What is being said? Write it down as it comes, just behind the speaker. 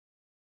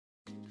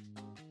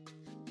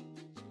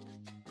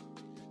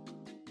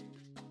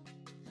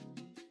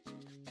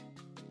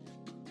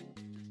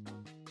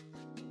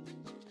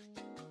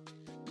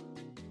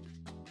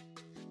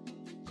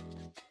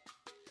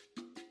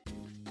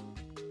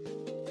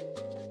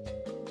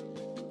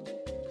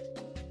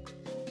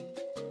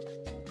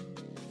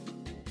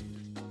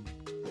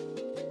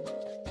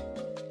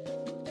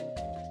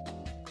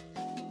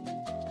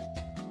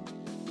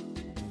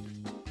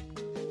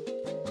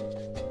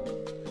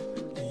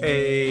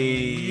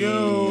Hey.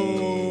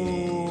 Yo.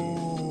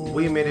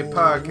 We Made It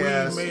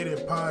Podcast. We Made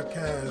It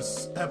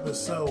Podcast,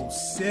 episode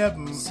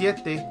 7.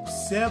 Siete.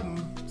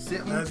 7.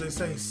 Seven. As they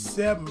say,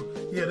 7.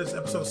 Yeah, this is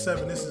episode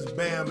 7. This is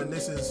Bam, and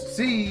this is...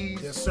 See.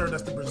 Yes, sir.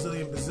 That's the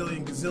Brazilian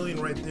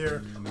gazillion right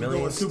there. We're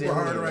going super stillion.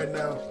 hard right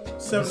now.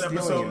 7 Stillion,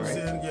 episodes right?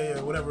 in. Yeah,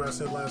 whatever I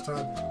said last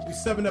time. We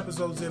 7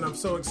 episodes in. I'm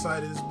so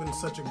excited. It's been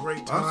such a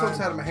great time. I'm so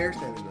excited my hair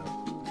standing up.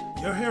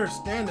 Your hair is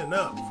standing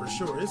up for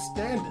sure. It's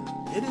standing.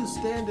 It is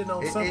standing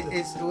on something.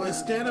 It's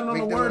standing on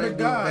the word of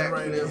God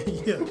right now.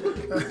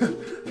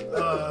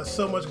 Yeah.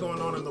 So much going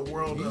on in the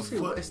world of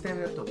foot. It's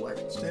standing up to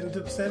what?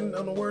 Standing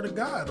on the word of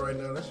God right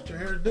now. That's what your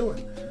hair is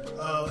doing.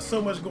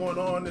 So much going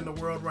on in the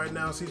world right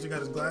now. Caesar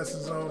got his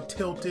glasses on,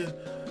 tilted.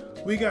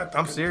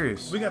 I'm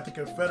serious. We got the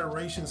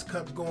Confederations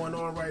Cup going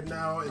on right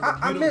now.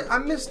 I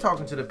miss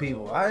talking to the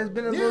people. It's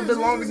been a little bit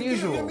longer than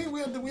usual. I mean,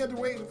 we had to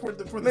wait for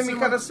the made me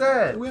kind of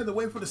sad. We had to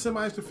wait for the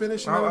semis to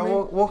finish. You I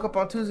know woke up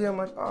on Tuesday. I'm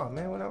like, oh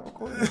man, we're not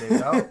recording today,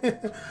 dog.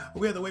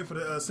 We had to wait for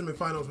the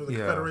semifinals for the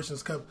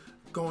Confederations Cup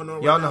going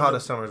on. Y'all know how the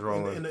summer's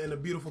rolling in the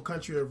beautiful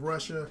country of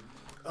Russia.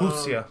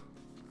 Russia.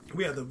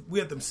 We had them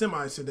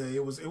semis today.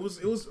 It was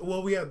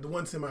well, we had the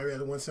one semi. We had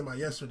the one semi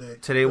yesterday.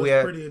 Today it was we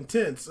had pretty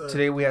intense.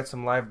 Today we had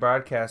some live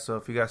broadcasts. So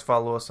if you guys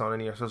follow us on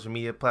any of our social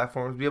media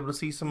platforms, be able to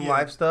see some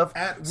live stuff.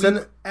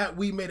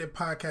 We Made It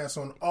Podcast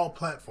on all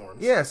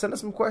platforms. Yeah, send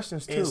us some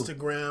questions too.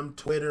 Instagram,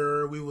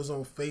 Twitter. We was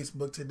on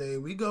Facebook today.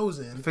 We goes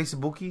in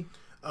Facebooky.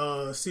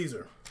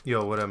 Caesar.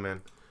 Yo, what up,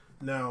 man?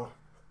 Now,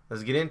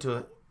 let's get into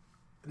it.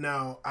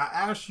 Now, I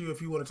asked you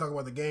if you want to talk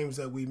about the games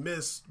that we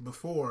missed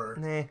before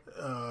the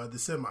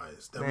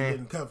semis that we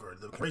didn't cover,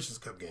 the Confederations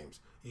Cup games.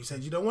 You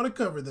said you don't want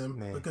to cover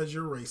them because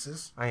you're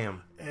racist. I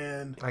am.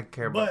 And I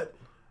care about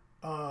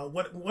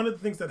But one of the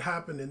things that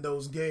happened in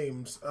those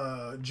games,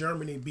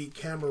 Germany beat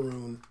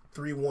Cameroon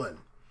 3-1.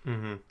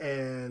 Mm-hmm.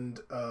 And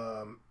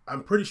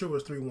I'm pretty sure it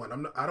was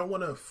 3-1. I don't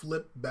want to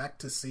flip back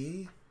to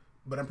see,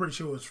 but I'm pretty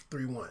sure it was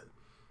 3-1.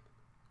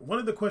 One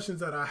of the questions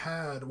that I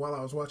had while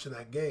I was watching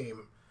that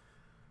game,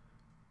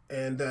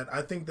 and that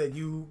I think that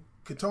you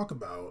could talk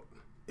about,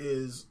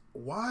 is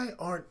why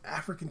aren't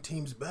African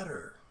teams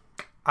better?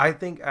 I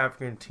think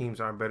African teams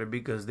aren't better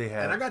because they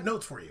have... And I got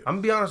notes for you. I'm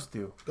going to be honest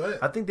with you. Go ahead.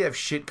 I think they have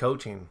shit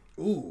coaching.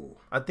 Ooh.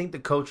 I think the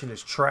coaching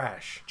is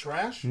trash.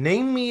 Trash?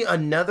 Name me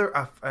another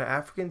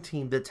African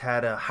team that's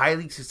had a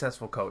highly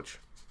successful coach.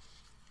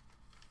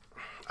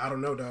 I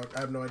don't know, dog. I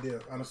have no idea,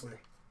 honestly.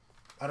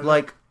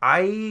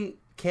 I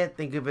can't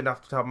think of it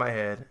off the top of my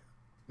head.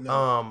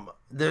 No.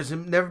 There's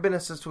never been a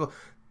successful...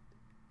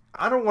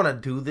 I don't want to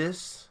do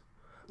this,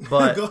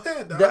 but go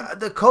ahead,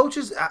 dog. The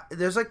coaches,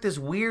 there's like this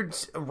weird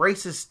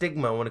racist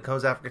stigma when it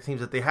comes to African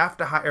teams that they have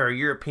to hire a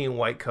European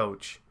white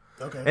coach.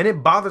 Okay. And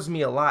it bothers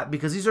me a lot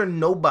because these are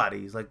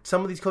nobodies. Like,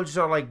 some of these coaches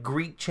are like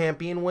Greek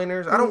champion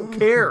winners. I don't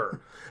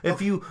care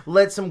if you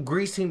led some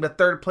Greece team to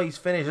third place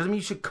finish. Doesn't mean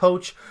you should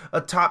coach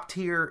a top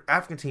tier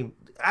African team.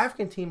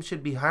 African teams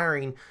should be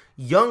hiring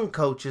young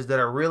coaches that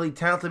are really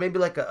talented, maybe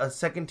like a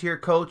second tier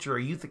coach or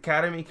a youth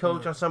academy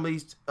coach on some of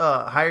these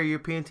higher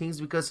European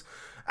teams, because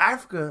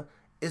Africa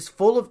is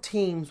full of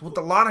teams with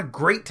a lot of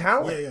great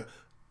talent. Yeah.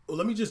 Well,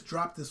 let me just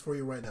drop this for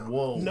you right now.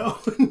 Whoa. No,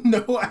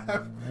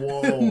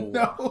 Whoa.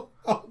 No,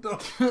 hold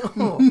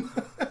on.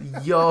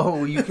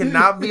 Yo, you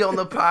cannot be on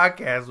the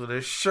podcast with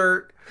a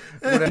shirt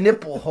with a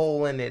nipple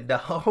hole in it,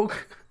 dog.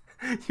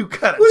 You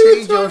gotta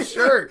change your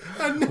shirt.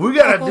 We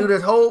gotta do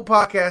this whole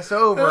podcast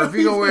over. If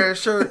you're gonna wear a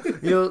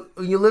shirt, you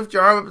lift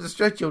your arm up to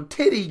stretch your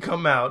titty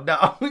come out.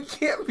 Dog, we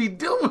can't be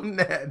doing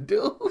that,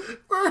 dude.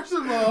 First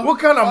of all, what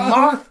kind of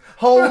moth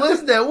hole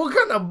is that? What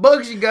kind of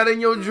bugs you got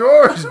in your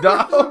drawers,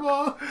 dog? First of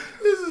all,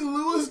 this is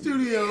Lewis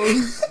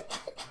Studios.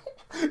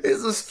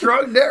 Is a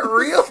strung that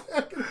real?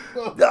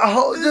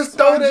 Just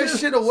throw that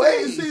shit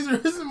away. Caesar,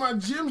 this is my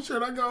gym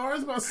shirt. I got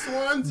ours, my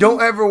Swansea. Don't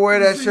ever wear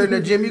that shirt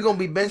in the gym. You're gonna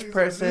be bench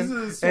pressing,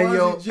 and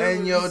your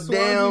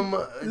damn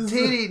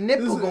titty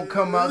nipple gonna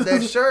come out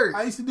that shirt.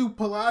 I used to do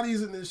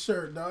Pilates in this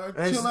shirt, dog.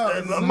 Chill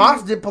out.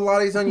 Moss did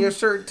Pilates on your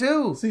shirt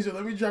too. Caesar,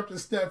 let me drop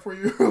this stat for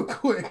you real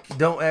quick.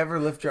 Don't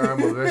ever lift your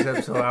arm over this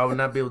episode. I will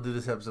not be able to do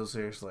this episode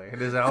seriously.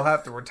 I'll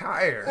have to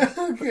retire.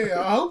 Okay,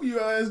 I hope you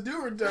guys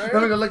do retire.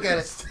 Let me go look at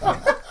it.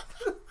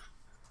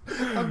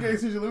 Okay,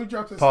 Caesar, let me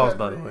drop this Pause, stat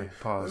by for the you. way.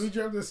 Pause. Let me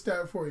drop this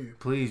stat for you.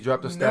 Please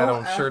drop the stat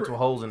on shirts with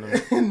holes in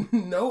them.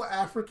 No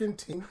African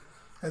team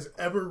has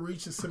ever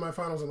reached the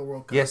semifinals in the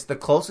World Cup. Yes, the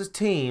closest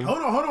team. Hold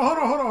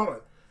on.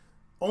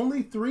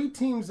 Only 3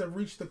 teams have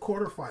reached the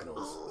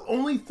quarterfinals.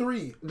 Only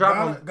 3.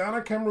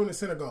 Ghana, Cameroon, and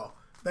Senegal.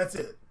 That's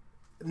it.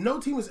 No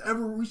team has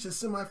ever reached the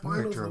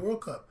semifinals in the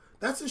World Cup.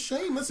 That's a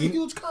shame. That's a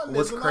huge continent.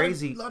 What's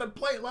crazy? A lot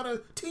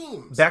of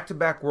teams.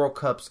 Back-to-back World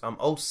Cups.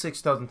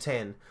 06,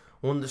 2010.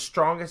 One of the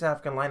strongest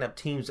African lineup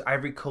teams,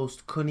 Ivory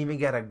Coast couldn't even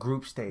get a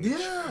group stage.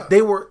 Yeah.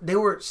 They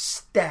were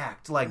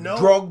stacked.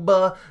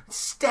 Drogba,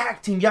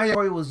 stacked team. Yaya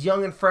Toure was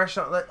young and fresh.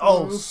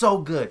 So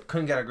good.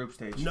 Couldn't get a group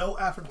stage. No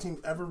African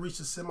team ever reached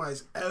the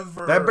semis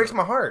ever. That breaks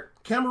my heart.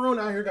 Cameroon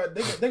out here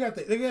they got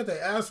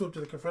their ass whooped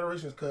to the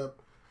Confederations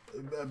Cup.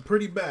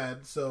 pretty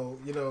bad. So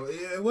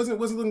it wasn't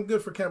looking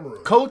good for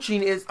Cameroon.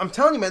 Coaching is. I'm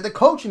telling you, man. The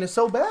coaching is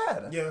so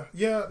bad.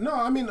 Yeah. No,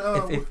 I mean,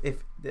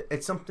 if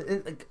it's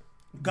something. Like,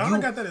 Ghana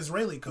got that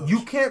Israeli coach.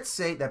 You can't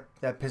say that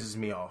pisses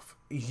me off.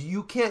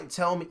 You can't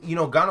tell me.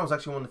 Ghana was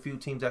actually one of the few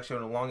teams actually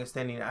one of the longest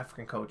standing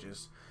African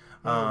coaches.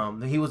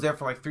 He was there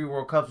for like 3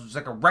 World Cups, which is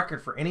like a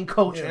record for any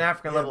coach in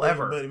African level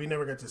ever. But we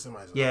never got to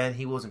semis. Yeah, and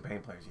he wasn't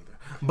paying players either.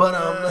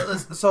 But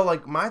so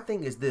like my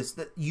thing is this: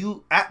 that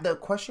the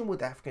question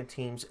with African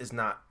teams is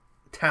not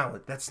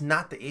talent. That's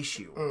not the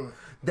issue.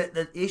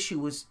 The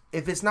issue is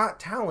if it's not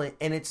talent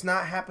and it's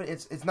not happening,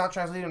 it's not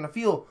translated on the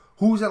field.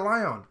 Who's it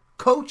lie on?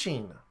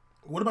 Coaching.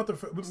 What about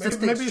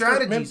maybe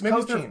strategies?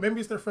 Maybe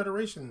it's their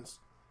federations.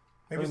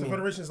 Maybe it's the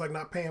federation's like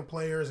not paying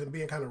players and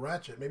being kind of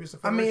ratchet. Maybe it's the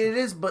federation. I mean, it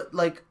is, but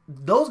like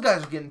those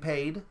guys are getting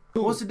paid.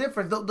 Who? What's the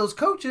difference? Those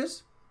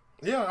coaches.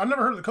 Yeah, I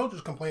never heard the coaches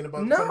complain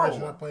about the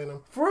federation not paying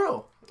them. For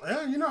real.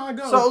 Yeah, you know how I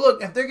go. So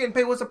look, if they're getting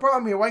paid, what's the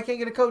problem here? Why can't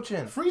you get a coach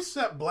in? Free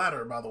Sepp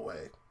Blatter, by the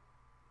way.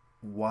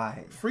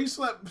 Why? Free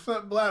Sepp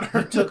Blatter.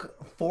 He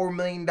took $4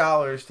 million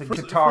to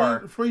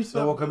Qatar. Free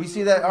Sepp. Well, you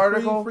see that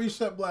article? Free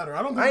Sepp Blatter.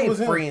 I don't think it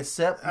was him. Freeing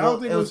Sepp. I don't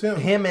think it was him.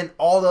 Him and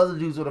all the other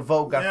dudes with a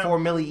vote got $4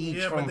 million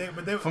each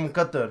from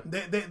Qatar.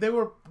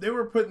 They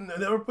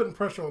were putting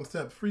pressure on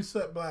Sepp. Free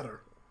Sepp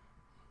Blatter.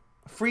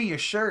 Free your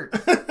shirt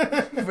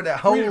for that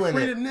hole in it.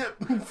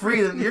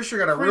 Free the nip. Your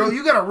shirt got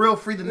you got a real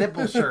free the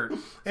nipple shirt.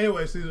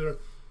 Anyway, Caesar,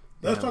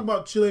 let's talk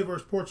about Chile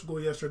versus Portugal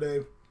yesterday.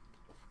 It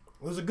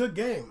was a good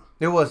game.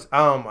 It was.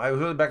 I was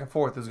really back and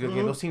forth. It was a good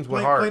game. Those teams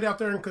went hard. Played out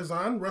there in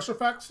Kazan. Russia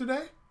facts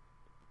today.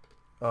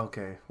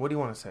 Okay, what do you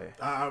want to say?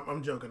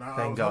 I'm joking.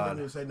 Thank God. Hoping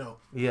you to say no.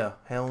 Yeah,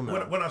 hell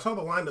no. When I saw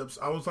the lineups,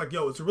 I was like,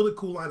 "Yo, it's a really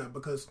cool lineup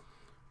because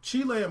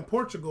Chile and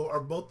Portugal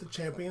are both the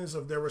champions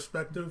of their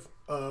respective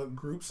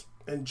groups,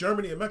 and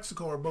Germany and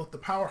Mexico are both the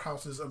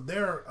powerhouses of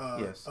their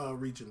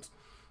regions."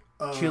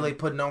 Chile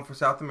putting on for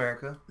South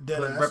America,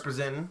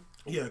 representing.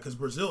 Yeah, because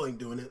Brazil ain't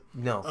doing it.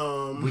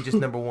 No, we just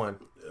number 1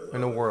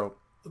 in the world.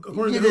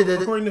 According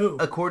to who?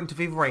 According to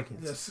FIFA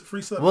rankings. Yes,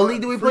 Free Sepp. What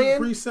league do we play in?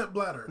 Free Sepp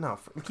Blatter. No,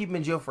 keep him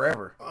in jail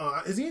forever.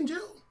 Is he in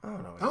jail? I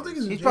don't know. I don't think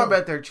he's in jail. He's probably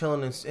out there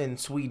chilling in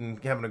Sweden,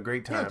 having a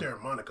great time. He's out there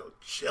in Monaco,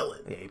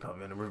 chilling. Yeah, he's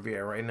probably in the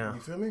Riviera right now. You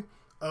feel me?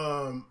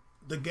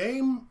 The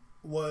game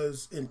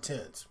was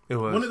intense. It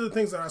was. One of the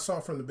things that I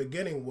saw from the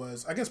beginning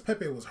was, I guess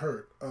Pepe was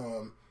hurt.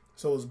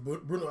 So it was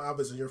Bruno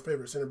Alves and your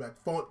favorite center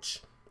back,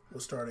 Fonch,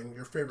 was starting.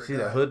 Your favorite guy. See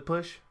that hood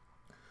push?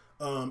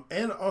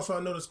 And also I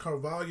noticed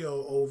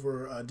Carvalho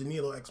over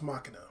Danilo Ex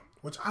Machina,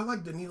 which I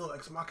like Danilo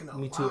Ex Machina a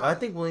lot. Me too. I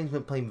think William's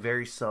been playing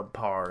very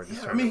subpar.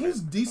 Yeah, I mean, he's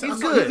decent.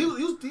 He's good. He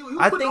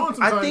was putting on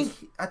sometimes.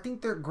 I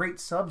think they're great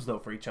subs, though,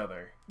 for each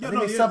other. Yeah,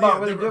 they sub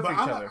out really good for each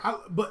other.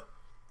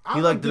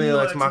 You like Danilo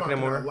Ex Machina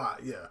more? A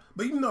lot, yeah.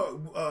 But even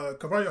though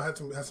Carvalho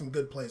had some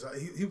good plays,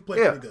 he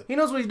played pretty good. He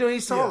knows what he's doing.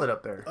 He's solid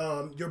up there.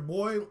 Your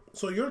boy.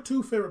 So your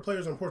 2 favorite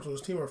players on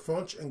Portugal's team are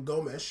Fonch and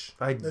Gomes.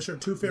 That's your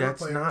 2 favorite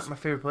players. That's not my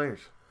favorite players.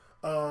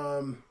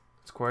 I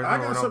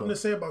got something to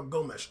say about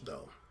Gomes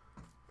though.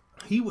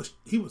 He was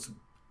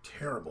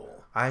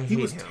terrible. He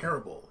was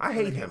terrible. I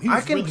hate him.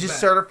 I can really just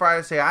certify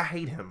and say I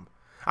hate him.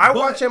 I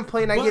watch him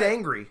play and I get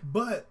angry.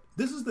 But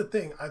this is the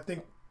thing. I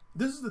think.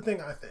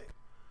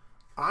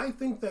 I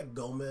think that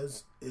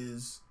Gomes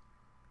is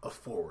a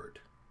forward.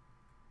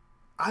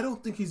 I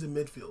don't think he's a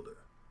midfielder.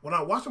 When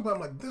I watch him play, I'm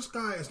like, this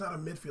guy is not a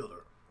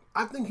midfielder.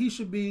 I think he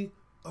should be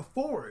a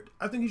forward.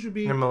 I think he should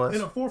be MLS.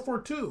 in a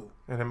 4-4-2.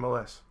 In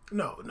MLS.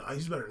 No,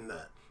 he's better than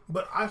that.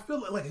 But I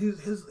feel like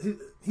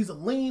he's a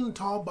lean,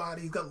 tall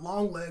body. He's got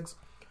long legs.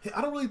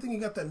 I don't really think he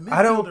got that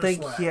midfielder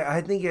swag.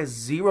 I think he has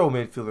zero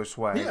midfielder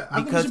swag. Yeah,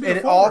 I because think he should be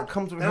it all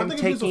comes with him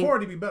taking. If he's a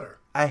forward, he'd be better.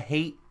 I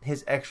hate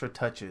his extra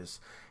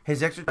touches.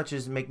 His extra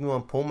touches make me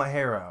want to pull my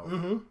hair out.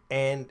 Mm-hmm.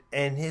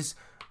 And his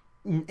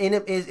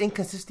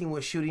inconsistent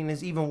with shooting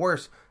is even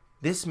worse.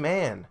 This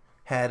man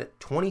had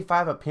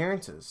 25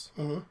 appearances,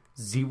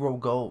 0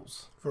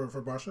 goals for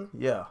Barca.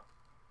 Yeah.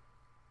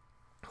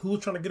 Who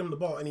was trying to get him the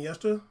ball?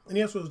 Iniesta?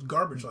 Iniesta was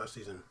garbage last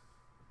season.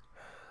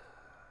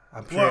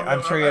 I'm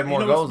sure he had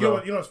more goals,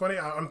 though. You know what's funny?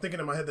 I'm thinking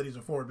in my head that he's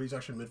a forward, but he's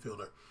actually a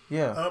midfielder.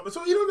 Yeah. But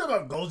so you don't know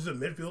about goals, he's a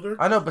midfielder?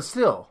 I know, but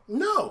still.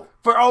 No.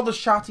 For all the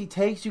shots he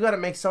takes, you got to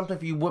make something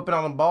if you whip it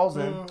on the balls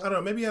in. I don't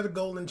know. Maybe he had a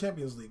goal in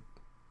Champions League.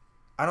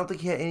 I don't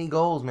think he had any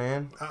goals,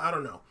 man. I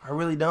don't know. I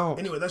really don't.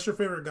 Anyway, that's your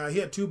favorite guy. He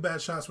had 2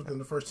 bad shots within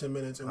the first 10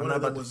 minutes, and one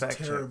of them was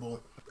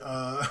terrible.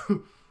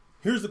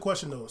 Here's the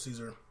question, though,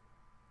 Caesar.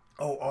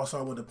 Oh, also,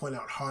 I wanted to point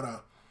out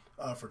Jara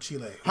for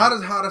Chile. How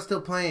does Jara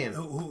still playing?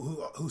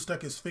 Who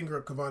stuck his finger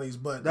up Cavani's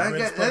butt?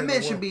 That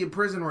man should be in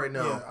prison right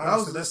now. Yeah,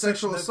 honestly, that's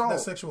sexual assault.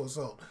 That's sexual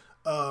assault.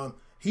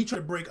 He tried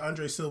to break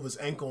Andre Silva's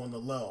ankle on the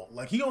low.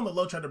 Like, he on the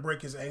low tried to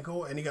break his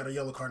ankle, and he got a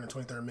yellow card in the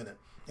 23rd minute.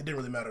 It didn't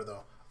really matter,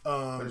 though.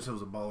 Andre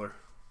Silva's a baller.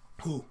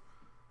 Who?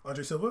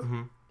 Andre Silva?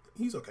 Mm-hmm.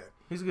 He's okay.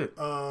 He's good.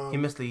 He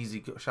missed the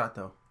easy shot,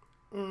 though.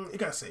 It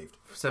got saved.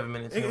 7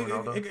 minutes.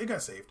 It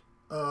got saved.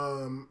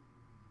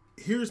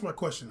 Here's my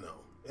question, though.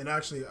 And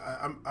actually,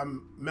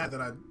 I'm mad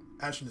that I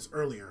asked you this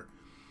earlier.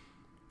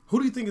 Who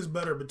do you think is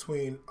better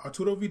between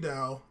Arturo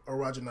Vidal or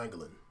Roger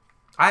Nainggolan?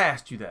 I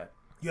asked you that.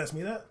 You asked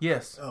me that?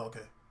 Yes. Oh, okay.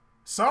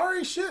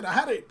 Sorry, shit. I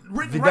had it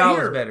written Vidal right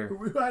here. is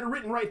better. I had it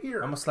written right here.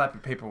 I'm gonna slap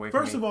your paper away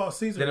First from of all,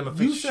 Caesar, Then I'm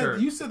gonna you fix your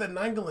shirt. said that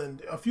Nainggolan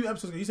a few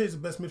episodes ago. You said he's the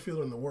best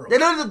midfielder in the world.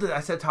 No,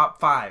 I said top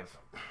 5,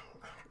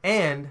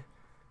 and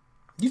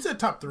You said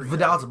top 3.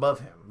 Vidal's above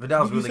him.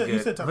 Vidal's really good. You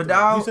said top 3.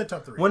 Vidal. You said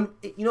top 3. When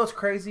you know what's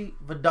crazy,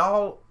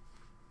 Vidal.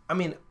 I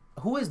mean,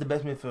 who is the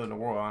best midfielder in the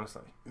world?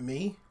 Honestly,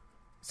 Me?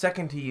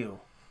 second to you,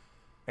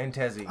 and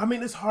Tezzy. I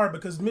mean, it's hard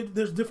because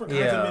there's different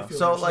kinds of midfielders.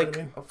 So, you like, know what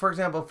I mean? for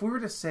example, if we were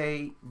to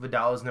say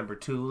Vidal is number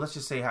 2, let's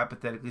just say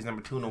hypothetically he's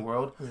number 2 in the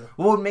world. Yeah.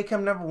 What would make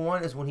him number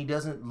 1 is when he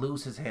doesn't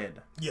lose his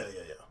head. Yeah.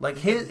 Like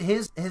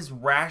his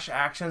rash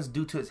actions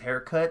due to his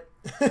haircut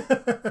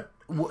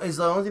is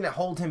the only thing that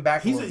holds him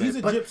back. He's a a little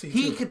bit. But gypsy,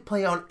 he too. could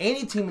play on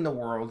any team in the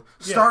world,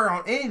 start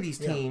on any of these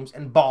teams,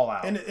 and ball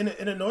out. And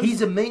it annoys He's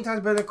me. a million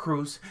times better than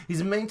Cruz.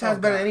 He's a million times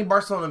better than any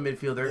Barcelona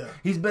midfielder. Yeah.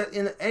 He's been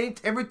in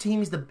every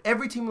team.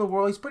 Every team in the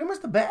world. He's pretty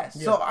much the best.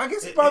 Yeah. So I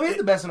guess he probably is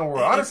the best in the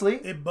world. Honestly,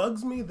 it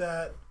bugs me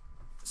that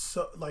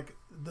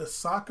the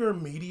soccer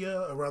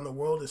media around the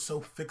world is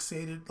so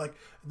fixated. Like,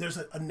 there's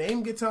a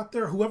name gets out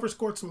there, whoever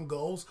scored some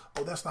goals,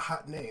 oh, that's the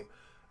hot name.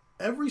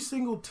 Every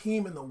single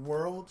team in the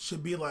world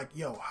should be like,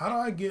 yo, how do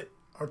I get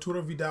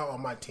Arturo Vidal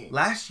on my team?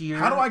 last year,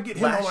 How do I get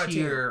him on my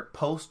team?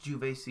 Post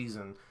Juve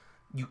season,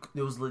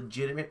 there was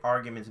legitimate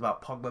arguments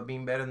about Pogba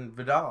being better than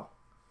Vidal.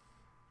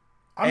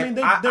 I mean,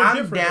 they're I'm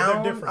different.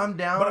 down. They're different. I'm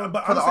down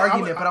But for the honestly,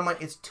 argument, but I'm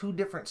like, it's two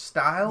different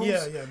styles.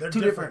 Yeah, they're two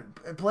different.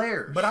 different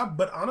players. But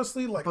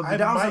honestly, like, But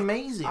Vidal's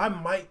amazing. I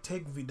might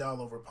take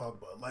Vidal over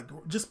Pogba, like,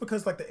 just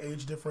because like the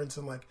age difference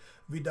and like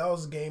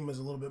Vidal's game is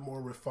a little bit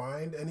more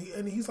refined, and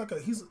he's like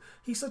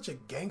he's such a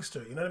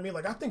gangster. You know what I mean?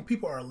 Like, I think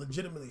people are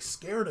legitimately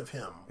scared of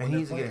him. and he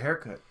needs to get a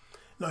haircut.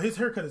 No, his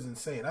haircut is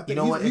insane. I think You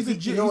know what? he's a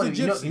gypsy. You know,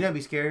 it'd be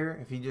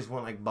scarier if he just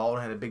went like bald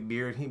and had a big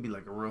beard. He'd be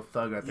like a real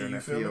thug out there in You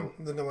that feel field.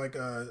 me? Looking like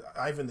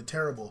Ivan the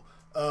Terrible.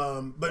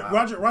 But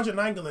Roger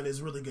Nainggolan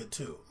is really good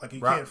too. Like,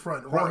 you can't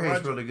front.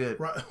 Jorge's really good.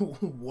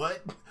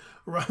 What?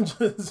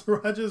 Rogers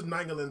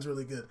Nainggolan's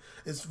really good.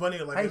 It's funny.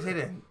 Like, How you say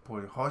that? Boy,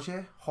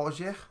 Roger?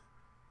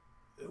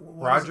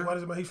 Roger? What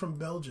is it? He's from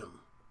Belgium.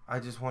 I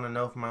just want to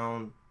know if my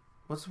own.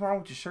 What's wrong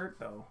with your shirt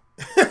though?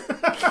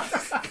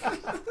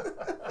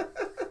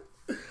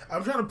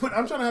 I'm trying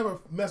to have a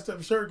messed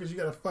up shirt because you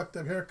got a fucked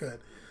up haircut.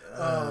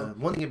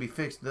 One can be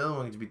fixed, the other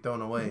one can be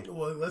thrown away.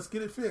 Well, let's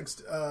get it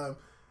fixed.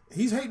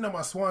 He's hating on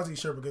my Swansea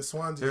shirt because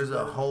Swansea. There's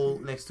a hole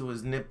next to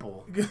his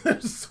nipple.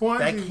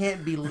 Swansea, That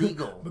can't be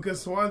legal.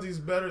 because Swansea's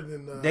better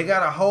than They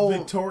got a hole.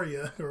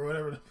 Victoria or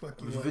whatever the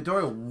fuck you want.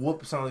 Victoria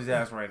whoops on his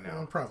ass right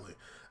now. Probably.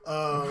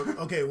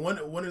 Okay, one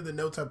of the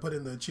notes I put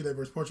in the Chile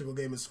versus Portugal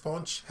game is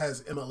Fonch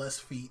has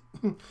MLS feet.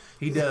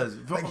 He does.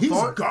 Like, he's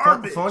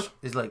garbage. Fonch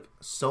is like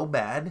so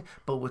bad,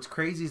 but what's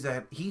crazy is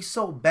that he's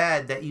so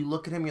bad that you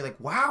look at him, you're like,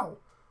 wow,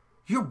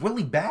 you're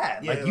really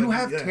bad. Yeah, like you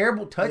have yeah.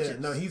 terrible touches. Yeah,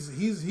 no,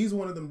 he's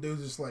one of them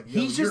dudes. Just like, yo,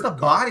 He's just you're a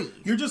body.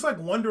 You're just like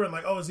wondering,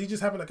 like, oh, is he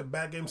just having like a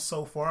bad game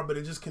so far? But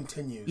it just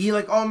continues. You're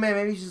like, oh man,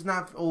 maybe he's just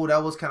not. Oh,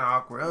 that was kind of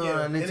awkward.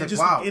 And it's it like,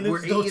 just- wow, and it we're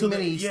just goes 80 to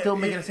minutes. He's still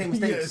making the same Yeah,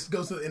 mistakes. it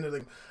goes to the end of the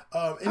game.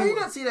 How do you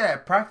not see that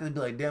at practice? Be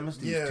like, damn, this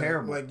dude's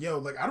terrible. Like, yo,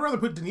 like, I'd rather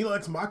put Danilo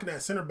X Machina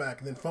at center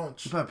back than He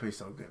Fonch. probably plays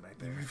so good back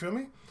there. You feel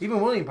me?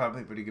 Even William probably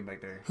played pretty good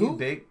back there. He's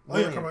big. Oh,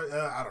 yeah, William.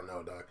 I don't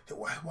know, dog.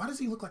 Why does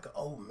he look like an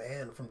old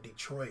man from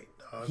Detroit,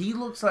 dog? He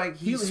looks like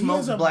he He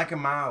smokes has a- Black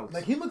and Milds.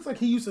 Like, he looks like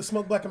he used to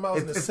smoke Black and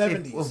Miles in the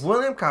 70s. If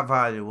William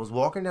Carvalho was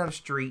walking down the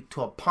street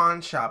to a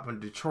pawn shop in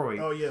Detroit,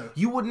 Oh, yeah.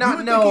 you would You not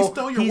would know think he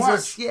stole your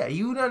watch.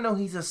 you would not know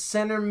he's a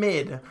center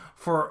mid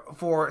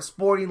for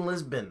Sporting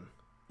Lisbon.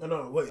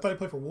 No, wait. I thought he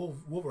played for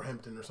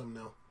Wolverhampton or something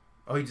now.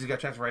 Oh, he just got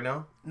transferred right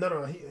now.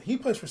 No. He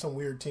plays for some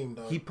weird team,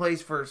 dog. He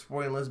plays for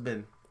Sporting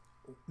Lisbon.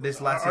 This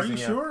last Are season,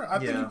 you yeah. sure? I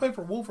think Yeah. he played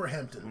for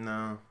Wolverhampton.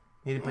 No,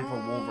 he didn't play for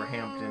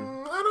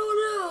Wolverhampton. I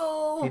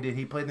don't know. He did.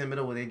 He played in the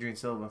middle with Adrian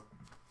Silva.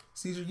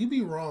 Caesar, you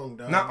be wrong,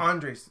 dog. Not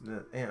Andres.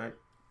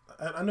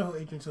 I know who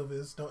Adrian Silva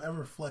is. Don't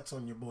ever flex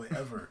on your boy,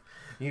 ever.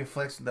 You can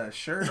flex that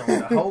shirt on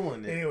the hole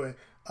in it. Anyway,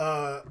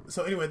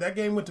 that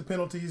game went to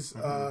penalties.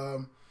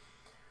 Mm-hmm.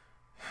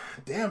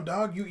 Damn,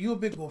 dog, you a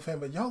big Bull fan,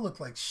 but y'all look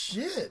like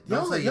shit.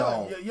 Don't say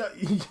y'all.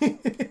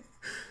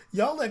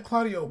 Y'all let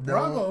Claudio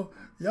Bravo.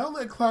 Y'all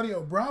let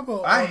Claudio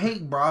Bravo. I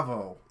hate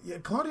Bravo. Yeah,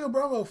 Claudio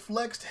Bravo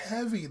flexed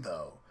heavy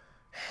though.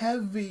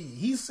 Heavy.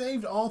 He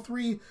saved all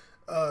three.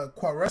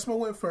 Quaresma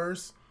went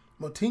first.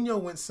 Moutinho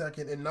went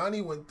second, and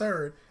Nani went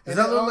third. Does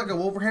that look like a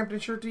Wolverhampton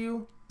shirt to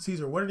you?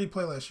 Caesar, where did he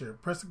play last year?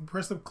 Press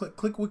the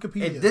click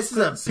Wikipedia. If this is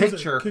a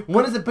Caesar, picture.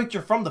 When is a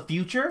picture from the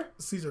future?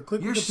 Caesar,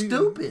 click You're Wikipedia.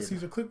 stupid.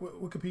 Caesar, click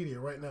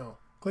Wikipedia right now.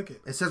 Click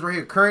it. It says right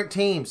here, current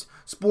teams.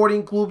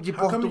 Sporting Clube de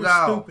How come you're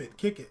Portugal. stupid?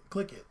 Kick it.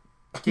 Click it.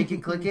 Kick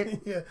it, click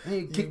it. Yeah. And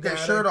you kick that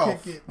gotta shirt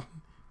off. kick it.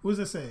 What does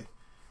it say?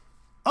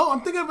 Oh,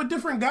 I'm thinking of a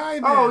different guy.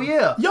 Then. Oh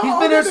yeah, Yo, he's all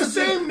been there got the since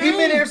same he's been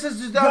name. there since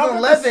Y'all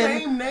got the 2011.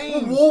 same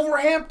names.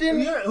 Wolverhampton.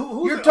 Yeah,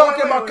 who's You're the-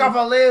 talking wait, about wait.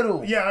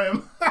 Cavaleiro. Yeah, I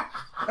am.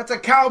 That's a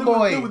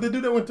cowboy. The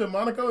dude that went to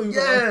Monaco. He was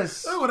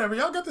Yes. Like, oh, whatever.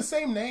 Y'all got the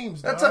same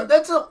names. That's dog.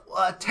 a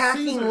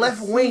attacking Caesar,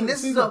 left wing. This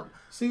is Caesar.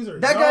 Caesar.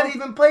 That guy didn't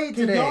even play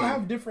today. Y'all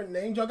have different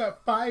names. Y'all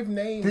got 5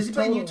 names. Does he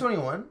play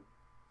U21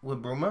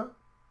 with Bruma?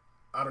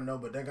 I don't know,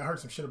 but I heard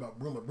some shit about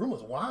Bruma.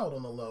 Bruma's wild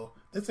on the low.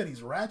 They said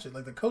he's ratchet.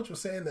 Like the coach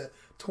was saying that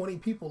 20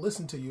 people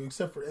listen to you,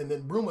 and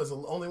then Bruma's the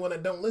only one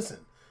that don't listen.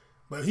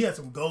 But he had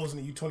some goals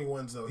in the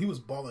U21s though. He was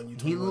balling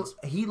U21s.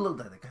 He looked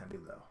like that kind of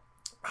dude though.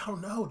 I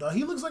don't know, dog.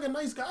 He looks like a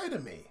nice guy to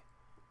me.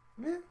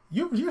 Yeah.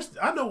 You're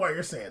I know why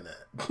you're saying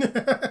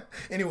that.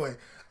 Anyway,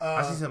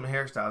 I see some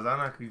hairstyles. I'm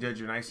not going to judge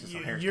your niceness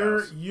on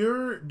hairstyles.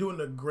 You're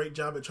doing a great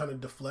job at trying to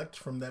deflect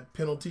from that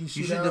penalty shootout.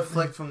 You should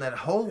deflect from that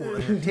hole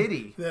in your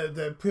titty.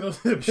 the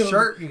penalty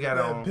shirt you got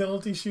on.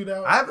 Penalty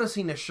shootout. I haven't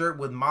seen a shirt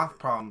with moth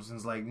problems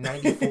since like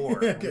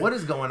 94. Okay. What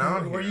is going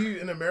on here? Were you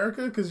in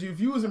America? Because if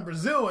you was in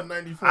Brazil in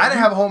 94. I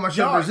didn't have a hole in my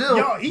shirt in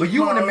Brazil. But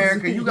you in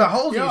America, you got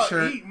holes in your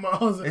shirt.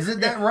 Is it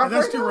that rough?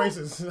 That's too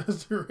racist.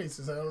 That's too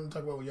racist. I don't want to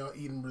talk about what y'all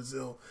eat in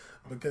Brazil.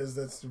 Because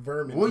that's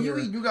vermin. Well, you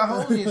eat. You got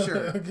holes in your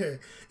shirt. Okay.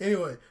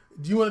 Anyway,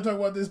 do you want to talk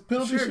about this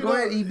penalty shootout? Go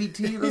ahead,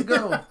 EBT. Let's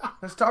go.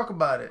 Let's talk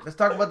about it. Let's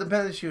talk about the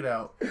penalty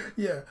shootout.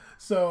 Yeah.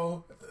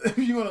 So, if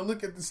you want to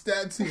look at the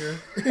stats here,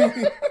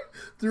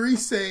 3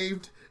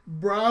 saved.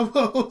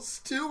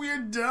 Bravo's 2. You're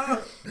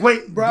done.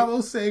 Wait.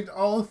 Bravo saved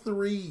all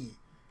 3.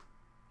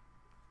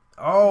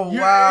 Oh,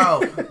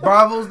 wow.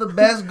 Bravo's the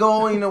best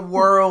goalie in the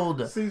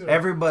world. Caesar.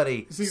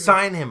 Everybody,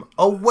 sign him.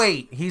 Oh,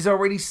 wait. He's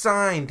already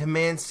signed to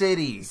Man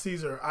City.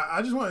 Caesar,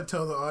 I just want to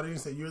tell the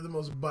audience that you're the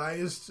most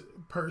biased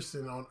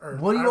person on earth.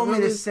 What do you want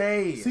me to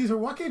say? Caesar,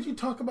 why can't you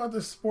talk about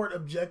the sport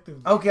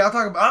objectively? Okay, I'll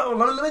talk about...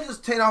 let me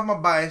just take off my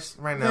bias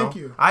right now. Thank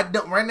you.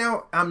 Right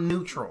now, I'm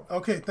neutral.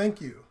 Okay,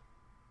 thank you.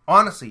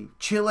 Honestly,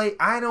 Chile,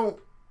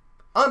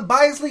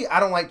 unbiasedly, I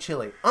don't like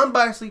Chile.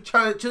 Unbiasedly,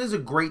 Chile's a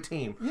great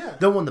team. Yeah.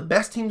 They're one of the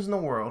best teams in the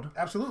world.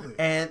 Absolutely.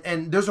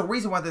 And there's a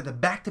reason why they're the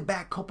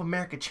back-to-back Copa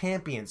America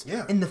champions.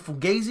 Yeah. In the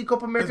Fugazi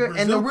Copa America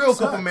and the real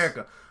Copa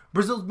America.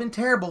 Brazil's been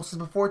terrible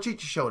since before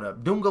Chicha showed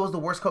up. Dunga was the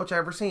worst coach I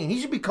ever seen. He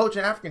should be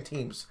coaching African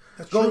teams.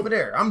 That's Go true. over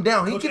there. I'm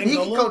down. He can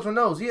coach on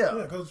those. Yeah.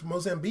 Yeah, Coach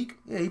Mozambique.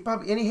 Yeah, he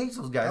hates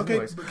those guys. Okay,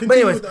 anyways. but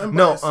anyways,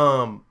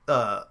 no.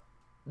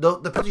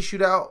 The penalty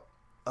shootout.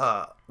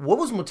 What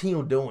was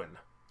Moutinho doing?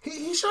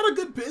 He shot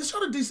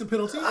a decent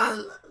penalty.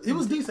 It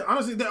was decent.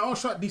 Honestly, they all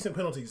shot decent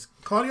penalties.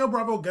 Claudio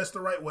Bravo guessed the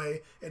right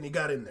way, and he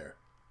got in there.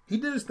 He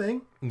did his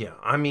thing. Yeah,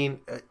 I mean,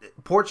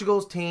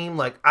 Portugal's team,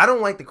 like, I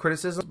don't like the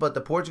criticism, but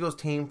the Portugal's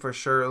team, for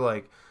sure,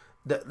 like,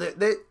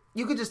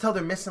 you could just tell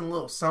they're missing a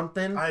little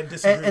something. I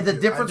disagree. And the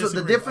difference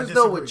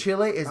though, with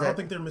Chile is that... I don't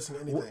think they're missing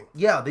anything.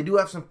 Yeah, they do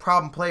have some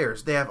problem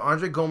players. They have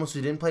Andre Gomes,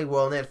 who didn't play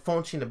well, and they had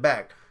Fonchi in the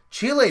back.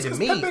 Chile, to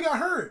me... Pepe got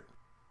hurt.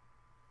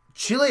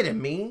 Chile, to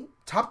me,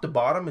 top to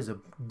bottom, is a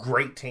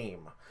great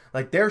team.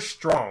 Like, they're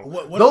strong.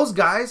 What those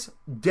guys,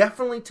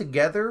 definitely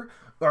together...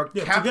 They're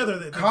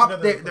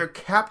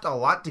capped a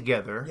lot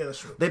together. Yeah, that's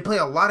true. They play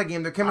a lot of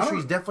games. Their chemistry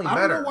is definitely better.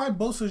 I don't know why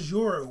Bosa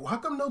Jor. How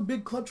come no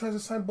big club tries to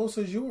sign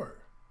Bosa Jor?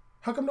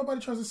 How come nobody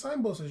tries to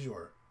sign Bosa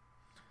Jor?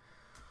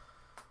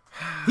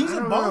 He's a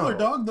baller,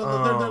 dog.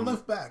 They're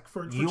left back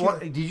for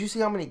Chile. Did you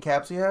see how many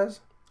caps he has?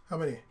 How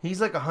many?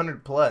 He's like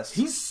 100 plus.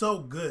 He's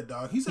so good,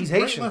 dog. He's great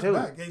Haitian left too.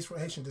 back. Yeah, he's from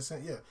Haitian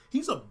descent. Yeah,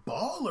 he's a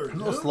baller. He's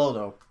a little slow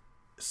though.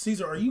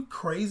 Caesar, are you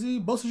crazy?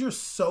 Bosa Jor's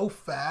so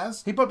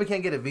fast. He probably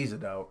can't get a visa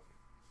though.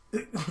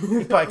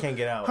 He probably can't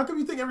get out. How come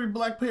you think every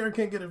black player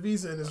can't get a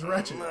visa and is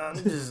ratchet? I'm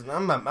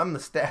the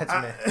stats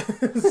man.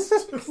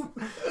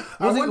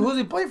 Who's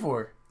he play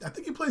for? I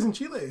think he plays in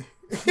Chile.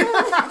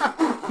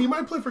 He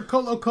might play for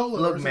Colo Colo.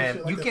 Look, or some man,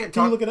 shit like you that. can't Can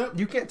talk. you look it up?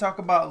 You can't talk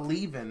about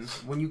leaving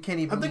when you can't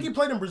even. I think he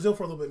played in Brazil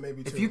for a little bit,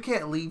 maybe. Too. If you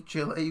can't leave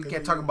Chile, you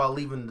can't talk about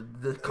leaving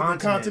the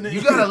continent.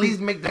 You gotta at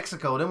least make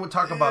Mexico. Then we'll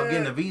talk about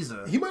getting a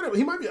visa. He might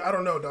be. I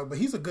don't know, dog. But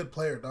he's a good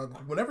player, dog.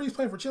 Whenever he's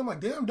playing for Chile, I'm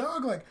like, damn,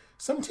 dog. Like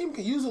some team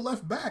can use a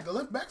left back. The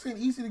left backs ain't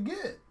easy to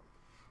get.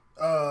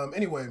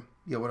 Anyway.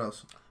 Yeah. What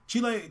else?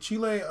 Chile.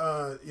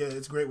 Yeah,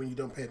 it's great when you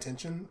don't pay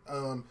attention.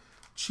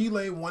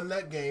 Chile won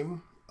that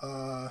game.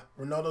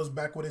 Ronaldo's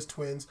back with his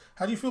twins.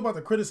 How do you feel about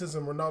the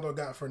criticism Ronaldo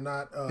got for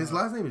not... his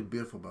last name is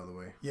beautiful, by the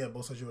way. Yeah,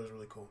 Bosa Jor is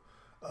really cool.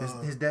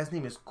 His dad's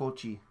name is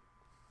Coty.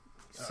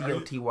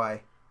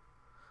 Coty.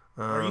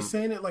 Are you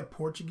saying it like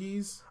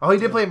Portuguese? Oh, he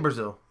did play in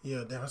Brazil.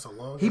 Yeah, damn, that's a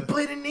long... He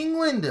played in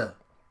England.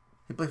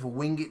 He played for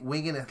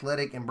Wigan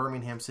Athletic in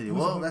Birmingham City.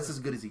 Well, that's as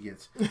good as he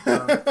gets.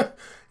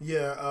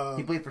 Yeah.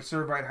 He played for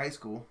Servite High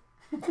School.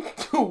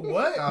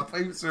 What? I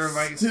played for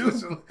Servite,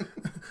 Switzerland.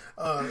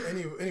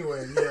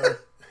 Anyway, yeah.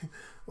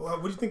 Well,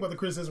 what do you think about the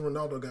criticism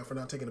Ronaldo got for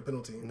not taking a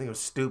penalty? I think it was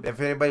stupid. If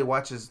anybody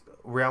watches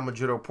Real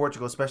Madrid or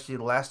Portugal, especially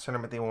the last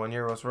tournament they won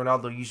Euros,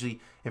 Ronaldo usually,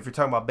 if you're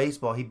talking about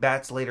baseball, he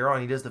bats later on.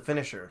 He does the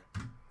finisher.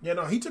 Yeah,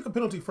 no, he took a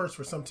penalty first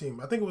for some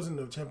team. I think it was in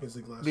the Champions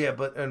League last year. Yeah,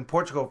 but in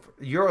Portugal,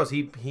 Euros,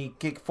 he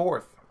kicked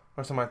fourth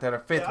or something like that, or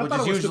fifth, yeah, which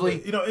is usually...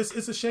 Stupid. You know,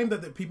 it's a shame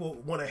that people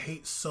want to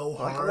hate so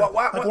hard.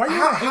 Why are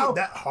you hate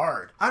that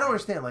hard? I don't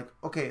understand. Like,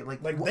 okay,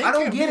 they I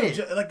don't get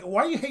it. Like,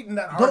 why are you hating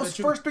that hard? Those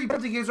first 3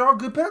 penalty games are all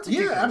good penalty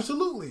kickers. Yeah,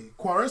 absolutely.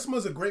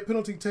 Quaresma's a great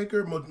penalty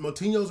taker.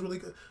 Moutinho's really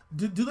good.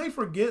 Do they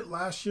forget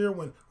last year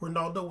when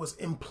Ronaldo was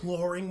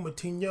imploring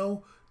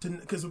Moutinho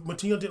because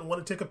Matinho didn't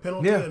want to take a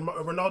penalty, Yeah. and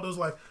Ronaldo's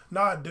like,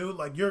 "Nah, dude,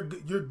 like you're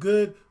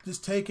good,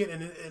 just take it."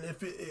 And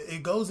if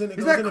it goes in, it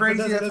Isn't goes that in. crazy?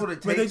 If it doesn't, That's what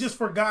it But they takes. just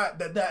forgot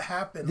that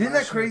happened. Isn't that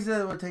last year. crazy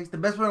that what it takes? The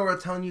best player we're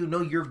telling you,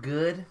 no, you're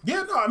good.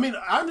 Yeah, no, I mean,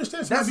 I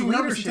understand. That's Somebody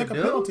being nervous to leadership, take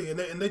a dude. penalty,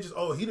 and they just,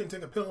 he didn't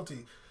take a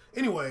penalty.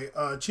 Anyway,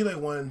 Chile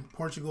won.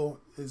 Portugal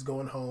is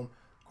going home.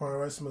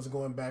 Quaresma's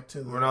going back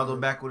to the Ronaldo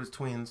back with his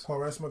twins.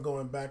 Quaresma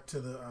going back to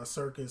the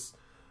circus.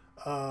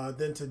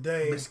 Then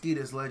today,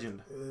 Mesquita's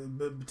legend.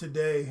 but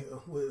today,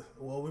 we're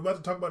about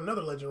to talk about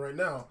another legend right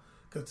now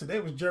because today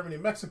was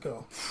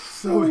Germany-Mexico.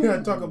 So we got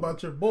to talk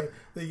about your boy,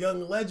 the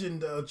young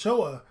legend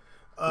Ochoa.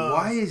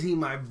 Why is he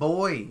my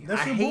boy?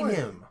 That's I your hate boy.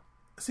 him.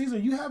 Caesar,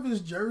 you have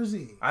his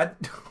jersey. I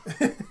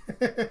And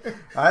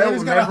it's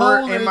will got a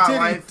hole never in in the my titty,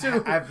 life.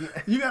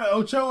 too. You got an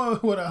Ochoa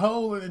with a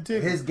hole in the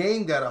titty. His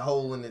game got a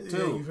hole in it Yeah,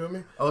 too. you feel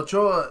me?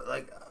 Ochoa,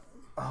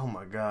 oh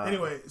my god.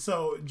 Anyway,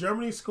 so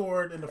Germany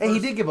scored in the first... Hey, he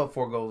did give up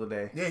 4 goals a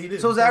day. Yeah, he did.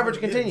 So his average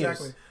Yeah, continues.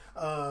 exactly.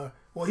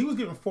 Well, he was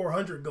giving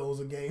 400 goals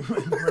a game.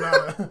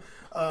 Granada.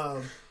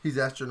 He's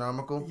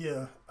astronomical.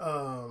 Yeah.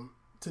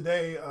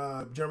 Today,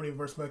 Germany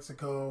versus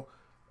Mexico.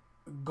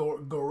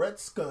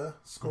 Goretzka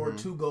scored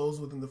 2 goals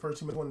within the first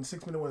 2 minutes. One in the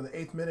 6th minute, one in the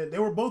 8th minute. They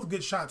were both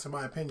good shots, in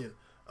my opinion.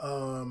 They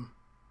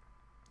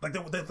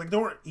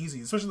weren't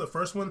easy. Especially the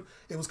first one,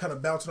 it was kind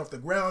of bouncing off the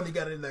ground. He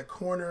got it in that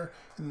corner.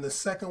 And the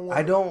second one,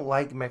 I don't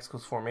like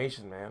Mexico's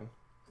formation, man.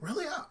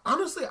 really,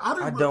 honestly,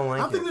 I don't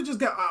like I think it. they just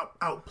got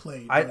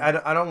outplayed. I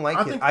don't like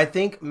it. think- I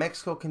think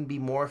Mexico can be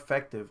more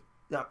effective.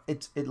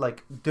 There's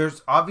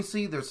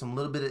some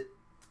little bit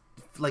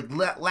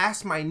of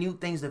last minute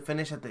things to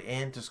finish at the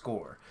end to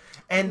score,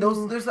 and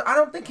I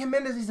don't think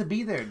Jimenez needs to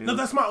be there, dude. No,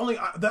 that's my only.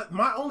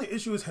 My only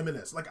issue is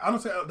Jimenez. Like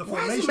honestly, the Why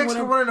formation. is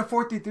Mexico whenever- running a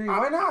 4-3-3?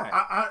 Why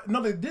not?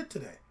 No, they did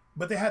today,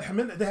 but they had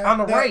Jimenez. They had, On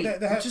the they right, had,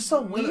 they had, which is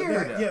so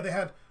weird. They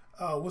had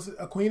was it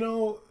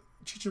Aquino,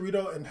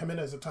 Chicharito, and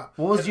Jimenez at top.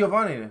 What was And-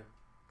 Giovanni?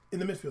 in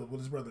the midfield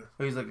with his brother?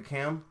 He's like a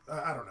cam.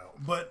 I don't know,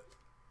 but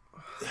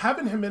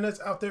having Jimenez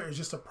out there is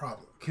just a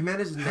problem.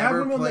 Jimenez Have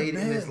never him on the played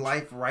in his bench.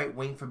 life right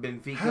wing for Have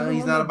Benfica. him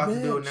He's on not the about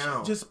to do it bench.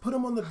 now. Just put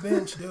him on the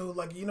bench, dude.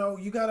 Like, you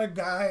got a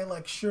guy,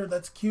 like, sure,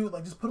 that's cute.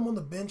 Like, just put him on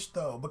the bench,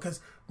 though. Because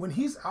when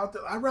he's out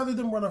there, I'd rather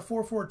them run a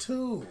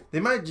 4-4-2. They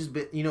might just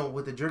be,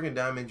 with the Jurgen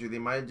Damm injury, they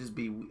might just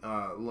be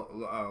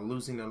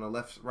losing on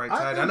the right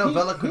side. I know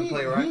Vela couldn't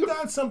play right. He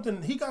got some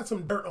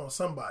dirt on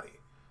somebody.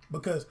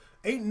 Because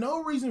ain't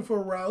no reason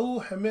for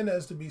Raul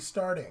Jimenez to be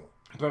starting.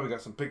 He probably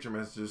got some picture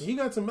messages. He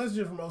got some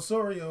messages from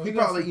Osorio. He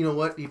probably,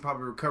 he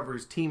probably recovered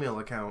his T-mail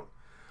account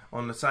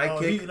on the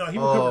sidekick. He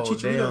recovered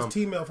Chicharito's damn.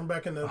 T-mail from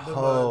back in the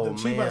Oh,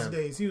 Chivas man.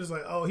 days. He was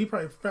like, he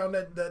probably found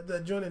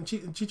that joint in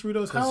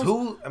Chicharito's house.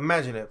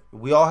 Imagine it.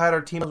 We all had our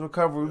teams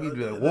recover. We'd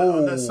be like, whoa.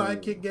 On that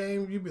sidekick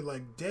game, you'd be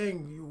like,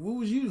 dang,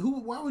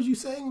 why was you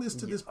saying this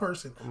to this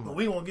person? But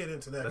we won't get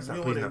into that because we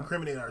don't want to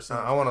incriminate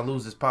ourselves. I want to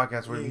lose this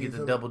podcast where we Yeah, can get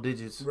to double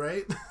digits.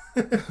 Right?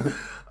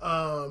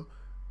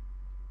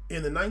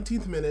 In the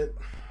 19th minute,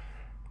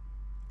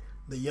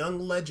 the young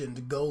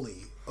legend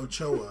goalie,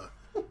 Ochoa,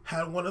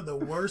 had one of the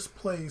worst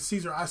plays.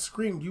 Caesar, I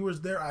screamed. You was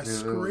there. I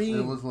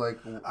screamed. It was like...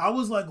 I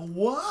was like,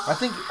 what? I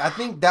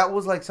think that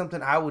was like something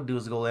I would do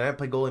as a goalie. I didn't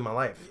play goalie in my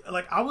life.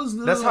 Like, I was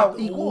That's literally how like,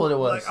 equal it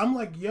was. Like, I'm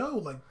like, yo,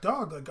 like,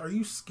 dog, like, are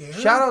you scared?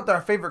 Shout out to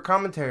our favorite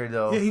commentary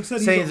though. Yeah, he said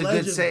he's saying a it's a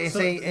legend. good save,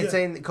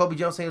 saying Kobe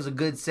Jones saying it was a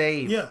good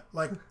save. Yeah,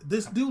 like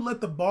this dude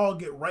let the ball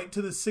get right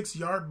to the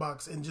 6-yard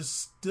box and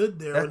just stood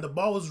there, and the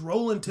ball was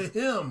rolling to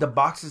him. The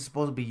box is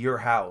supposed to be your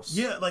house.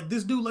 Yeah, like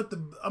this dude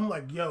I'm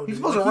like, yo, He's dude,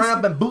 supposed like, to run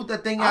up and boot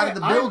that thing out of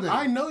the building.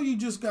 I know you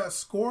just got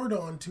scored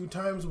on 2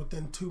 times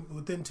within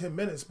 10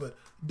 minutes, but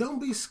don't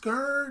be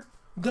scared.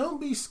 Don't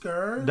be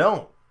scared.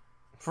 Don't.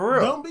 For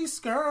real. Don't be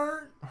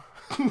scared.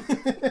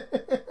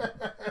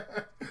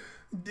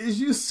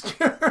 Is you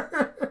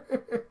scared?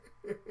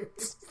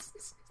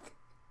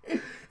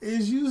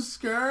 Is you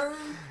scared?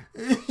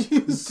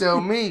 Tell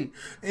me.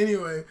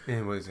 Anyways,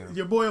 yeah.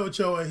 your boy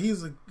Ochoa,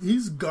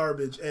 he's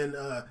garbage. And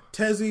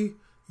Tezzy,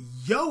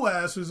 yo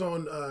ass was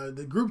on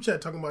the group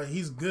chat talking about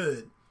he's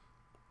good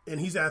and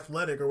he's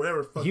athletic or whatever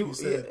the fuck he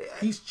said.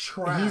 He's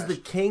trash. He's the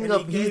king And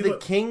of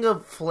king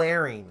of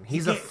flaring.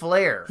 He's a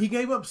flare. He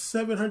gave up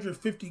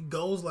 750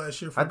 goals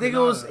last year. For I think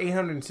Granada. it was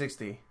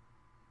 860.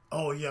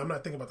 Oh yeah, I'm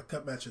not thinking about the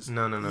cup matches.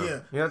 No. Yeah,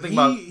 You're not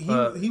thinking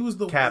about he was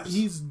the caps.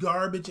 He's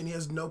garbage and he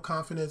has no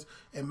confidence.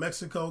 And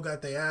Mexico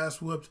got their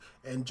ass whooped.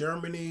 And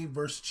Germany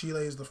versus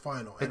Chile is the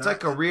final. It's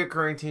like a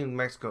reoccurring team in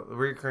Mexico. A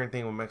reoccurring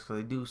thing with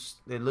Mexico.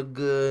 They look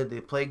good. They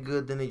play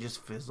good. Then they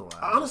just fizzle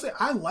out. Honestly,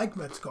 I like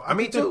Mexico. I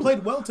think too. they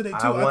played well today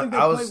too.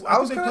 I was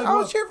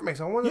cheering for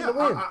Mexico. I wanted them to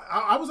win.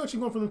 I was actually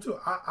going for them too.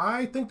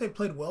 I think they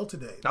played well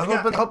today. I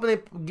was hoping they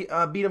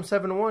beat them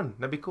 7-1.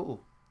 That'd be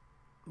cool.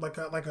 Like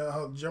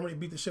how Germany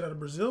beat the shit out of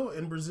Brazil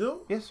in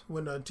Brazil. Yes.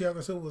 When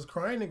Thiago Silva was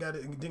crying and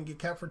didn't get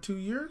capped for 2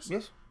 years.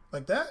 Yes.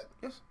 Like that.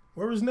 Yes.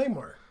 Where was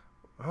Neymar?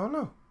 I don't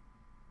know.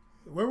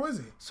 Where was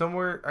he?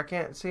 Somewhere I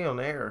can't see on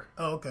the air.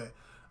 Oh, okay.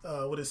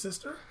 With his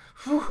sister.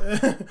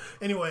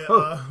 Anyway,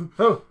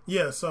 Oh.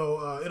 yeah.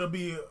 So it'll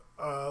be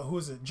who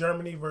is it?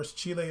 Germany versus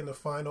Chile in the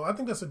final. I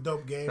think that's a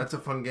dope game. That's a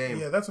fun game.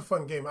 Yeah, that's a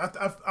fun game. I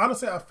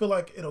honestly, I feel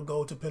like it'll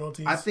go to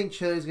penalties. I think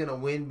Chile's gonna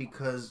win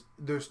because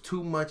there's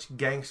too much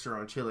gangster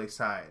on Chile's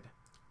side.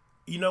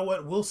 You know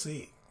what? We'll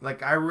see.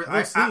 Like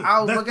We'll see.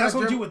 That's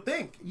what you would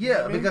think. Yeah, you know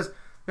what I mean? because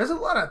there's a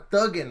lot of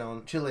thugging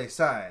on Chile's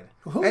side.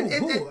 Who? And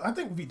I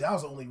think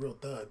Vidal's the only real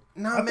thug.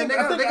 No, I man, think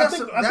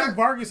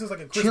Vargas is like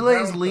a Chris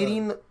Chile's Brown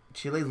leading.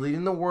 Chile's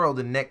leading the world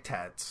in neck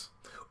tats.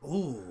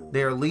 Ooh.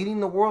 They're leading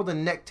the world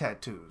in neck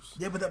tattoos.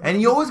 Yeah,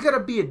 and you always got to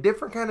be a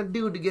different kind of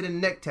dude to get a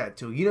neck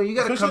tattoo. You know, you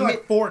got to commit.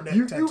 Like 4 neck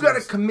tattoos. You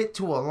got to commit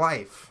to a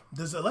life.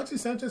 Does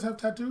Alexis Sanchez have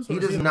tattoos? He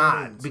does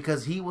not,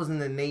 because he was in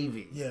the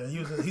Navy. Yeah,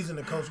 he's in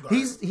the Coast Guard.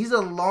 He's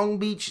a Long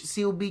Beach,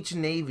 Seal Beach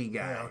Navy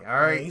guy. Yeah.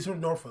 All right, yeah, he's from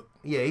Norfolk.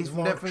 Yeah, he's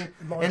definitely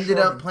ended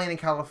up playing in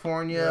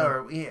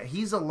California,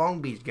 he's a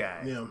Long Beach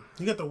guy. Yeah,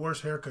 he got the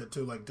worst haircut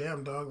too. Like,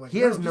 damn dog, like he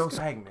has no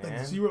swag, man.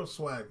 Like, zero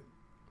swag.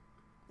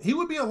 He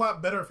would be a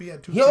lot better if he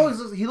had 2 He looks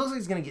like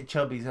he's gonna get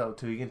chubby as hell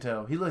too. You can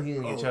tell. He's gonna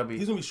get chubby.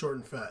 He's gonna be short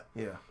and fat.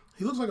 Yeah.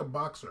 He looks like a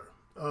boxer.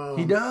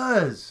 He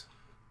does.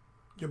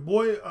 Your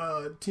boy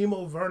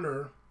Timo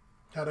Werner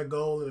had a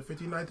goal in the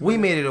 59th. We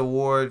made it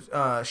award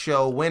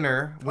show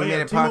winner. We made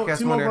it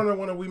podcast Timo winner. Werner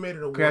won. We made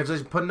it award.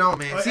 Congratulations, putting on,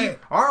 man. See,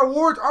 our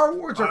awards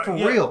are for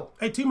real.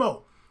 Hey,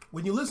 Timo.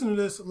 When you listen to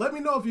this, let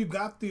me know if you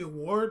got the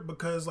award,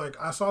 because like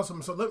I saw some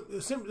with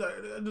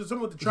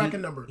the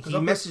tracking number. He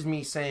messaged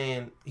me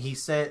saying he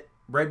sent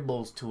Red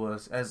Bulls to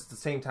us at the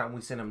same time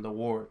we sent him the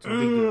award. So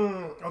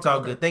it's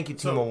all good. Thank you,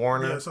 Timo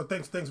Werner. Yeah, so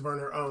thanks,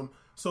 Werner.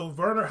 So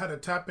Werner had a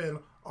tap in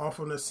off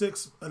an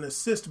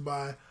assist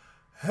by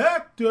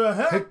Hector.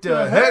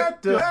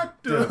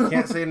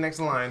 Can't say the next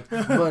line,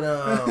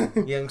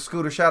 but young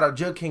Scooter, shout out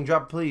Jug King,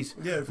 drop please.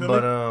 Yeah,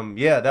 but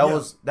that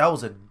was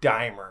a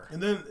dimer.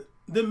 And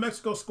then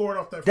Mexico scored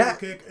off that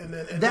free kick, and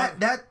then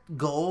that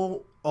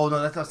goal. Oh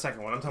no, that's the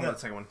second one. I'm talking about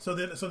the second one. So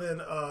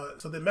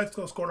then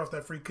Mexico scored off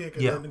that free kick,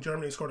 and then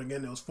Germany scored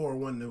again. It was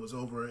 4-1. It was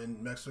over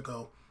in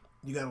Mexico.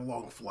 You got a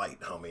long flight,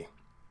 homie.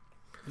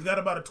 You got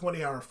about a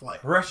 20-hour flight.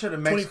 Russia to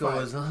Mexico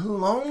is a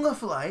long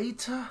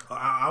flight.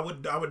 I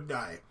would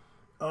die.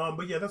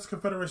 But yeah, that's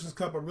Confederations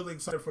Cup. I'm really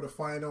excited for the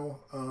final.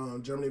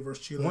 Germany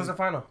versus Chile. When's the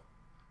final?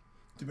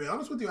 To be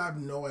honest with you, I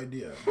have no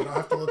idea. But I'll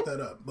have to look that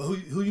up. But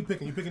who you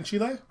picking? You picking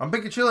Chile? I'm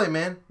picking Chile,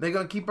 man. They're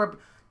gonna keep up.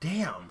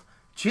 Damn.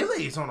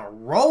 Chile is on a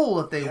roll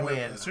if they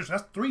win.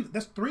 That's three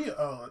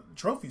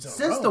trophies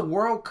since the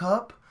World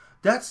Cup.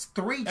 That's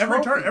 3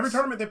 trophies. Every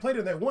tournament they played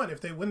in, they won.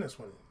 If they win this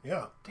one,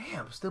 yeah.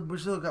 Damn, still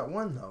Brazil got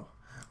one though.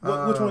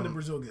 Which one did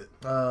Brazil get?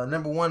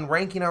 Number 1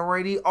 ranking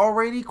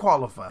already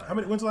qualified.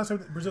 When's the last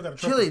time Brazil got a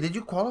trophy? Chile, did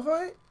you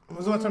qualify?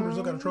 When's the last time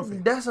Brazil got a trophy?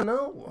 That's a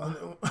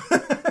no.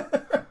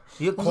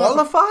 You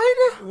qualified?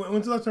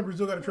 When's the last time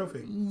Brazil got a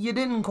trophy? You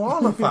didn't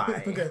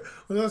qualify. Okay.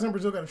 When's the last time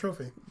Brazil got a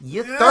trophy?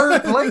 You're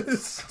third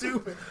place.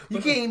 Stupid. You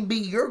can't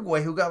beat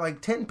Uruguay, who got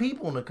like 10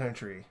 people in the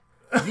country.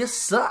 You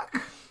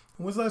suck.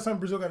 When's the last time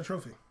Brazil got a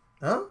trophy?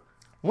 Huh?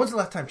 When's the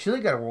last time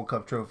Chile got a World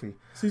Cup trophy?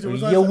 Caesar,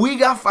 we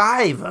got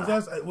 5.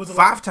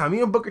 5 time.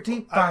 You know Booker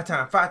T? 5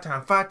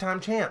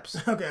 time champs.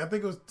 Okay, I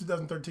think it was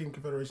 2013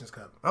 Confederations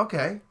Cup.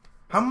 Okay.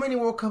 How many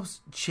World Cups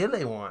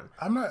Chile won?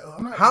 I'm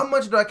not. How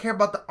much do I care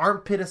about the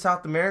armpit of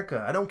South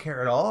America? I don't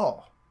care at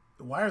all.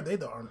 Why are they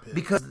the armpit?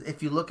 Because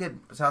if you look at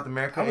South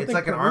America, it's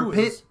like Peru an armpit.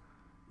 Is.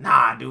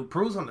 Nah, dude,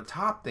 Peru's on the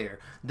top there.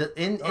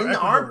 In the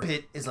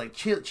armpit is like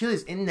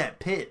Chile's in that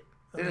pit.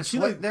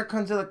 They're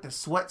considered like the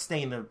sweat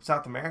stain of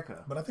South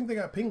America. But I think they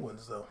got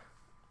penguins though.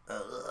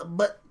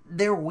 But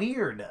they're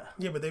weird.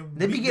 Yeah, but they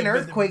be getting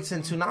earthquakes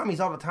and tsunamis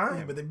all the time.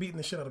 Yeah, but they're beating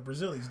the shit out of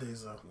Brazil these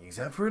days though.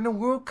 Except for in the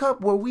World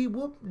Cup where we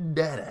whooped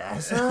that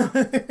ass.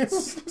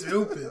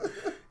 Stupid.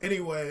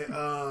 Anyway,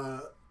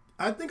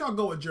 I think I'll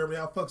go with Germany.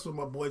 I'll fucks with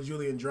my boy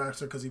Julian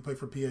Draxler because he played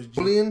for PSG.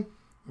 Julian?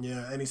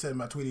 Yeah, and he said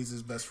my tweet he's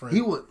his best friend.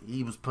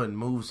 He was putting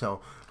moves on.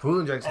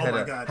 Julian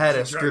Draxler had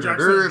a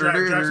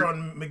Draxler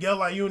on Miguel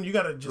Layun. You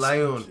gotta just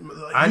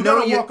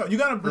You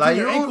gotta pretend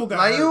your ankle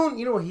got hurt.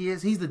 You know what he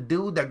is? He's the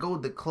dude that goes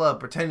to the club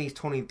pretending he's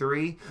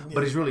 23,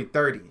 but he's really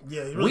 30.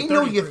 Yeah, we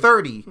know you're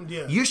 30.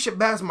 Yeah. You're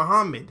Shabazz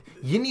Muhammad.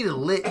 You need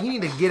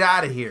to get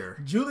out of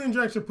here. Julian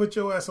Draxler put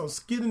your ass on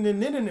skidding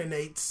and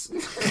nininates.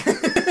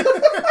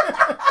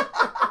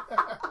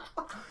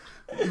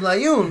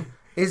 Layun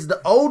is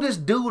the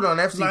oldest dude on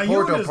FC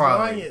Porto,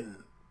 probably.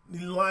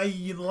 You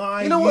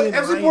know what?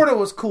 FC Porto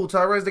was cool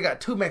till I realized they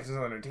got 2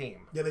 Mexicans on their team.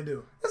 Yeah, they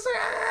do.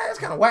 It's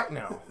kind of whack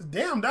now.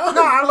 Damn, dog.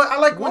 No, I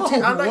like one team.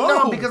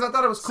 Because I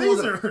thought it was cool.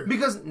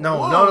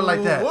 Not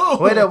like that.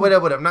 Wait up.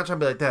 I'm not trying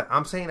to be like that.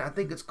 I'm saying I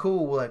think it's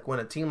cool like when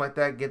a team like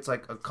that gets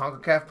like a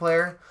CONCACAF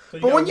player. So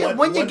but when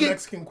you get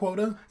Mexican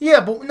quota, yeah,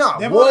 but no,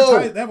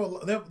 they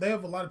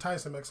have a lot of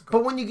ties to Mexico.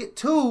 But when you get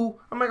 2,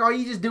 I'm like, are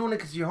you just doing it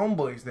because your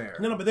homeboys there?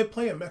 No, but they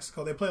play in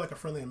Mexico. They play like a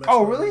friendly in Mexico.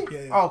 Oh, really?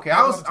 Yeah. Oh, okay,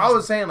 I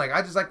was saying like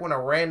I just like when a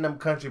random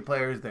country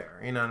player is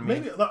there. You know what I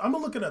mean? Maybe I'm gonna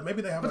look it up.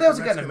 Maybe they have. But they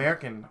also got an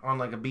American on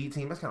like a B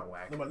team. That's kind of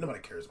whack. Nobody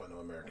cares about no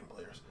American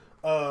players.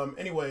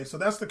 Anyway, so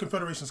that's the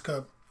Confederations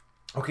Cup.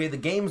 Okay, the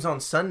game's on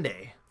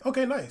Sunday.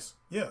 Okay, nice.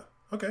 Yeah.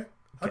 Okay.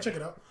 I'll check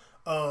it out.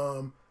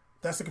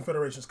 That's the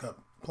Confederations Cup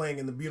playing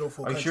in the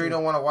beautiful. Are you country. sure you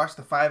don't want to watch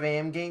the 5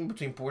 a.m. game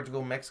between Portugal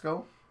and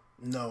Mexico?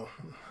 No.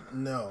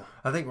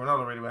 I think Ronaldo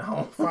already went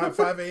home.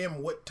 5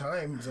 a.m. What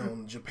time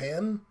zone?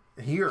 Japan?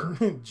 Here.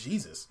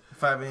 Jesus.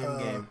 5 a.m.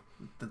 game.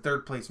 The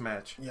third place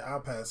match. Yeah,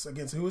 I'll pass.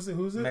 Against who is it?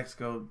 Who's it?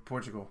 Mexico,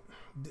 Portugal.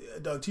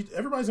 Doug,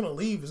 everybody's gonna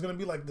leave. It's gonna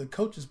be like the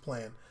coaches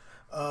plan.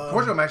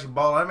 Portugal actually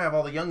ball. I'm gonna have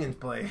all the youngins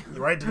play.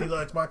 You're right. Danilo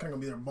X-Bach gonna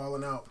be there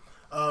balling out.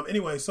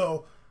 Anyway,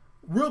 so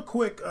real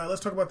quick, let's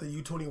talk about the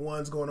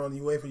U21s going on, the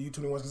UEFA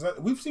U21s, because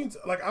we've seen,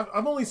 like,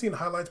 I've only seen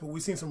highlights, but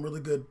we've seen some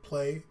really good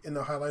play in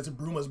the highlights.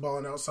 Bruma's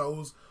balling out,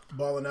 Saul's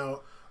balling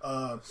out.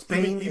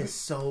 Spain is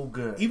so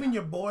good. Even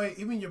your boy,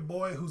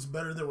 who's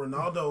better than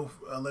Ronaldo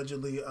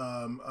allegedly,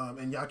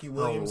 Iñaki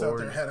Williams out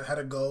there had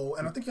a goal,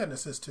 and I think he had an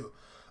assist too.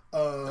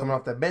 Coming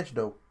off that bench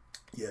though.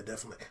 Yeah,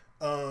 definitely.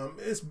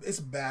 It's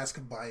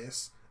Basque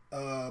bias.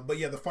 But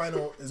yeah, the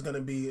final is going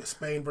to be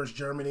Spain versus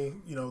Germany.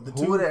 You know,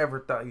 Who would have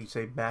ever thought you'd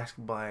say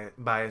basketball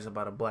bias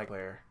about a black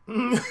player?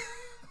 Can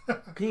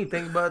you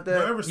think about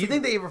that? You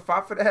think they ever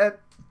fought for that?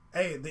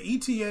 Hey, the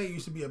ETA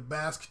used to be a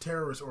Basque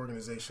terrorist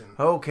organization.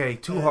 Okay,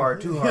 too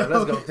hard.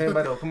 Let's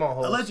go. Come on,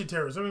 hoes. Alleged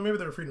terrorists. I mean, maybe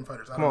they're freedom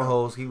fighters. Come on,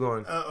 hoes. Keep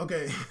going.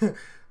 Okay.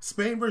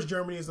 Spain versus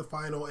Germany is the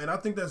final, and I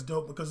think that's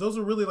dope because those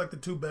are really like the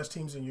two best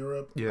teams in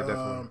Europe. Yeah,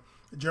 definitely.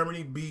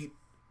 Germany beat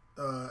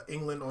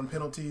England on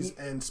penalties,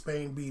 and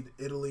Spain beat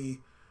Italy.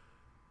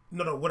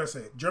 No, what I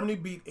say? Germany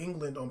beat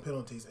England on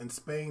penalties, and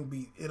Spain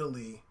beat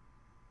Italy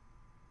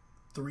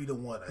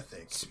 3-1. I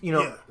think. You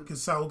know,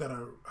 because Saul got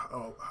a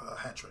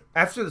hat trick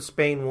after the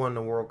Spain won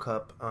the World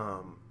Cup.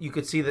 You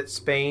could see that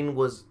Spain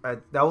was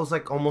that was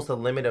like almost the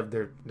limit of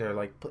their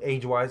like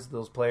age wise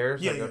those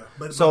players. Yeah,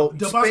 But so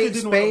Del Bosque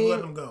didn't want to let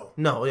him go.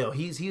 No,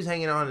 he's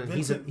hanging on, and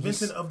he's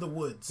Vincent of the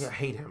Woods. Yeah, I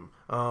hate him.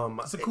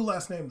 It's a cool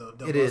last name though.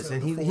 It is,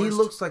 and he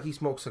looks like he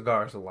smokes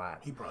cigars a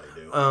lot. He probably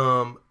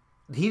do.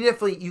 He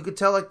definitely, you could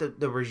tell like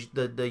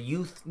the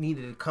youth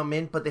needed to come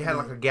in, but they had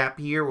like a gap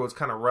year where it was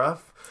kind of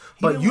rough.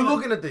 But you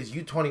looking at this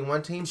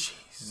U21 team,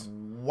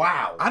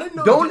 wow! I didn't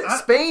know.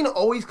 Spain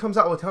always comes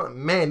out with talent.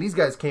 Man, these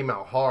guys came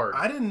out hard.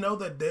 I didn't know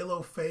that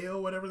Delo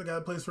Feo, whatever the guy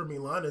that plays for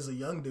Milan, is a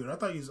young dude. I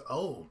thought he was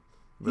old.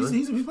 Really?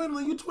 He's playing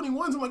in the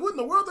U21s. I'm like, what in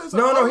the world?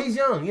 No, he's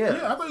young.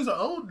 Yeah, I thought he was an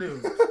old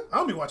dude. I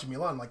don't be watching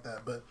Milan like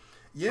that, but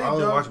yeah, I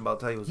was watching about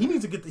tell you. He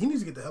needs to get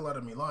the hell out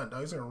of Milan, dog.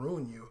 He's gonna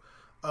ruin you.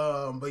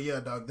 But yeah,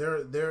 dog.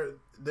 They're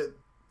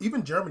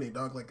even Germany,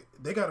 dog. Like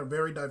they got a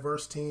very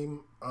diverse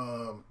team.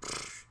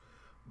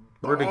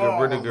 Rudiger.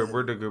 Balling at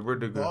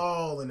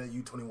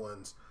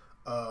U21s.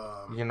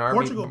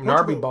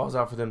 Gnabry balls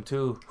out for them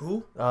too.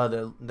 Who?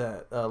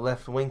 The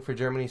left wing for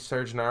Germany,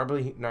 Serge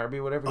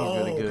Gnabry, whatever. He's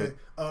really good.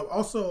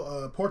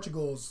 Also,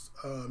 Portugal's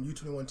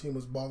U21 team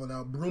was balling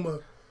out.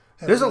 Bruma.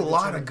 There's a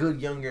lot of good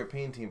young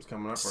European teams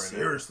coming up right now.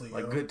 Seriously,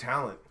 like good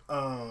talent.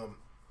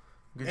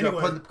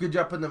 Anyway, Good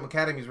job putting them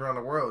academies around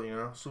the world,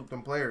 swoop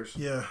them players.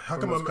 Yeah, how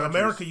come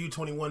America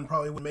U21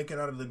 probably would make it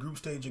out of the group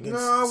stage against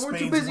Spain's we're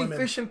too busy women.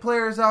 Fishing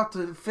players out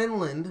to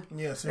Finland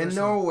and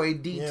Norway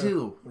D2.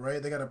 Yeah,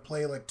 right, they got to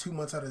play like 2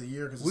 months out of the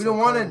year. Cause we don't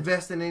want to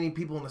invest in any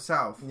people in the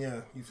South.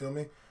 Yeah, you feel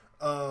me?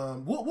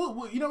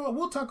 We'll you know what?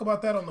 We'll talk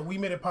about that on the We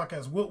Made It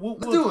podcast.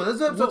 Let's do it.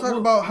 Let's talk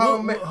about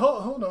how...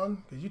 Hold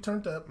on, because you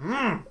turned up.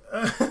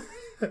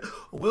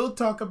 We'll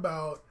talk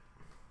about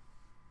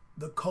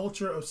the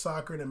culture of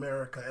soccer in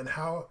America and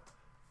how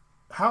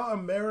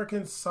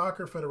American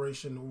Soccer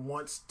Federation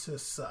wants to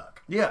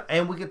suck. Yeah,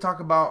 and we can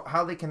talk about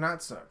how they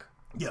cannot suck.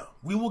 Yeah,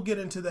 we will get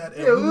into that,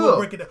 and we will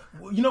break it down.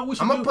 You know,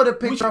 I'm gonna put a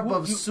picture up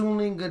of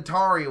Suling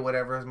Guitari or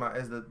whatever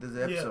as the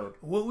episode. Yeah,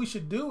 what we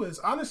should do is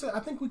honestly,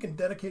 I think we can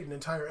dedicate an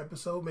entire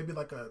episode, maybe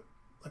like an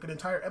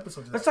entire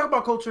episode to that. Let's talk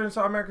about culture in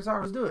South American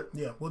soccer. Let's do it.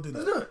 Yeah, we'll do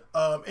that. Let's do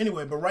it.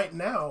 Anyway, but right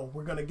now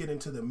we're gonna get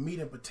into the meat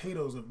and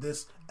potatoes of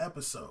this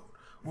episode.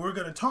 We're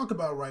going to talk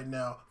about right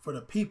now for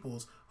the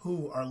peoples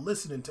who are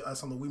listening to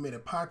us on the We Made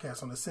It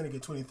podcast on the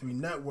Syndicate 23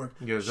 network.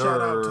 Yes,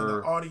 shout out to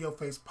the Audio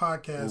Face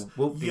podcast.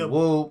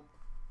 Whoop.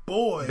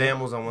 Boy, Bam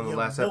was on one of the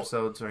last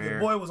episodes right here.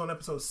 Your boy was on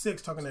episode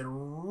 6 talking that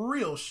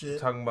real shit.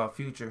 Talking about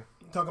future.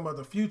 Talking about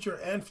the future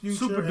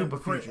Super duper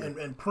future.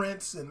 And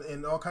Prince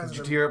and all kinds of...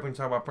 Did you tear up when you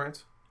talk about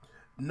Prince?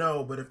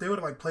 No, but if they would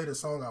have played a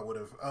song, I would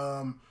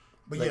have.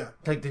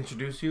 Like to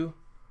introduce you?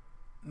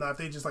 Not if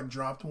they just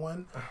dropped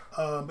one.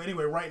 But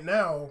anyway, right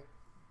now...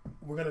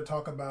 we're going to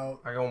talk about...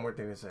 I got one more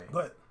thing to say.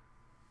 What?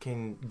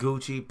 Can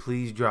Gucci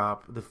please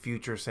drop the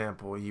Future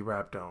sample he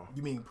rapped on?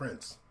 You mean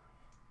Prince?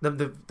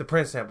 The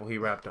Prince sample he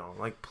rapped on.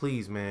 Like,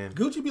 please, man.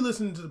 Gucci be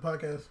listening to the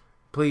podcast?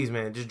 Please,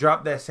 man. Just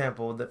drop that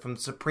sample from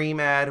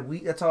Supreme ad.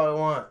 That's all I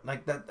want.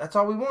 Like, that's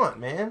all we want,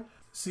 man.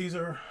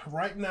 Caesar,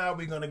 right now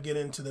we're going to get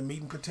into the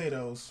meat and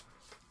potatoes.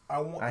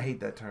 I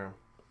hate that term.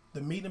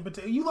 The meat and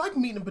potatoes? You like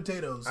meat and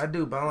potatoes. I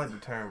do, but I don't like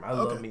the term. I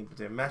love meat and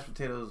potatoes. Mashed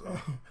potatoes...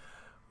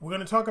 We're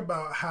going to talk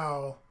about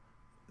how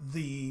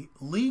the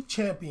league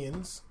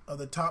champions of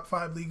the top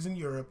 5 leagues in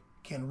Europe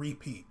can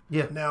repeat.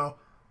 Yeah. Now,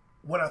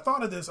 when I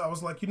thought of this, I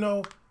was like, we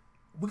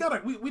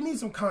need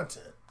some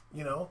content,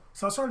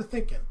 So I started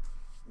thinking,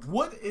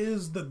 what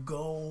is the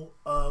goal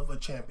of a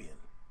champion?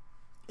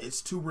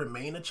 It's to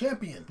remain a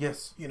champion.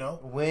 Yes. You know,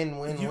 Win.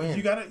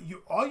 You gotta.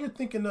 All you're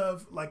thinking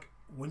of, like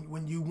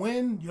when you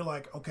win, you're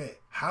like, okay,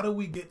 how do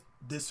we get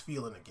this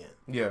feeling again?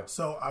 Yeah.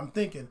 So I'm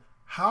thinking,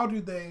 how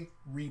do they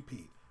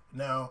repeat?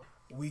 Now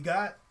we're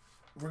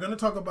gonna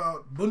talk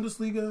about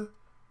Bundesliga,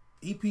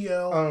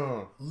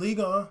 EPL,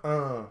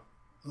 Liga,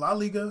 La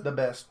Liga, the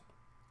best,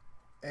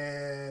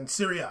 and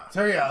Serie A.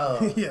 Serie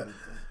A. Yeah.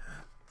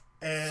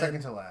 And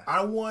second to last.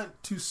 I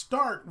want to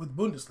start with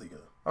Bundesliga.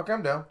 Okay,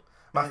 I'm down.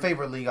 My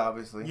favorite league,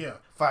 obviously. Yeah.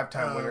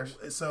 5-time winners.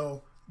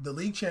 So the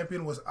league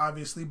champion was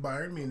obviously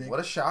Bayern Munich. What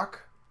a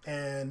shock.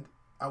 And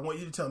I want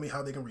you to tell me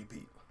how they can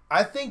repeat.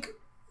 I think...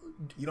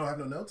 You don't have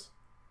no notes?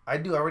 I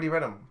do. I already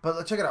read them. But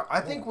let's check it out. I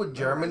think with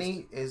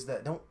Germany is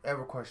that... Don't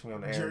ever question me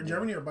on the air.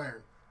 Germany or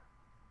Bayern?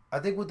 I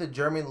think with the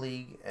German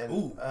league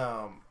and...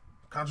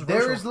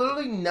 Controversial. there is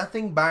literally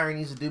nothing Bayern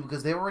needs to do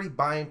because they're already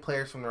buying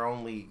players from their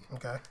own league.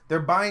 Okay. They're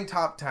buying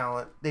top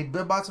talent. They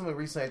bought someone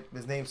recently.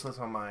 His name slips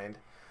my mind.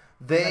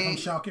 Like from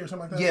Schalke or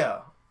something like that? Yeah.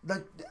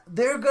 Like,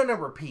 they're going to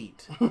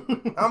repeat.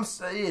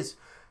 It's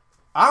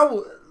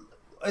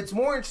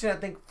more interesting, I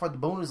think, for the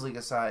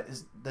Bundesliga side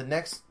is the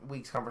next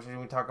week's conversation.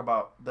 We talk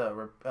about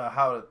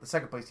how the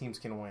second place teams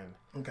can win.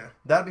 Okay.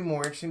 That'd be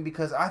more interesting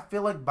because I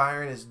feel like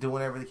Bayern is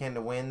doing everything they can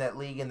to win that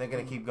league, and they're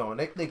going to keep going.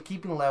 They're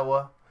keeping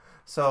Lewa,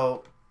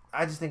 so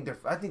I think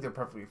they're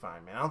perfectly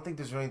fine, man. I don't think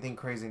there's really anything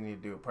crazy they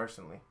need to do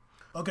personally.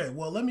 Okay,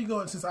 well, let me go,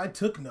 and since I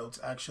took notes,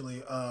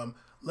 actually,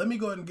 let me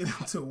go ahead and get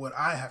into what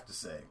I have to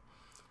say.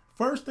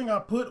 First thing I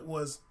put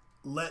was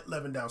let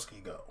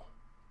Lewandowski go.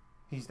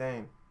 He's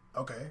staying.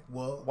 Okay,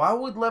 well... Why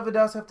would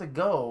Lewandowski have to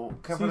go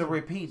for the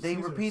repeat? They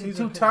repeated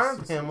 2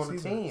 times with him on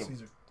the team.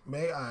 Caesar,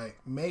 may I...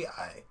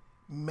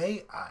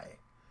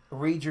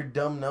 Read your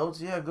dumb notes?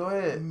 Yeah, go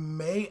ahead.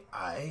 May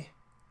I...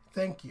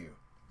 Thank you.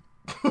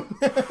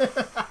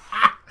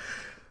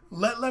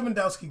 Let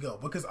Lewandowski go.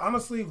 Because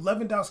honestly,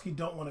 Lewandowski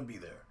don't want to be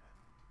there.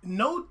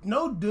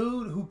 No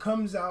dude who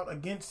comes out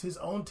against his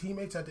own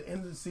teammates at the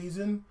end of the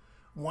season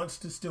wants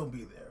to still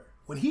be there.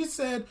 When he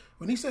said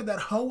that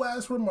hoe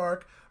ass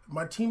remark,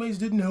 my teammates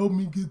didn't help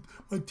me get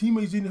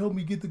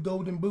the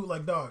golden boot,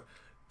 like, dog,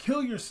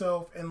 kill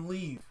yourself and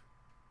leave.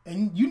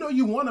 And you know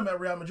you want him at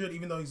Real Madrid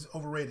even though he's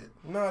overrated.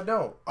 No, I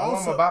don't. I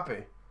want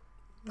Mbappe.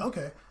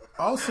 Okay.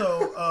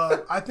 Also,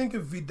 I think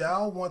if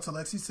Vidal wants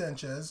Alexis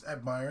Sanchez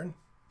at Bayern,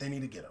 they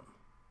need to get him.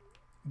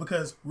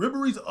 Because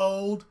Ribery's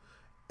old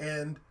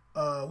and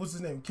what's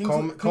his name?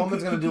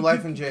 Coleman's going to do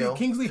life in jail.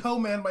 Kingsley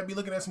Homan might be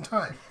looking at some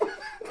time.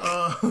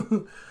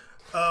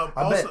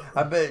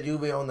 I bet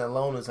Juve on that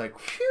loan is like,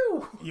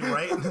 phew. You're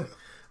right. Is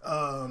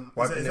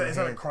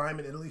that a crime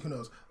in Italy? Who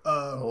knows?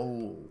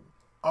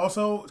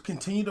 Also,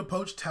 continue to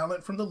poach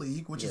talent from the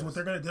league, which is what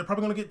they're going to do. They're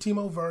probably going to get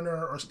Timo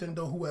Werner or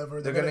Stindl,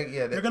 whoever. They're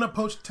going to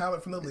poach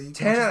talent from the league.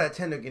 10 out of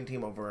 10 they're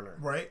getting Timo Werner.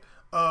 Right.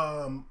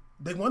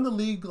 They won the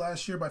league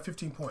last year by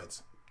 15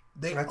 points.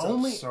 That's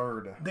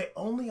absurd. They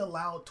only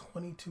allowed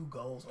 22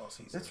 goals all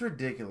season. That's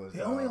ridiculous.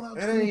 They only allowed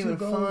 22 goals. It ain't even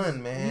goals.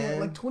 fun, man. Yeah,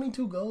 like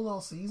 22 goals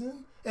all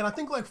season. And I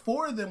think like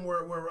 4 of them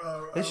were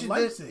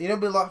Leipzig.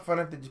 It'd be a lot fun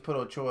if they just put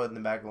Ochoa in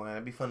the back line.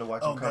 It'd be fun to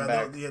watch him come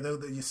back.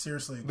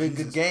 Seriously. Big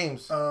good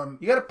games. You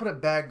got to put a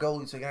bad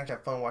goalie so you can actually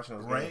have fun watching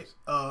those games.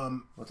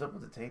 What's up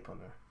with the tape on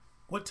there?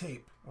 What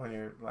tape? On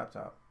your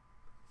laptop.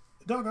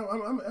 Dog,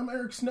 I'm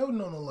Eric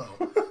Snowden on the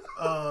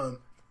low.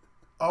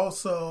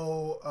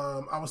 Also,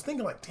 I was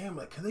thinking like, damn,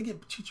 like, can they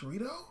get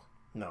Chicharito?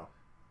 No.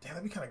 Damn,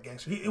 that'd be kind of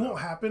gangster. It won't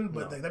happen,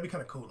 but that'd be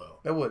kind of cool though.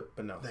 It would,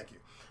 but no. Thank you.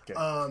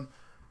 Okay.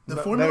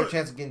 Better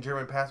chance of getting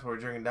German passport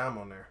during Dom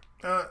on there.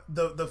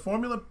 The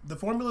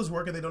formula's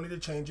working. They don't need to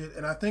change it,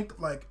 and I think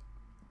like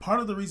part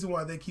of the reason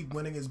why they keep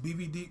winning is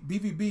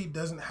BVB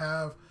doesn't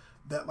have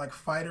that like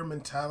fighter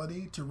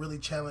mentality to really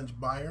challenge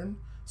Bayern.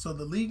 So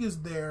the league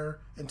is there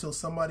until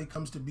somebody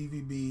comes to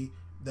BVB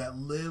that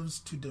lives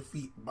to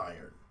defeat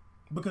Bayern.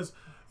 Because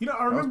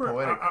I remember.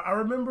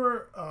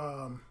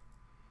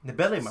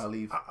 Nibali might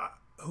leave.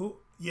 Who?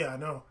 Yeah, I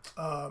know.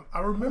 I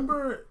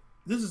remember.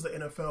 This is the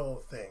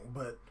NFL thing,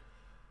 but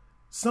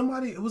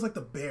somebody. It was like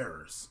the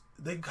Bears.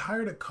 They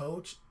hired a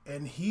coach,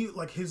 and he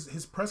like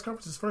his press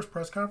conference, his first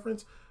press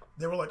conference.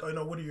 They were like,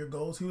 what are your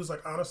goals? He was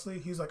like, honestly,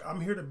 he's like,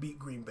 I'm here to beat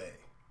Green Bay.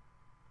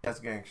 That's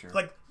gangster.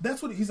 Like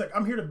that's what he's like.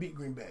 I'm here to beat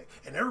Green Bay,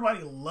 and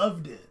everybody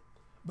loved it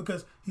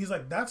because he's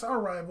like, that's our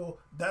rival.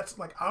 That's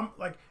like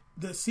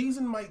the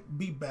season might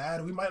be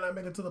bad. We might not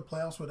make it to the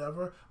playoffs,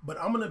 whatever,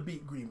 but I'm going to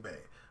beat Green Bay.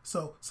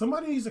 So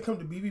somebody needs to come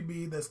to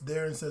BVB that's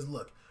there and says,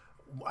 look,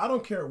 I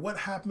don't care what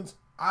happens.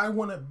 I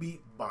want to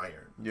beat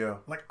Bayern. Yeah.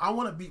 Like, I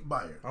want to beat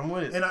Bayern. I'm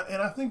with it. And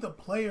I think the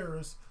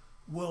players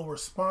will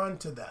respond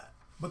to that.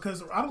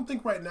 Because I don't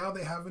think right now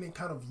they have any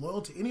kind of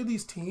loyalty to any of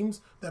these teams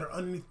that are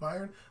underneath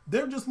Bayern.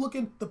 They're just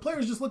looking, the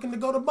players just looking to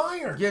go to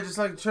Bayern. Yeah, just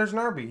like Serge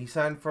Gnabry. He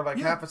signed for like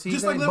half a season.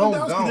 Just like and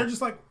Lewandowski. Boom, they're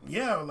just like,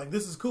 yeah, like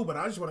this is cool, but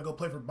I just want to go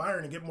play for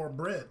Bayern and get more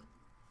bread.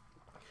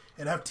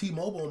 And have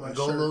T-Mobile on my shirt.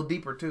 Go a little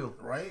deeper too.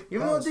 Right?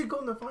 Even though they did go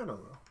in the final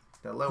though.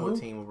 That Lewa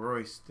team with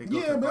Royce.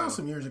 Yeah, but that was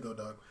some years ago,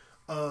 dog.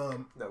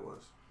 That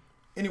was.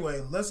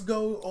 Anyway, let's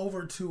go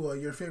over to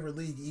your favorite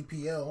league,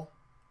 EPL.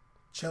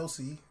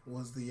 Chelsea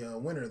was the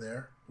winner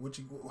there.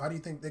 How do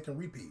you think they can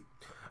repeat?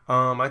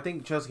 I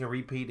think Chelsea can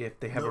repeat if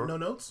they have no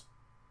notes.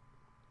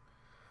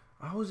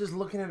 I was just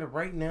looking at it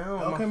right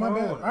now. Okay, on my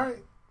bad. phone. All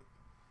right,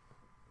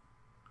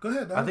 go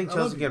ahead, dog. I think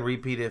Chelsea can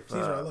repeat if.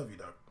 Caesar, I love you,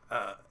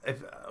 dog.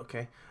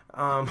 Okay.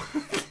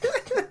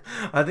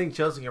 I think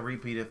Chelsea can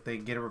repeat if they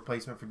get a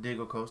replacement for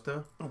Diego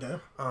Costa. Okay.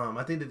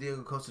 I think the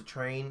Diego Costa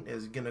train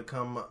is gonna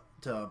come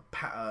to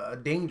a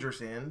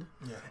dangerous end.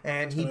 Yeah.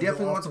 And he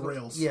definitely wants the to.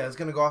 rails. Yeah, it's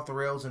gonna go off the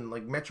rails and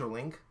like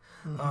Metrolink.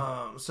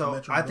 So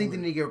Metro I think they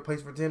building. need to get a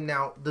replacement for him.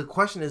 Now the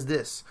question is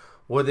this: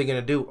 what are they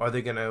gonna do? Are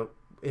they gonna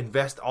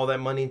invest all that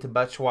money into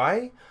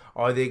Batshuayi?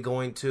 Are they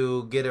going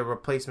to get a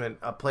replacement,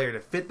 a player to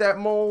fit that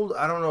mold?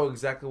 I don't know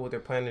exactly what they're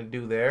planning to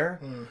do there,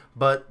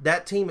 but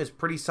that team is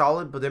pretty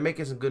solid. But they're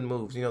making some good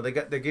moves. You know, they're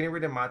getting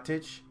rid of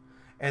Matic,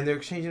 and they're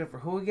exchanging it for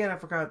who again? I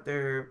forgot.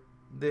 There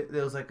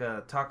was like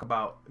a talk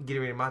about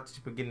getting rid of Matic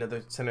but getting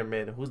another center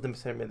mid. Who's the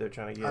center mid they're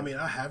trying to get? I mean,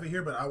 I have it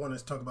here, but I want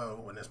to talk about it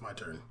when it's my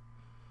turn.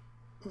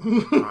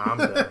 I'm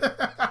done.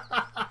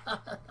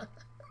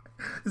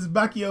 It's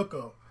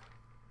Bakayoko.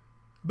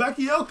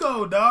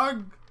 Bakayoko,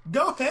 dog.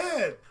 Go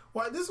ahead.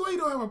 Why? This is why you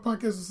don't have a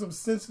podcast with some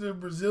sensitive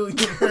Brazilian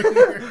right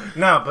here.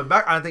 No, but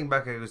I think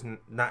Bakayoko's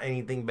not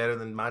anything better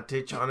than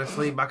Matic.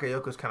 Honestly,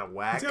 Bakayoko's kind of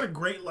whack. He's got a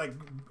great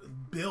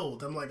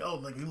build. I'm like, oh,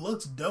 like he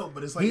looks dope,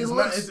 but it's like He it's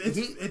looks- not.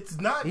 It's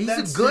not He's that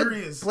a good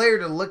serious. player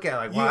to look at.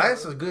 Like, wow, Yeah.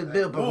 that's a good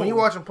build. But Whoa. when you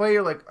watch him play,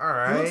 you're like, all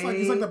right. He looks like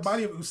he's like the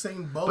body of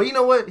Usain Bolt. But you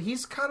know what?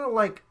 He's kind of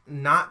like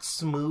not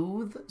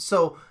smooth.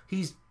 So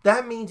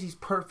that means he's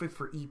perfect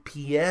for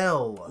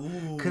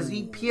EPL. Because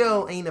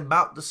EPL ain't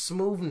about the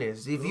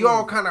smoothness. If you're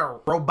all kind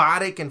of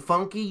robotic and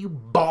funky, you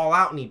ball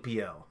out in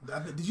EPL.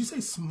 Did you say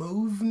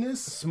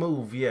smoothness?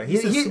 Smooth, yeah.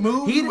 said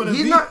smooth with a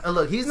he's V? not.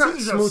 Look, he's not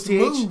He's smooth.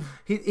 smooth.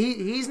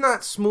 He's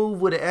not smooth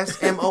with a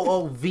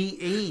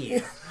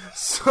SMOOVE.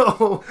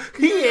 So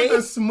he The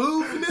ain't.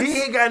 smoothness.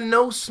 He ain't got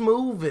no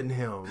smooth in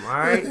him. All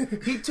right,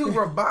 he too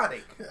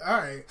robotic. All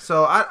right.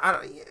 So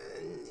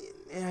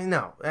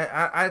no,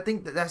 I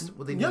think that's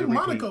what they need to Young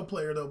repeat. Monaco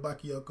player though,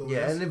 Bakayoko.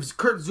 Yeah, is. and if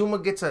Kurt Zuma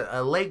gets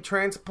a leg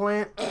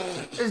transplant,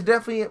 there's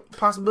definitely a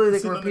possibility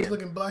they can Sitting on there repeat.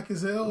 looking black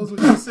as hell is what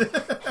you said.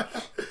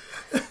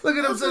 Look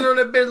at him sitting on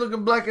that bed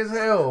looking black as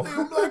hell.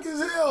 Looking black as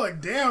hell. Like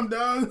damn,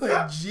 dog. Like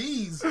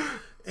jeez.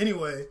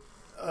 Anyway,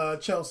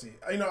 Chelsea.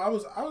 You know, I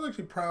was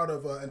actually proud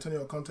of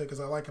Antonio Conte because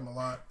I like him a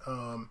lot.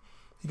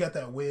 He got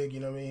that wig, you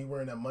know what I mean?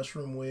 Wearing that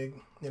mushroom wig.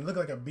 And looking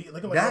like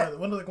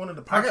one of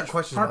the I Partridge, got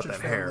questions about that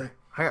family. hair.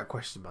 I got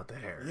questions about that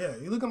hair. Yeah,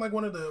 he looking like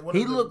one of the.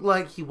 He looked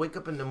like he wake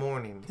up in the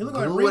morning, He looked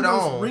glue like it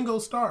on. Ringo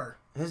Starr.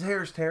 His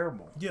hair is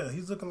terrible. Yeah,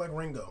 he's looking like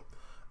Ringo.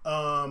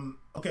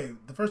 Okay,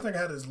 the first thing I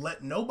had is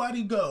let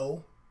nobody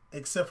go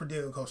except for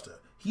Diego Costa.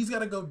 He's got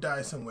to go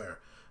die somewhere.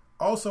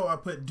 Also, I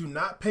put do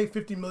not pay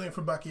 $50 million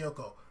for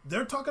Bakayoko.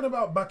 They're talking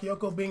about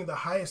Bakayoko being the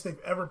highest they've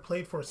ever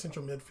played for a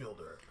central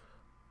midfielder.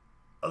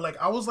 Like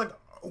I was like,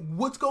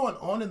 what's going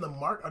on in the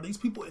market? Are these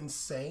people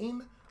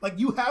insane? Like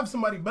you have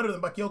somebody better than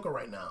Bakayoko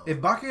right now.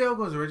 If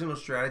Bakayoko's original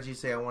strategy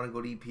say I want to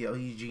go to EPL,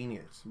 he's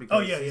genius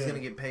because he's going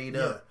to get paid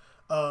up.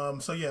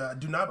 So yeah,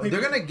 do not pay.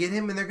 They're going to get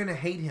him and they're going to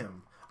hate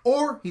him.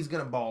 Or he's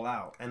going to ball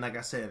out. And like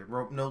I said,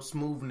 no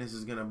smoothness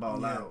is going to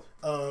ball out.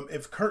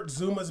 If Kurt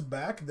Zuma's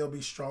back, they'll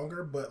be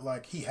stronger. But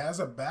like he has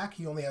a back,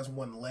 he only has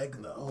one leg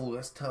though. Oh,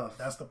 that's tough.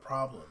 That's the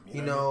problem.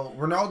 You know,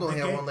 Ronaldo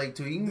had one leg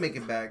too. He can make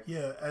it back.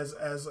 Yeah, as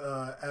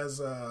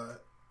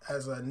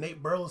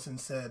Nate Burleson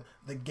said,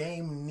 the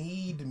game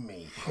need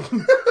me.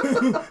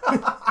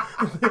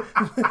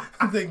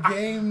 The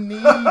game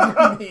need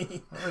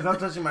me. Don't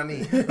touch my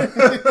knee.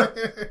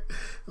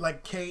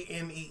 Like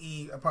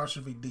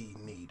KNEE''D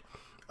need.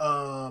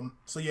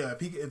 So yeah,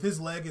 if his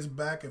leg is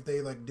back, if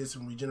they like did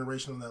some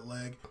regeneration on that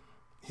leg,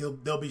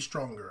 they'll be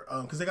stronger.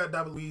 Because they got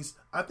David Luiz.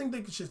 I think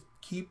they should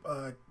keep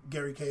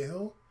Gary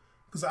Cahill.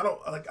 Because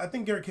I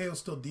think Gary Cahill's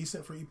still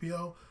decent for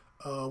EPL.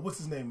 What's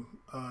his name?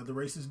 The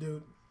racist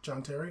dude,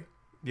 John Terry.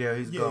 Yeah,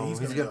 he's gone. He's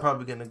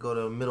probably going to go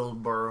to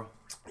Middlesbrough.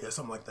 Yeah,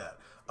 something like that.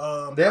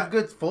 They have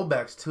good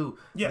fullbacks too.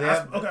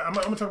 Yeah, okay. I'm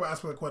gonna talk about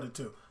Aspilicueta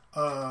too.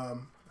 I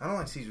don't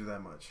like Caesar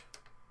that much.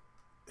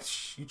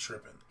 You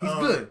tripping? He's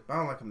good. I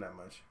don't like him that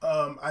much.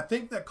 I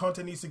think that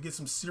Conte needs to get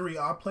some Serie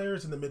A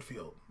players in the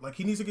midfield. Like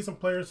he needs to get some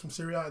players from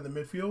Serie A in the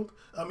midfield,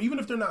 even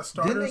if they're not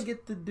starters. Didn't they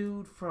get the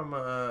dude from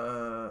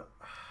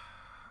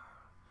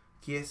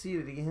Chiesi?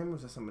 Did they get him, or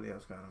was that somebody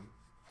else got him?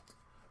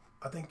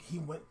 I think he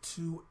went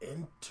to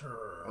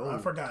Inter. Oh, I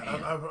forgot.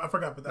 I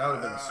forgot, but that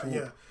would have been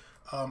yeah.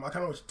 I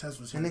kind of wish Tess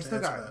was here. And they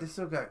to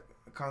still got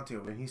Conte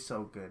over, and he's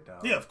so good,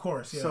 dog. Yeah, of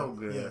course. Yeah, so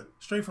good. Yeah,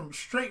 straight from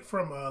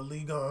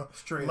Ligue 1.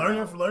 Straight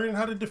learning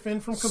how to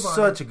defend from Cavani.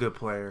 Such a good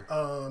player.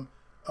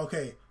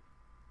 Okay.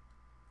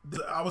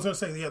 I was gonna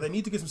say, yeah, they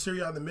need to get some Serie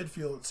A in the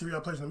midfield, Serie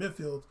A players in the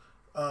midfield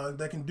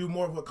that can do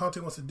more of what Conte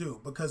wants to do,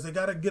 because they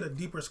got to get a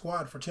deeper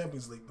squad for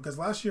Champions League. Because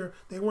last year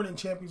they weren't in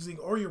Champions League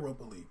or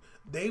Europa League;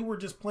 they were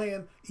just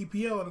playing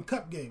EPL and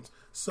Cup games.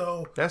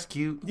 So that's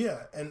cute.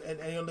 Yeah, and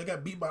they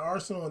got beat by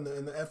Arsenal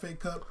in the FA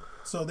Cup,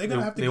 so they're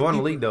gonna have to. They won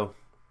the league though.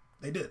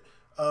 They did.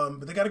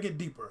 But they got to get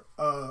deeper.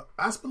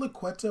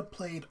 Azpilicueta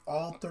played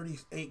all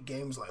 38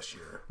 games last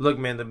year. Look,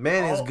 man, the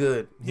man is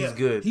good. He's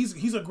good.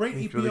 He's a great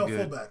EPL really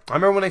good. fullback. I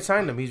remember when they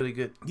signed him. He's really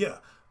good. Yeah.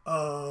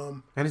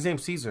 And his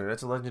name's Caesar.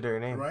 That's a legendary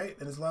name. Right?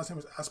 And his last name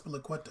is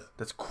Azpilicueta.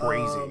 That's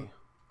crazy.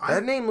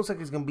 That name looks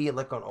like it's going to be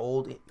like an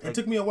old... Like, it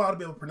took me a while to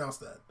be able to pronounce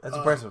that. That's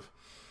impressive.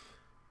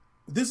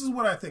 This is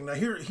what I think. Now,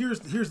 here's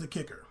the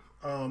kicker.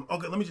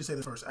 Okay, let me just say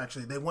this first,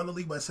 actually. They won the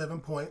league by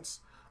 7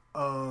 points.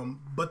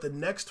 But the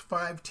next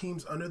 5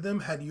 teams under them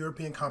had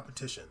European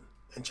competition,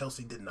 and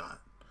Chelsea did not.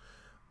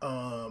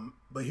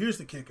 But here's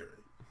the kicker.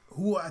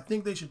 Who I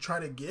think they should try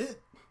to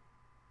get?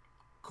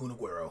 Kun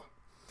Aguero.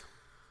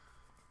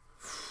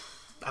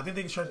 I think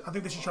they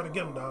should try to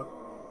get him, dog.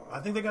 I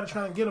think they got to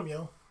try and get him,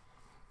 yo.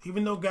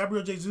 Even though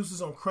Gabriel Jesus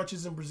is on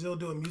crutches in Brazil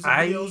doing music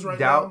videos right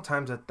now. I doubt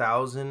times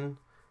 1,000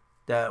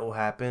 that will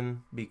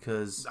happen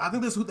because I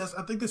think that's who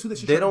they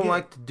should. They don't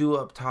like to do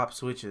up top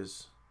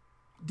switches.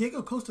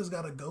 Diego Costa's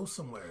got to go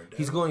somewhere. Dude.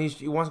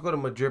 He wants to go to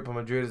Madrid, but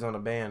Madrid is on a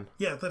ban.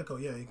 Yeah,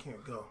 Atletico. Yeah, he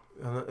can't go,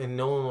 and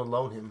no one will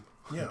loan him.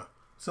 Yeah.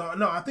 So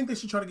no, I think they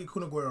should try to get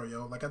Kun Aguero,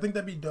 yo. Like I think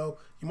that'd be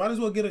dope. You might as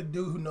well get a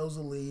dude who knows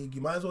the league.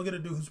 You might as well get a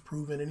dude who's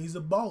proven, and he's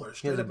a baller.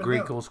 He has a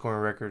great goal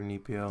scoring record in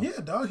EPL.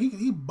 Yeah, dog.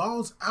 He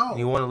balls out. And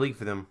he won a league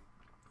for them.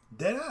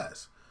 Dead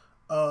ass.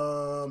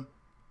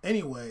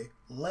 Anyway,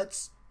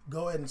 let's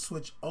go ahead and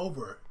switch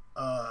over.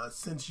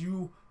 Since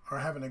you are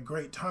having a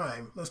great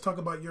time, let's talk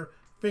about your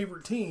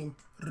favorite team,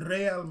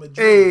 Real Madrid.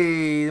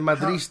 Hey, the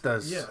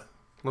Madristas. Yeah.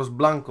 Los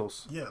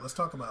Blancos. Yeah, let's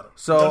talk about them.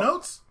 So, no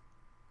notes?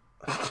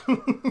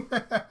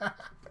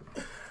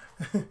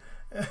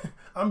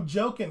 I'm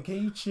joking.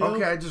 Can you chill?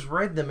 Okay, I just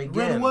read them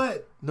again. Read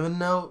what? The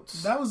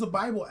notes. That was a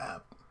Bible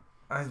app.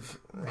 I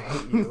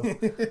hate you.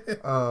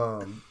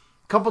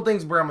 Couple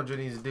things Real Madrid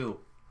needs to do.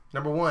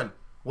 Number one,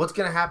 what's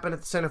going to happen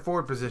at the center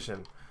forward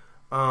position?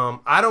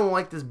 I don't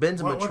like this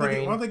Benzema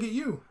train. Why don't they get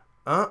you?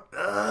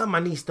 My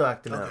knee's still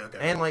acting up. Okay.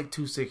 And like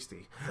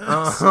 260.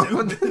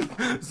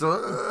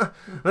 So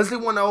let's do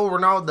one to old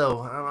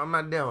Ronaldo. I'm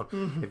not down.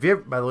 Mm-hmm. If you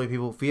ever, by the way,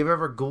 people, if you've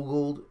ever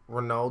Googled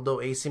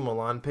Ronaldo AC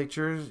Milan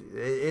pictures,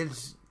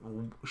 it's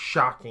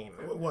shocking.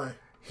 Why?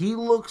 He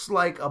looks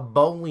like a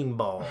bowling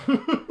ball.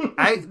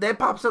 That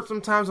pops up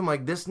sometimes. I'm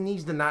like, this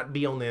needs to not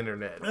be on the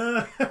internet.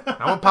 I'm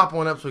gonna pop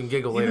one up so we can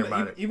giggle later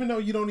about it. Even though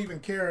you don't even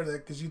care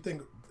that because you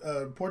think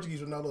Portuguese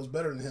Ronaldo is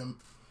better than him.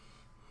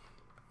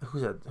 Who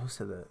said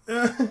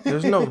that?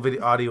 There's no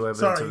audio evidence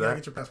Sorry, of that. Sorry, you gotta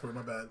get your passport.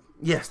 My bad.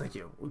 Yes, thank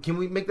you. Can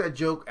we make that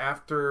joke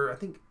after, I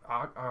think,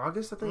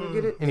 August? I think I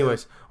get it.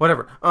 Anyways,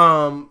 whatever.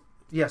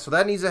 Yeah, so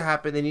that needs to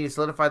happen. They need to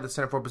solidify the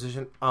center forward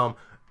position.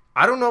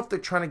 I don't know if they're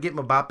trying to get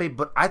Mbappe,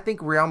 but I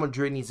think Real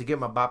Madrid needs to get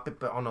Mbappe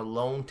but on a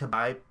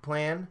loan-to-buy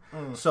plan.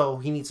 So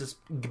he needs to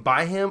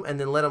buy him and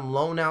then let him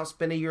loan out,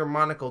 spend a year in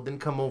Monaco, then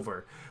come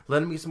over.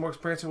 Let him get some more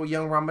experience with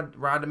young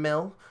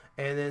Radamel,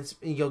 and then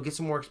get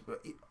some more.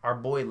 Our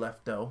boy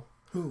left, though.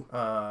 Who?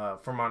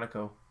 From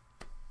Monaco.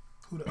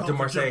 To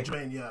Marseille.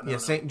 Jermaine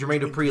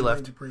Jermaine Dupri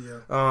left. Dupri,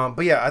 yeah.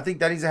 But yeah, I think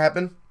that needs to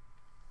happen.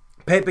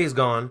 Pepe's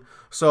gone.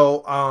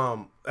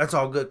 So that's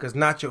all good because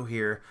Nacho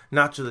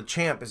the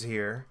champ is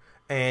here.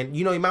 And,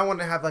 you might want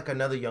to have, like,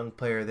 another young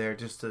player there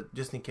just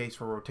in case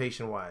for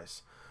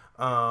rotation-wise.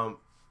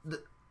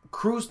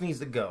 Cruz needs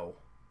to go.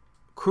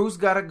 Cruz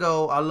got to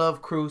go. I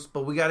love Cruz,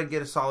 but we got to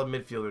get a solid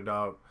midfielder,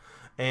 dog.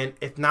 And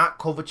if not,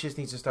 Kovacic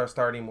needs to start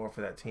starting more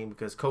for that team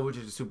because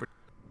Kovacic is super...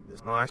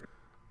 I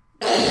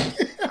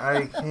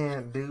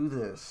can't do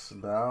this,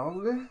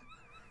 dog.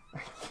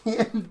 I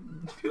can't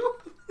do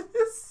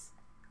this.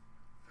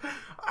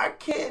 I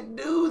can't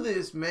do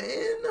this,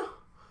 man.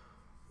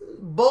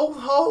 Both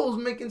holes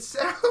making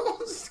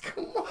sounds.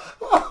 Come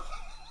on.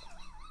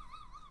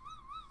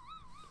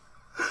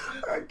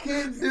 I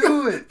can't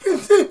do it.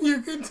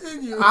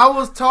 Continue. I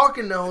was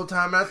talking the whole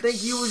time, and I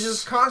think you was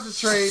just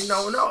concentrating.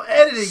 No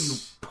editing, you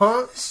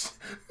punks.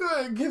 Go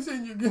ahead,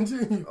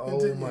 continue.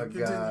 Oh my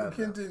God.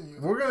 Continue.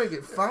 We're going to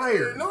get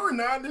fired. No, we're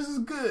not. This is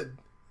good.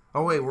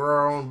 Oh, wait, we're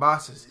our own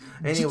bosses.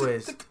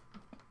 Anyways.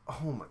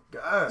 Oh my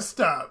God.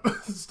 Stop.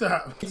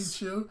 Can you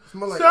chill?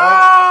 Smell like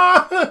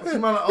Stop! old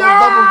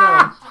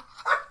bubblegum.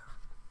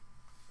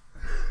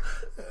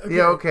 Okay.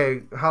 Yeah,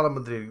 okay. Hala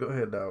Madrid. Go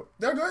ahead, dog.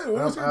 No, go ahead.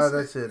 What was you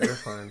that's it. They're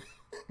fine.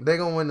 They're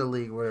gonna win the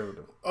league,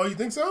 whatever. Oh, you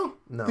think so?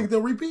 No. Think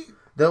they'll repeat?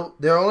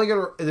 They're only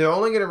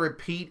gonna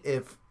repeat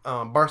if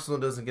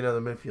Barcelona doesn't get another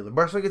midfielder.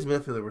 Barcelona gets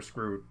midfielder, we're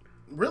screwed.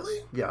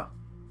 Really? Yeah.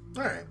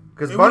 All right.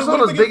 Because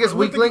Barcelona's biggest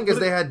weak link is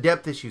they had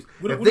depth issues.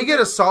 If they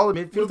get a solid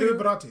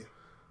midfielder,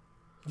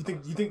 you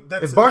think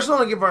that's if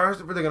Barcelona get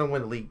Barcelona, they're gonna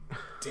win the league.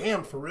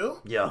 Damn, for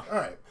real? Yeah. All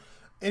right.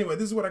 Anyway,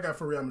 this is what I got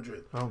for Real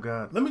Madrid. Oh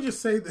God. Let me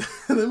just say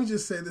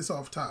this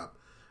off top.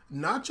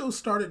 Nacho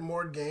started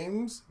more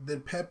games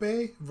than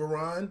Pepe,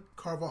 Varane,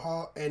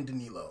 Carvajal, and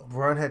Danilo.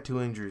 Varane had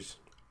 2 injuries.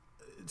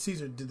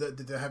 Caesar, did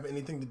that have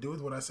anything to do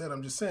with what I said?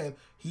 I'm just saying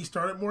he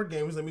started more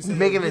games. Let me say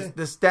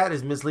the stat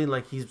is misleading,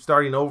 like he's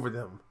starting over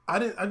them.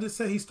 I just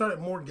said he started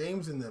more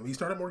games than them. He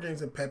started more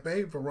games than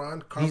Pepe,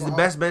 Varane, Carvajal. He's the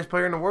best bench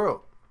player in the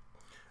world.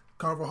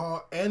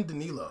 Carvajal and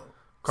Danilo.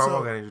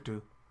 Carvajal got injured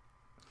too.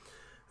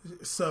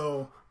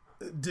 So,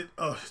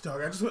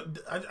 dog,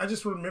 I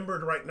just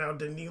remembered right now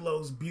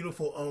Danilo's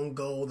beautiful own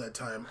goal that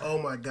time. Oh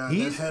my god,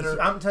 that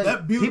header! I'm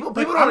telling you, people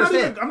don't I'm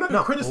understand. I'm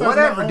not criticizing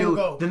whatever, that dude. own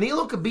goal.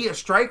 Danilo could be a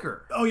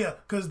striker. Oh yeah,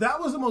 because that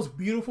was the most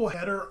beautiful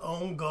header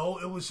own goal.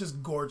 It was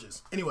just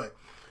gorgeous. Anyway,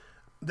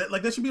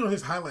 that should be on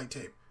his highlight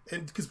tape,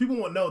 and because people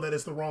won't know that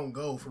it's the wrong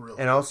goal for real.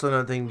 And also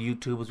another thing,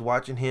 YouTube was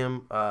watching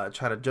him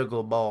try to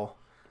juggle a ball.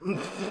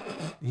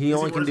 He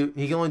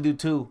can only do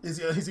two.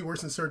 Is he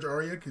worse than Serge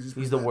Aurier? Because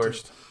he's the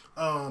worst.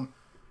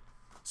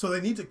 So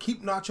they need to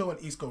keep Nacho and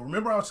Isco.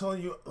 Remember, I was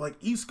telling you, like,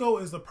 Isco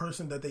is the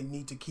person that they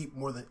need to keep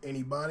more than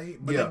anybody.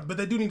 But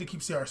they do need to keep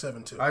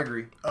CR7 too. I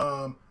agree.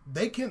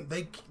 They can.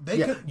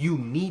 You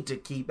need to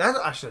keep. That's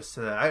I should have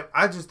said that.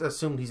 I just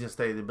assumed he's gonna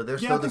stay there, but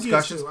there's still I think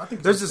discussions. I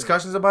think there's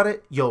discussions about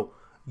it. Yo,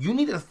 you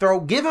need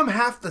to give him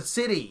half the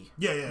city.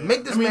 Yeah.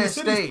 Make this man the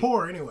city's stay.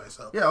 poor anyway,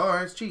 so Yeah, all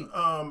right, it's cheap.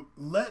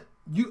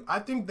 I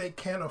think they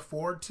can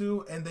afford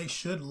to, and they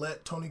should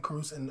let Toni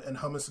Kroos and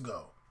Hummus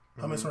go.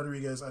 Hummus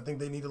Rodriguez. I think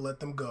they need to let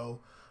them go.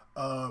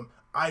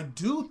 I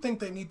do think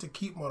they need to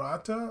keep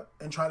Morata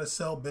and try to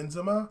sell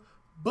Benzema.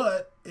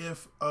 But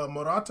if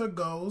Morata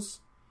goes,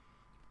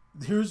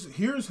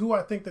 here's who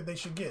I think that they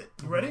should get.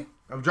 You ready?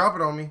 Drop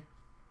it on me.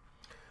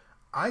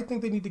 I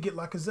think they need to get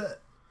Lacazette.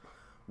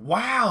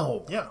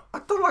 Wow. Yeah. I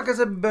thought Lacazette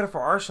would be better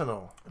for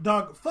Arsenal.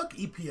 Dog, fuck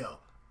EPL.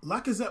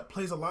 Lacazette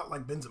plays a lot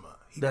like Benzema.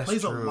 He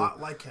plays true. a lot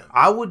like him.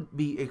 I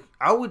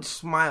would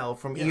smile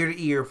from ear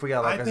to ear if we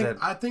got Lacazette.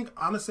 I think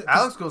honestly,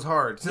 Alex goes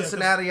hard.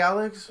 Cincinnati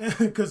Alex,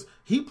 because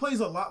he plays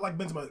a lot like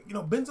Benzema. You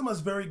know, Benzema's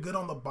very good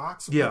on the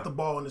box with the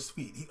ball on his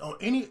feet. He on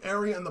any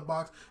area in the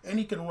box, and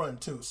he can run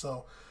too.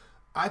 So,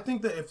 I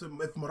think that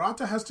if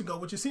Morata has to go,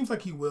 which it seems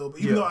like he will, but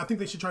even though I think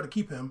they should try to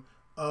keep him,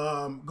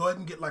 go ahead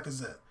and get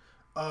Lacazette.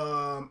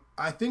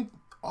 I think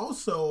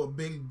also a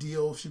big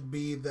deal should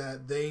be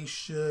that they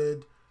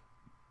should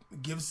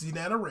give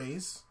Zidane a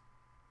raise.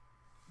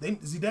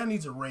 Zidane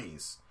needs a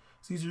raise.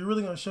 Caesar, you're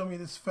really going to show me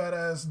this fat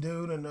ass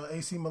dude in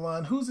AC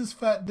Milan? Who's this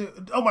fat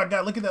dude? Oh my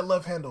God! Look at that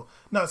love handle.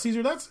 No,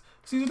 Caesar, that's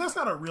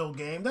not a real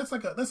game. That's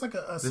like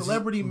a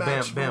celebrity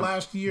match from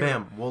last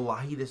year.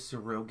 Wallahi, this is a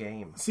real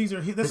game.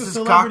 Caesar, this a is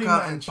celebrity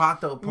Kaka match. And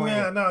Pato playing.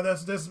 Yeah, no,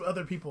 that's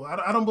other people.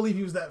 I don't believe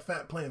he was that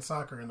fat playing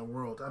soccer in the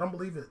world. I don't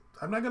believe it.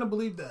 I'm not going to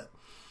believe that.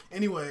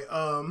 Anyway,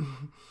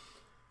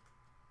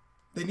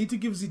 they need to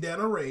give Zidane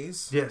a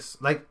raise. Yes,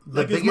 like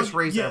the biggest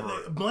raise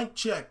ever. Blank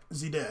check,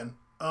 Zidane.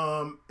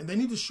 And they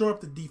need to shore up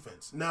the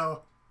defense.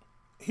 Now,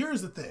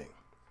 here's the thing.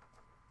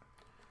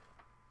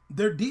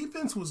 Their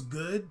defense was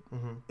good,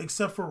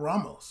 except for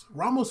Ramos.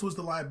 Ramos was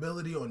the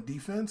liability on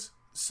defense.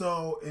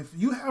 So if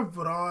you have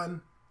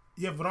Varane,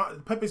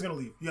 Pepe's going to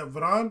leave. You have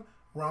Varane,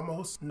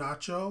 Ramos,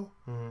 Nacho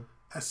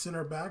as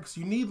center backs.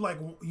 You need like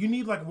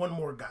one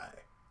more guy.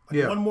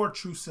 One more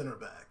true center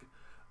back.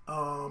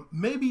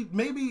 Maybe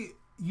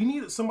you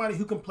need somebody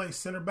who can play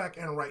center back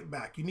and right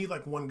back. You need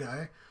like one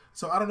guy.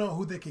 So I don't know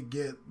who they could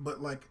get,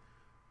 but like,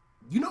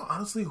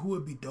 honestly, who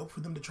would be dope for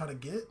them to try to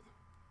get?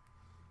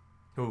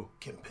 Who?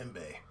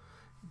 Kimpembe.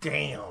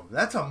 Damn,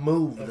 that's a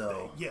move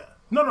though. Yeah.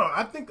 No,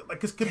 I think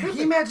like because Can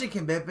you imagine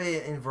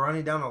Kimpembe and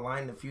Varane down the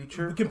line in the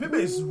future? Kimpembe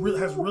has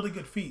really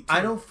good feet.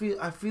 Too.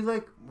 I feel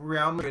like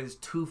Real Madrid is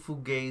too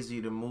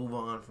fugazi to move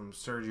on from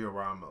Sergio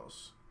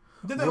Ramos.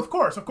 Of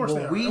course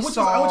they are. Which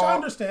I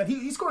understand.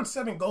 He scored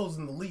 7 goals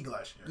in the league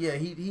last year. Yeah,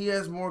 he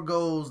has more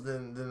goals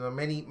than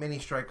many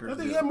strikers. I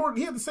think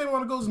he had the same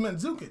amount of goals as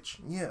Mandzukic.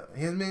 Yeah,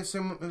 he has the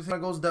same amount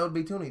of goals as Daud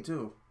Beitouni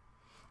too.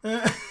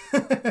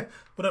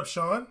 What up,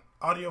 Sean?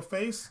 Audio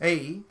face.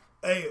 Hey,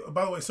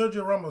 by the way,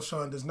 Sergio Ramos,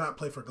 Sean, does not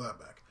play for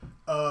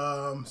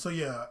Gladbach. So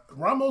yeah,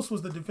 Ramos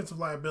was the defensive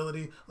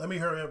liability. Let me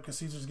hurry up because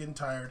Caesar's getting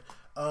tired.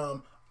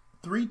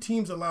 3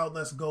 teams allowed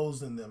less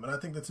goals than them, and I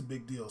think that's a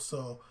big deal.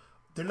 So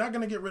they're not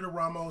going to get rid of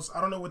Ramos. I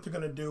don't know what they're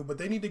going to do, but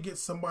they need to get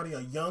somebody,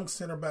 a young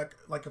center back.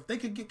 Like, if they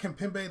could get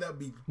Kimpembe, that'd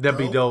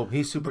be dope.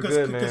 He's super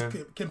good, man.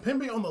 Because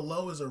Kimpembe on the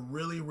low is a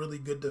really, really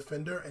good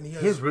defender, and he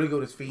has really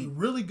good feet.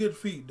 Really good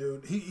feet,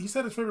 dude. He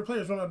said his favorite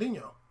player is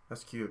Ronaldinho.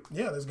 That's cute.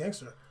 Yeah, that's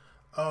gangster.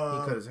 He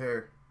cut his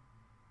hair.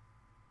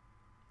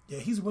 Yeah,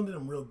 he's one of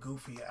them real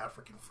goofy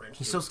African French.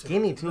 He's so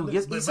skinny too. But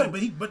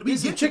he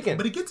gets chicken.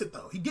 But he gets it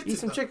though. Eat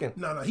some chicken.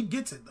 No, he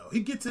gets it though.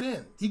 He gets it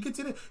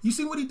in. You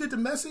see what he did to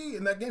Messi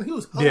in that game? He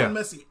was holding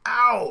Messi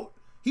out.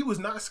 He was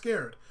not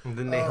scared. And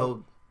then they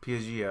hold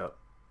PSG out.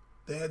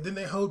 Then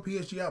they hold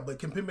PSG out, but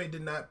Kimpembe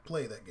did not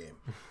play that game.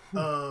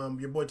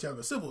 Your boy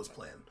Thiago Silva was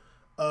playing.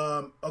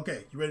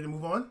 Okay, you ready to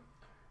move on?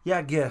 Yeah,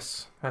 I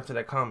guess after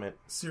that comment.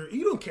 Seriously,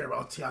 you don't care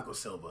about Thiago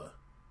Silva.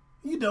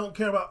 You don't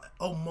care about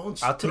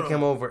Monstro. I'll take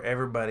him over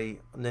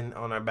everybody then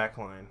on our back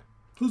line.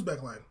 Who's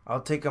back line?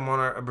 I'll take him on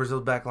our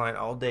Brazil's back line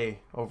all day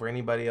over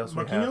anybody else we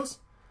have. Marquinhos?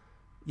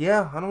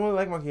 Yeah, I don't really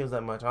like Marquinhos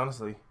that much,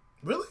 honestly.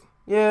 Really?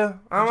 Yeah.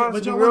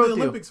 But y'all won the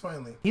Olympics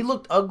finally. He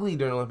looked ugly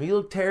during the Olympics. He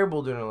looked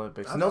terrible during the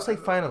Olympics. And don't say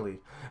finally.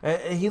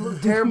 And he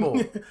looked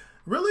terrible.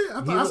 Really?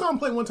 I saw him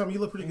play one time. He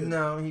looked pretty good.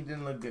 No, he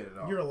didn't look good at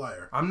all. You're a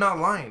liar. I'm not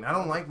lying. I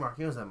don't like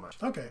Marquinhos that much.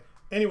 Okay.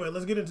 Anyway,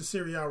 let's get into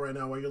Serie A right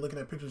now while you're looking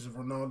at pictures of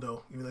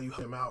Ronaldo, even though you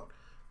hit him out.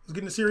 Let's get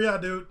into Serie A,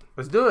 dude.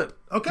 Let's do it.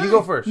 Okay. You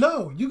go first.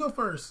 No, you go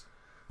first.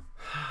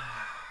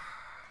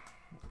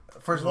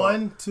 First of all,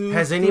 1, 2,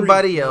 has 3.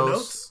 anybody No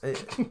else?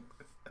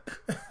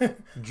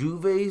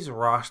 Juve's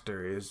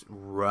roster is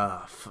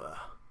rough.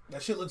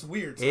 That shit looks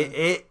weird, son.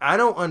 I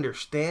don't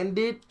understand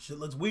it. Shit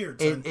looks weird,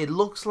 son. It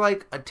looks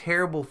like a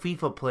terrible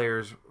FIFA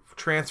player's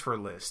transfer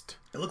list.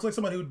 It looks like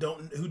somebody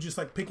who just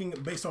like picking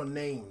based on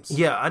names.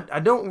 Yeah, I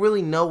don't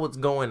really know what's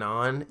going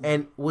on.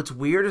 And what's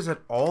weird is that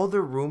all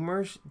the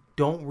rumors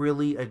don't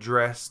really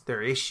address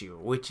their issue,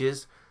 which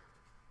is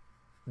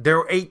there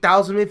are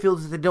 8,000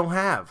 midfielders that they don't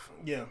have.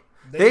 Yeah.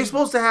 They're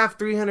supposed to have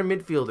 300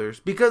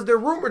 midfielders because they're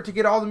rumored to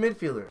get all the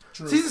midfielders.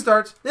 True. Season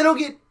starts, they don't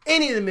get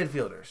any of the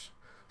midfielders.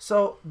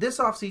 So this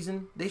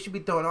offseason, they should be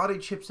throwing all their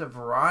chips at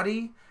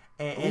Verratti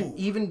and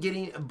even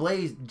getting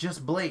Blaze.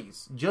 Just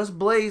Blaze. That's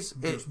Blaze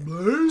my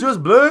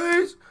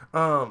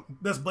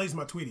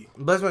Tweety.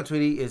 Blaze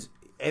Matuidi is,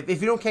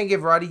 if you can't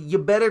get Verratti, you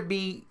better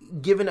be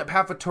giving up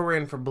half a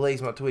Turin for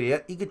Blaze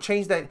Matuidi. He could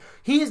change that.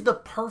 He is the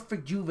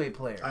perfect Juve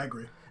player. I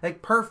agree.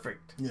 Like,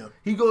 perfect. Yeah.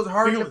 He goes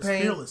hard in the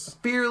paint.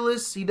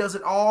 Fearless. He does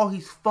it all.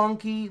 He's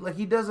funky. Like,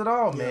 he does it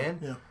all, man.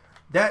 Yeah.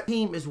 That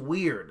team is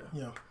weird.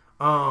 Yeah.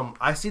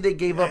 I see they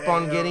gave up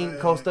on getting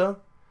Costa.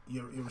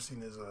 You ever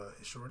seen his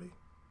shorty?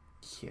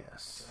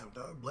 Yes. Damn,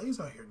 dog. Blaze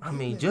out here. I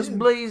mean, just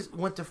Blaze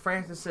went to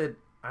France and said,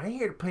 I ain't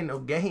here to play no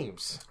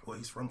games. Well,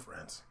 he's from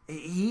France.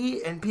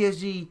 He and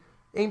PSG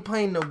ain't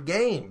playing no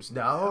games,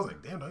 dog. I was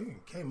like, damn, dog, he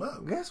came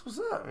up. Guess what's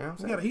up? You know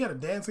what I'm saying? He got a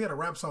dance. He got a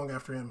rap song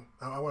after him.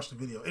 I watched the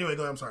video. Anyway,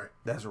 go ahead. I'm sorry.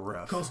 That's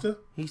rough. Costa?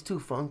 He's too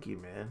funky,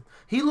 man.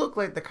 He looked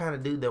like the kind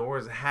of dude that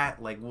wears a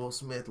hat like Will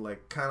Smith,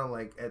 like kind of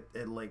like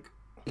at like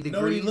degrees. You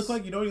know what he looked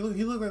like?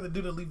 He looked like the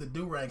dude that leave the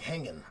do-rag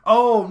hanging.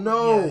 Oh,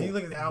 no. Yeah, he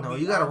looked like no,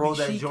 you got to roll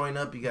that chic. joint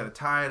up. You got to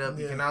tie it up.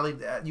 Yeah. You cannot leave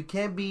that. You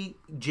can't be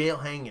jail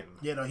hanging.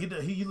 Yeah, no, he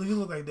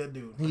looked like that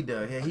dude. He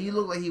does. Yeah, he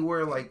looked like he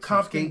wear like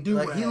Compton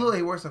do-rag. Like he looked like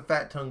he wear some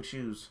fat tongue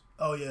shoes.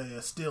 Oh, yeah,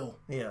 still.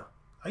 Yeah.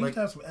 I used to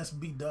have some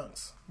SB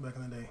dunks back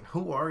in the day.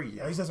 Who are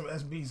you? I used to have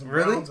some SB, some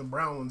really? browns and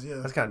brown ones, yeah.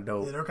 That's kind of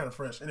dope. Yeah, they're kind of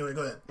fresh. Anyway,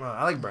 go ahead.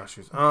 I like brown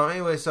shoes.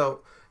 Anyway, so,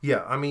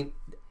 yeah, I mean,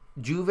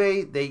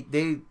 Juve,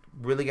 they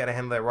really got to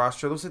handle that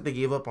roster. It looks like they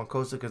gave up on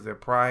Costa because of their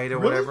pride or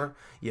whatever.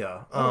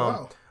 Yeah.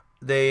 Wow.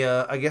 They,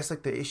 I guess,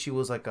 like, the issue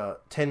was, like, a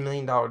 $10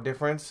 million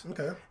difference.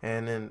 Okay.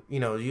 And then,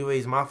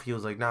 Juve's mafia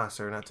was like, nah,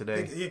 sir, not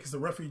today. Yeah, because the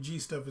refugee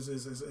stuff is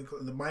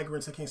the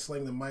migrants. They can't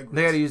slang the migrants.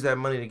 They got to use that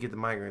money to get the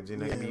migrants. They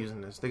Yeah. can be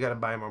using this. They got to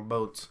buy more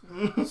boats.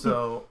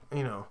 So,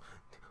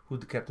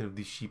 who's the captain of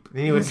these sheep?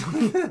 Anyways.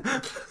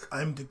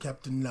 I'm the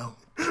captain now.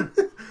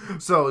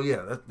 So,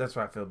 yeah, that's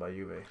what I feel about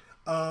Juve.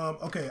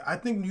 Okay, I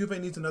think Juve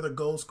needs another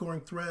goal-scoring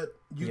threat.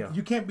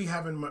 You can't be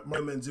having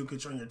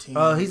Mandzukic on your team.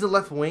 He's a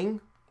left wing.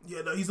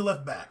 Yeah, no, he's a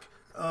left back.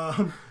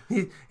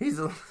 He's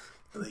a...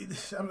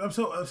 I'm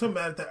so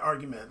mad at that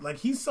argument. Like,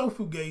 he's so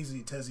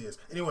fugazi, Tezzi is.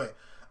 Anyway,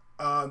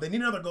 they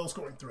need another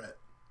goal-scoring threat.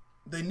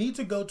 They need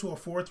to go to a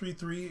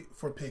 4-3-3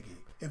 for Piggy.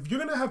 If you're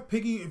gonna have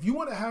Piggy, if you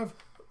want to have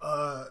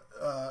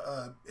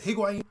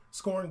Higuain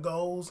scoring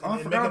goals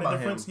and making a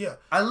difference, him.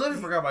 I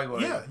literally forgot about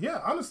Higuain.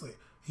 Yeah, honestly,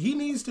 he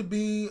needs to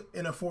be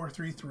in a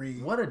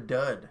 4-3-3. What a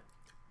dud.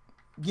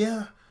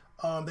 Yeah.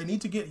 They need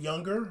to get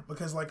younger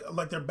because like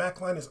their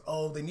backline is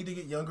old. They need to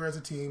get younger as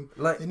a team.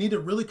 They need to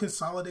really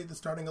consolidate the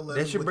starting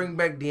 11. They should bring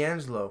back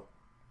D'Angelo.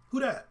 Who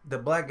that? The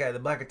black guy, the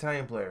black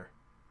Italian player.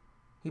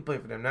 He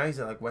played for them. Now he's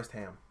at like West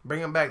Ham.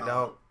 Bring him back,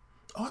 dog.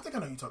 Oh, I think I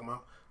know who you're talking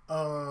about.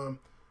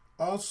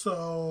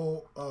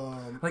 Also,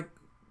 like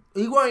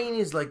Higuain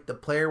is like the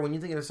player when you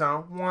think of the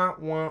song wah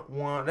wah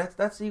wah.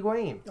 That's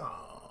Higuain.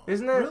 Oh,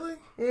 isn't it? Really?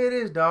 It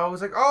is, dog.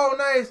 It's like, oh,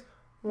 nice.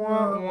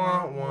 Wah,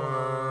 wah,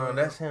 wah.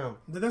 That's him.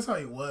 That's how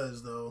he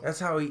was, though. That's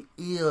how he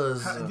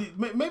is.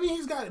 Maybe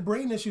he's got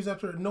brain issues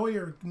after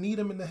Neuer kneed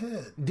him in the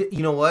head.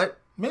 You know what?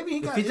 Maybe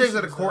if he takes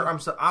it to court,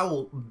 I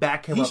will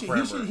back him up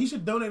forever. He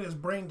should donate his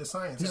brain to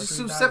science. He should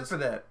sue Sepp for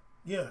that.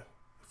 Yeah.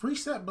 Free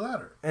Sepp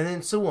Blatter. And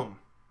then sue him.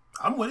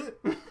 I'm with it.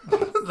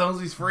 As long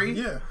as he's free?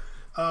 Yeah.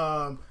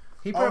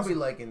 He probably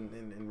like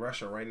in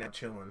Russia right now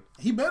chilling.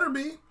 He better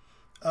be.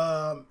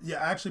 I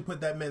actually put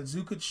that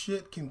Mandzukic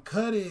shit can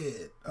cut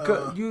it.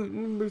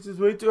 This is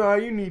way too high.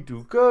 You need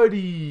to cut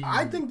it.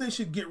 I think they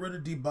should get rid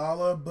of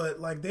Dybala, but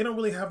like they don't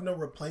really have no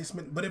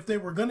replacement. But if they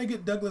were gonna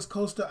get Douglas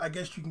Costa, I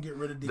guess you can get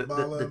rid of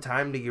Dybala. The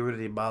time to get rid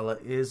of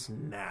Dybala is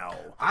now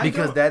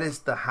because that is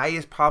the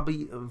highest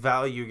probably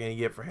value you're gonna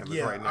get for him.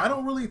 Yeah, right now. I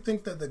don't really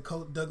think that the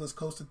Douglas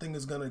Costa thing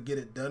is gonna get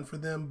it done for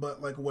them.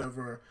 But like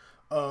whatever.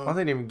 I don't think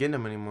they're even getting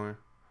him anymore.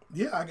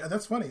 Yeah,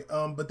 that's funny.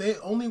 But they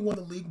only won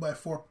the league by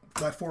 4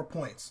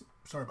 points.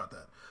 Sorry about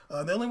that.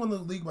 They only won the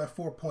league by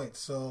 4 points,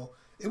 so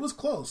it was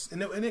close,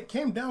 and it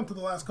came down to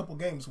the last couple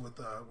games with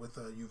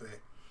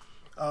Juve.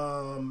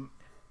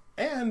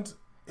 And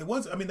it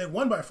was. I mean, they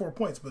won by 4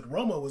 points, but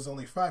Roma was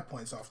only 5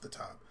 points off the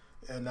top,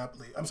 and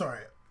Napoli. I'm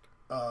sorry,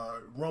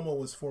 Roma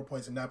was 4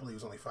 points, and Napoli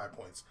was only 5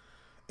 points.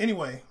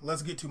 Anyway,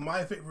 let's get to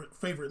my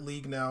favorite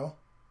league now,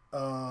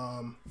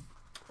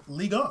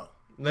 Ligue 1.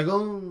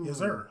 Lego. Yes,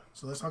 sir.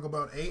 So let's talk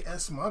about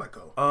AS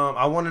Monaco.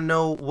 I want to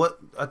know what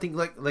I think.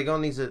 Lego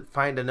needs to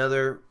find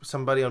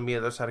somebody on the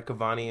other side of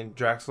Cavani and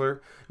Draxler.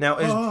 Now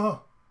is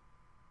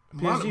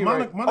PSG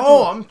right? Monaco.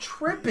 Oh, I'm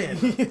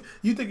tripping.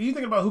 you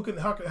thinking about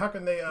how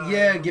can they?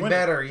 Get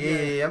better.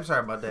 Yeah. I'm sorry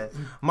about that.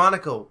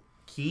 Monaco,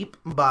 keep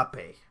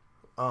Mbappe.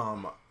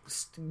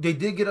 They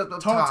did get up the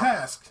tall top.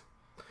 task.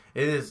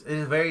 It is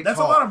very. That's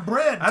tall. a lot of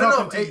bread. I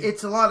don't know.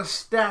 It's a lot of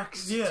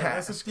stacks. Yeah,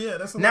 task.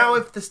 that's a now.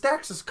 lot. If the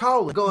stacks is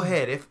calling, go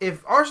ahead.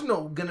 If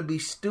Arsenal gonna be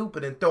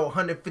stupid and throw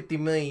 150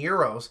 million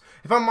euros,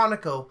 if I'm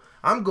Monaco,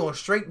 I'm going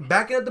straight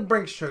back into the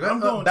Brinks truck. I'm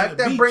going back to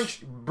the that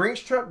beach.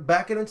 Brinks truck,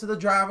 back it into the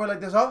driveway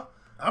like this.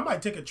 I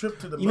might take a trip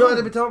to the moon. You know what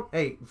they be telling?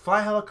 Hey,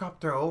 fly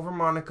helicopter over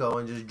Monaco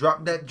and just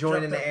drop that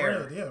joint in the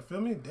air. Bread. Yeah, feel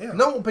me? Damn.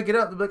 No one will pick it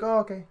up. They'll be like, oh,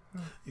 okay.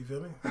 You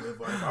feel me?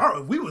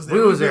 If we was there.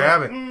 We was there,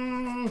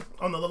 haven't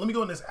let me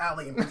go in this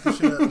alley and pick the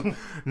shit up.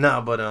 No,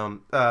 but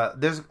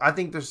I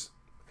think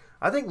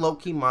low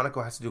key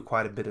Monaco has to do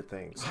quite a bit of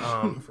things.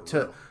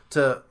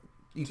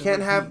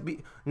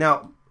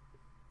 Now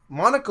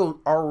Monaco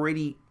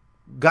already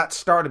got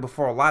started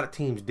before a lot of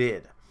teams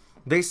did.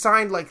 They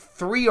signed like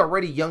 3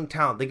 already young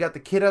talent. They got the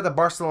kid out of the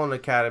Barcelona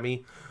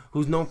Academy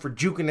who's known for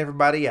juking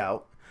everybody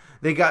out.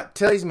 They got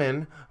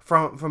Talisman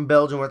from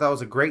Belgium, who I thought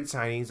was a great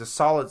signing. He's a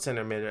solid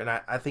center mid, and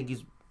I think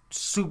he's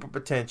super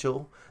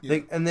potential. Yeah.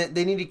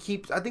 They need to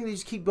keep. I think they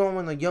just keep going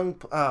with the young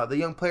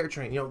player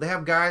train. You know, they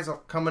have guys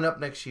coming up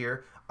next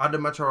year.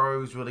 Adama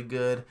who's really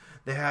good.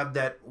 They have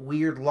that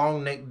weird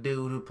long neck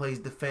dude who plays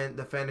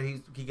defender.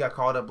 He got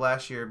called up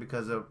last year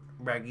because of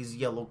Raggy's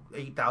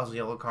 8,000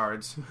 yellow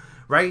cards.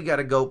 Raggy got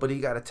to go, but he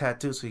got a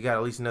tattoo, so he got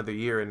at least another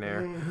year in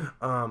there.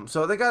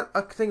 So they got,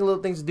 I think, a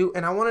little things to do.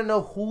 And I want to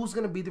know who's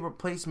going to be the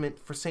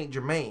replacement for Saint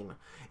Germain.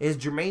 Is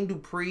Jermaine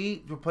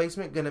Dupri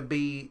replacement going to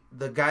be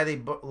the guy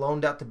they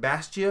loaned out to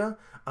Bastia,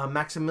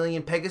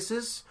 Maximilian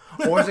Pegasus,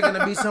 or is it going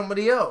to be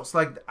somebody else?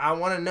 Like, I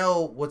want to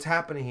know what's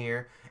happening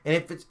here.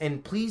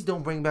 And please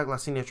don't bring back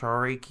Lassina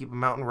Traore. Keep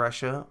him out in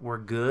Russia. We're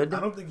good. I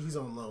don't think he's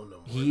on loan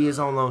though. He is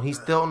on loan. He's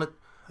still on the.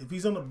 If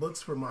he's on the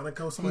books for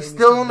Monaco, he's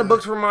still on the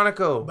books for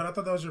Monaco. But I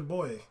thought that was your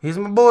boy. He's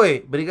my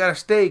boy, but he got to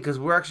stay because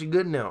we're actually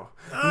good now.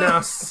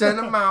 Now send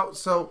him out.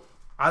 So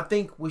I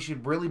think we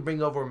should really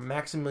bring over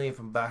Maximilian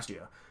from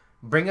Bastia.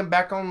 Bring him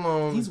back on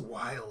loan. He's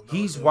wild.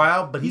 He's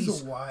wild, but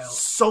he's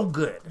so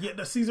good. Yeah,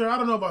 the Caesar, I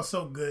don't know about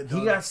so good. Though.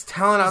 He got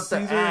talent out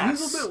the ass.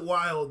 He's a bit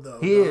wild, though.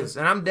 He is,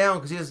 and I'm down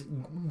because he has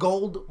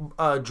gold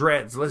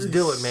dreads. Let's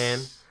do it, man.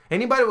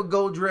 Anybody with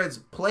gold dreads,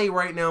 play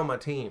right now on my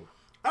team.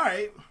 All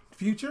right.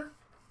 Future?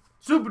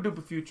 Super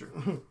duper future.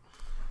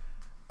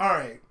 All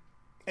right.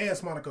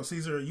 AS Monaco.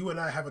 Caesar, you and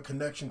I have a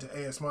connection to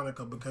AS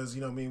Monaco because, you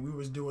know what I mean, we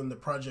was doing the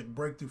Project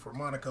Breakthrough for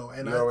Monaco.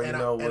 And you already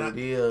know what it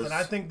is. And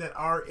I think that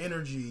our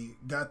energy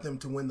got them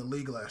to win the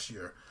league last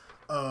year.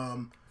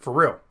 For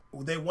real.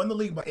 They won the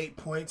league by 8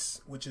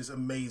 points, which is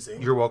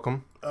amazing. You're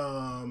welcome.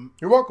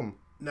 You're welcome.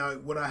 Now,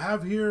 what I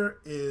have here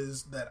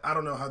is that I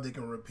don't know how they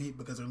can repeat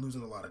because they're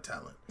losing a lot of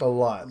talent. A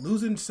lot.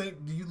 Losing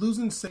Saint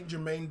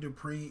Germain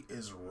Dupree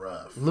is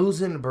rough.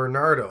 Losing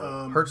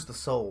Bernardo hurts the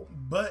soul.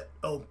 But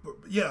for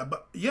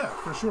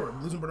sure.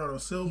 Losing Bernardo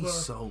Silva. He's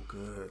so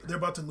good. They're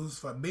about to lose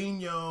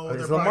Fabinho.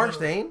 Is Lamar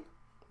staying?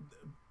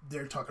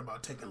 They're talking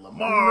about taking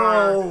Lamar.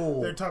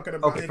 No. They're talking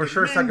about for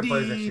sure Mendy. Second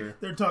place next year.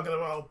 They're talking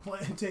about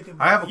taking.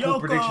 I have a cool Yoko.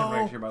 prediction for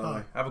next year, by the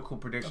way. I have a cool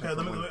prediction.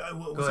 Okay,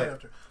 we'll say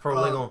after. For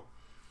Lego.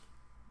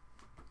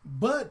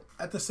 But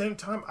at the same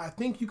time, I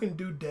think you can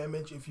do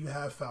damage if you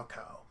have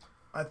Falcao.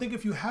 I think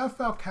if you have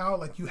Falcao,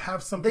 like you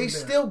have something. They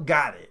there. still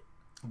got it,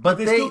 but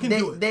they still can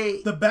do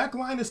it. The back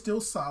line is still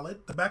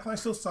solid. They had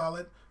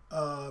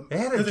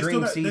a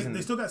dream season. They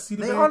still got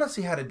Sidibe. They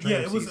honestly had a dream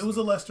season. Yeah, it was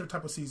a Leicester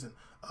type of season.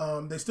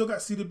 They still got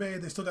Sidibe.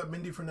 They still got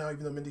Mendy for now,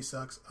 even though Mendy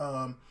sucks.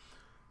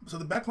 So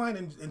the back line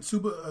and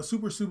Super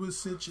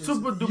Subasic is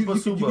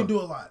you can do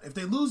a lot. If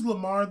they lose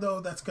Lamar though,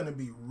 that's going to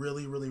be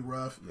really, really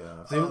rough.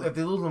 Yeah. If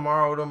they lose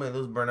Lamar with them and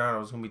lose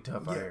Bernardo, it's going to be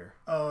tough out here.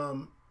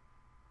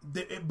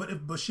 But if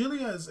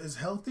Bashilia is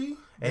healthy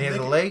and he has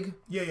a leg,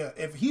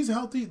 if he's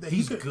healthy, then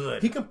he's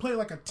good. He can play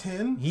like a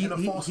 10 and a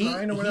false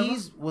 9 or whatever. He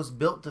was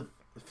built to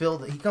fill.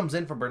 He comes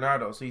in for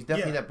Bernardo, so he's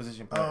definitely that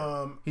position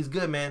player. He's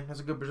good, man.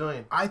 That's a good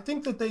Brazilian. I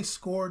think that they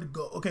scored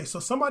goals. Okay, so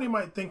somebody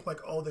might think like,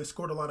 oh, they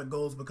scored a lot of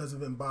goals because of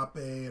Mbappe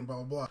and blah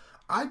blah blah.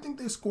 I think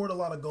they scored a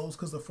lot of goals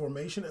because of the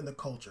formation and the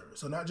culture.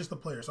 So not just the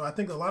players. So I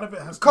think a lot of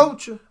it has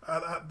culture. A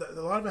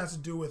lot of it has to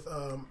do with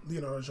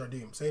Leonardo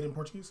Jardim. Say it in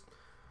Portuguese.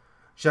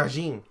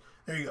 Jardim.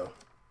 There you go.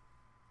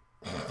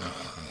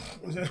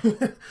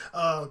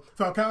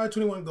 Falcao had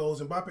 21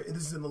 goals. Mbappe,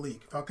 this is in the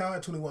league. Falcao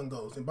had 21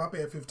 goals. Mbappe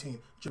had 15.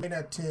 Jermaine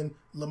had 10.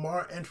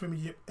 Lamar and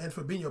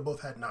Fabinho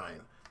both had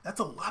 9. That's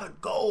a lot of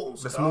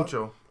goals. That's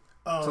mucho.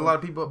 It's a lot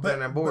of people up there on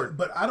that board.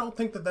 But I don't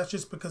think that that's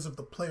just because of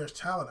the players'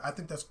 talent. I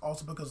think that's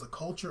also because of the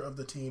culture of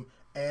the team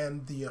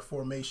and the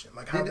formation.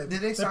 Like how did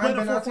they sign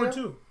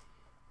Benatia?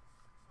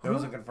 It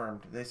wasn't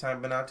confirmed. Did they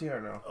sign Benatia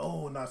or no?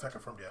 Oh, no, it's not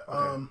confirmed yet.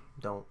 Okay.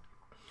 Don't.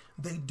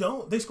 They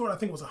don't. They scored, I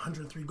think it was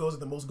 103 goals,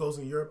 the most goals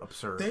in Europe.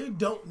 Absurd. They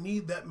don't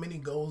need that many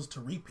goals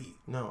to repeat.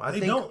 No, They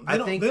don't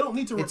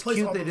need to it's replace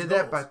cute all they those did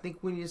goals. that, but I think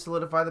we need to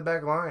solidify the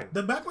back line.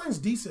 The back line's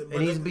decent. It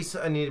needs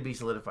to be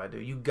solidified,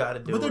 dude. You got to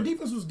do it. But their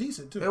defense was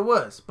decent, too. It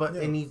was, but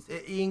Yeah.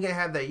 he ain't gonna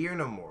have that year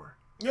no more.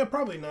 Yeah,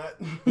 probably not.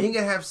 He ain't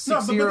gonna have 6 No,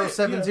 but zeros, they-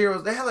 7 yeah.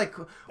 zeros. They had like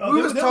Oh, we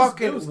they- was they was-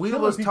 talking. they was We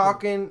killing was people.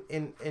 talking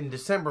in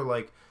December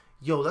like,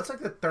 yo, that's like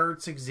the third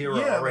 6-0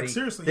 Yeah, like, already.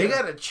 seriously, They yeah.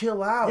 gotta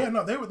chill out. Yeah,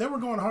 no, they were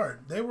going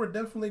hard. They were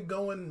definitely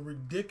going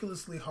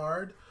ridiculously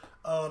hard.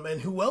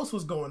 And who else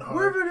was going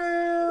hard?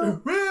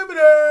 Riverdale.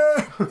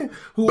 Riverdale.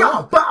 who,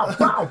 Bow, bow,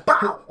 bow,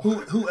 bow.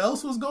 who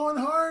else was going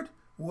hard?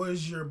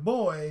 Was your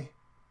boy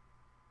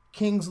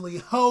Kingsley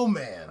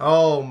Homan.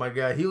 Oh my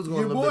god, he was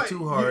going a little bit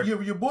too hard.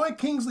 Your boy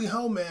Kingsley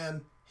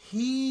Homan,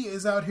 he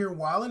is out here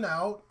wilding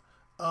out.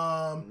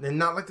 And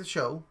not like the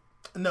show.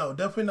 No,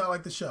 definitely not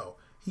like the show.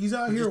 He's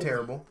out Which here is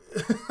terrible.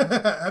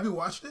 Have you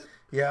watched it?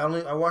 Yeah,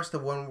 I watched the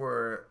one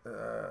where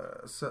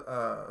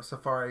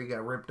Safari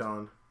got ripped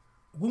on.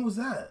 When was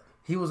that?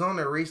 He was on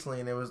there recently,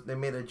 and they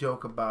made a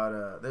joke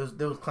about they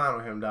was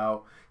clowning him,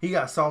 dog. He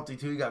got salty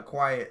too. He got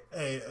quiet.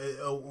 Hey,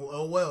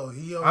 well,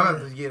 he. I'm gonna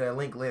have to get that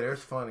link later.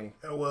 It's funny.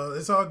 Well,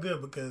 it's all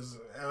good because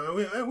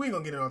we ain't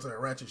gonna get into that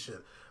ratchet shit.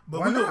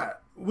 But Why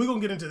not? We're gonna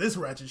get into this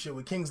ratchet shit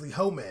with Kingsley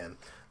Homan.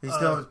 He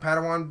still have his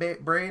Padawan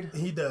braid.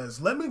 He does.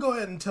 Let me go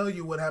ahead and tell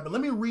you what happened.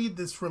 Let me read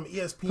this from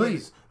ESPN.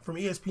 Please. From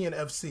ESPN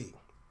FC.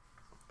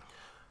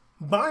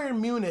 Bayern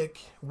Munich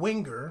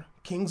winger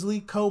Kingsley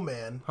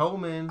Coman.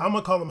 Homan. I'm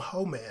gonna call him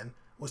Homan.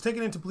 Was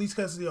taken into police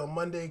custody on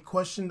Monday,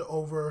 questioned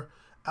over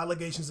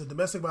allegations of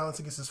domestic violence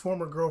against his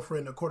former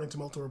girlfriend, according to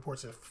multiple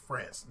reports in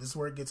France. This is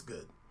where it gets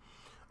good.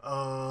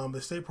 The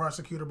state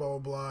prosecutor, blah blah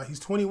blah. He's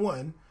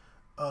 21.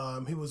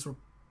 He was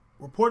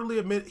reportedly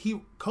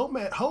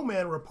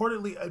Homan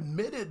reportedly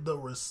admitted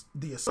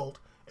the assault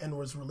and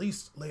was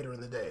released later in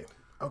the day.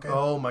 Okay.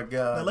 Oh my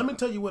god. Now let me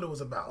tell you what it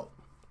was about.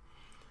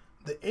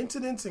 The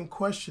incidents in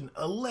question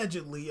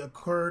allegedly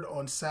occurred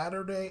on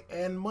Saturday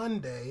and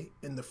Monday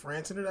in the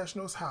France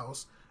International's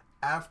house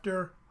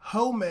after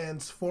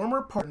Homan's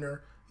former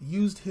partner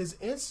used his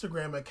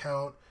Instagram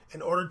account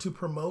in order to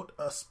promote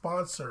a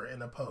sponsor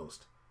in a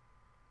post.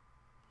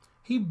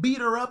 He beat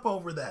her up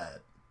over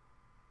that.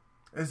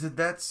 Is it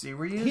that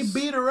serious? He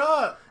beat her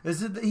up.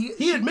 Is it?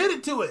 He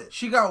admitted to it.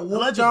 She got whooped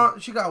Allegedly. on.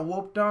 She got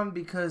whooped on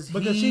because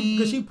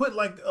she put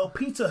like a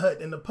Pizza Hut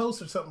in the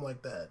post or something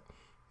like that.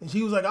 And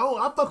she was like, "Oh,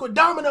 I fuck with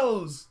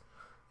Domino's,"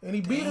 and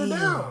he beat her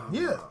down.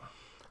 Yeah.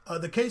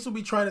 The case will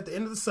be tried at the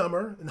end of the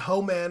summer, and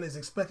Homan is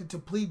expected to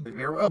plead. in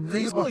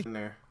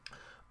there.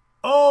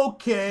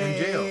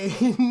 Okay,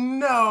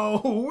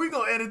 no, we're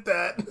gonna edit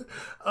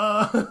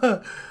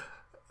that.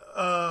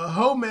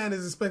 Homan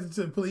is expected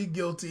to plead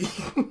guilty.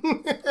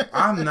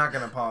 I'm not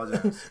gonna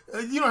apologize.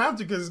 You don't have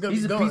to because it's gonna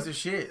He's be a going. piece of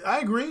shit. I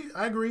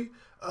agree.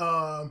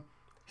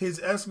 His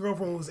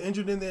ex-girlfriend was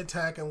injured in the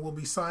attack and will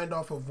be signed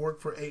off of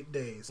work for 8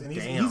 days. And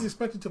he's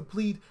expected to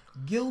plead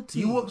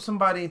guilty. You whoop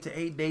somebody into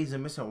 8 days of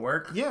missing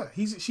work? Yeah,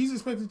 she's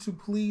expected to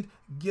plead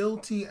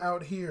guilty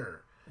out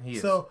here. He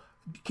is. So,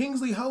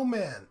 Kingsley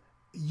Homan,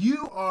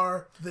 you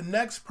are the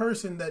next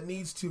person that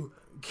needs to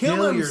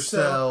kill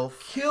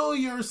yourself. Kill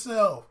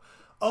yourself.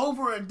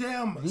 Over a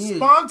damn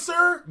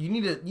sponsor? You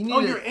need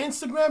on your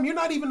Instagram? You're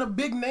not even a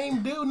big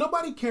name dude.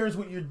 Nobody cares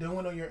what you're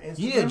doing on your Instagram.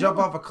 You need to jump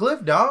off a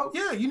cliff, dog.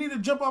 Yeah, you need to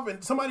jump off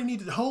and somebody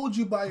needs to hold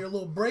you by your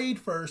little braid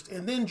first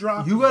and then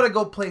drop you. Gotta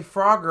go play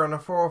Frogger on a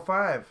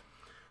 405.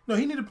 No,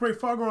 he need to play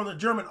Frogger on the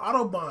German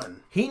Autobahn.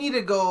 He need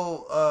to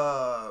go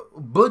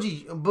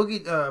boogie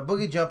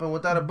jumping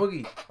without a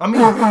boogie. I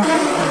mean,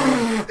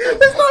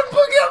 it's not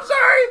boogie.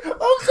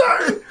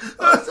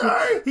 I'm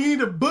sorry. He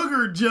need a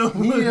booger jump.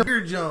 He need a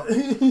booger jump.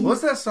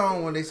 What's that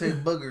song when they say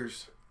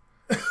boogers?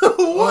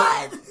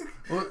 What?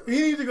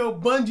 He need to go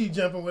bungee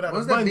jumping without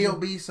What's a bungee. that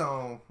B.O.B.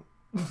 song?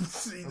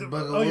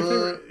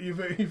 Your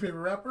favorite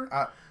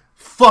rapper?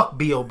 Fuck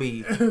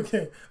B.O.B.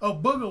 Okay. Oh,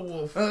 Booger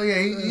Wolf. Oh yeah,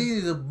 he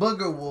needs a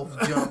booger wolf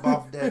jump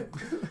off that.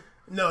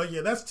 No,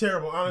 yeah, that's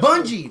terrible.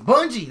 Honestly.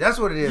 Bungee. That's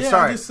what it is. Yeah,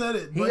 Sorry, I just said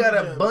it. He got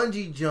a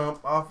bungee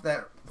jump off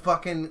that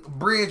fucking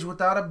bridge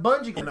without a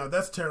bungee. No,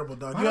 that's terrible,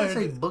 dog. Why did I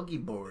say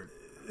boogie board?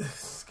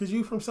 Because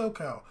you from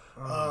SoCal.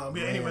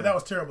 Anyway, that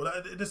was terrible.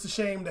 It's a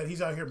shame that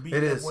he's out here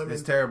beating up women.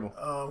 It's terrible.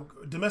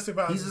 Domestic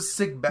violence. He's a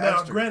sick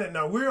bastard. Now,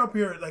 granted, we're up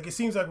here, like, it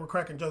seems like we're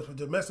cracking jokes, but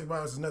domestic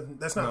violence is nothing.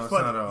 That's not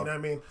funny. Not you know what I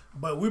mean?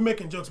 But we're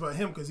making jokes about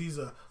him because he's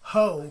a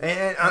hoe.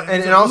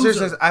 And in all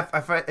seriousness,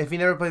 if he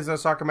never plays a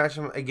soccer match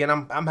again,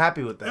 I'm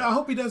happy with that. Yeah, I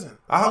hope he doesn't.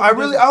 I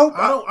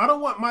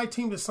don't want my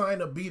team to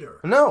sign a beater.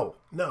 No.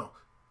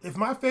 If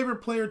my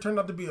favorite player turned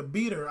out to be a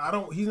beater,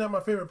 he's not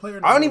my favorite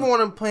player. I don't even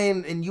want him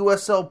playing in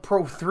USL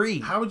Pro 3.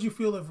 How would you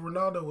feel if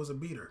Ronaldo was a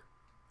beater?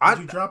 Would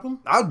you drop him?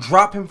 I'll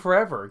drop him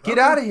forever. Get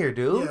out of here,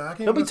 dude. Yeah,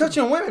 don't be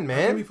touching women, man.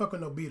 I can't be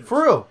fucking no beaters.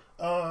 For real.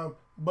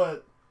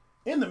 But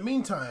in the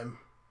meantime,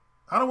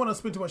 I don't want to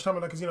spend too much time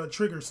on that because, it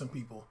triggers some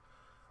people.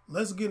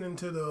 Let's get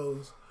into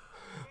those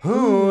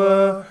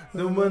The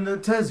one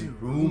that tells you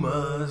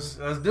rumors.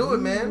 Let's do it,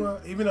 man.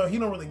 Even though he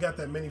don't really got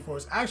that many for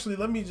us. Actually,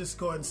 let me just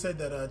go ahead and say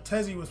that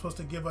Tezzy was supposed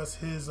to give us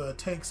his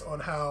takes on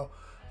how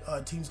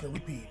teams can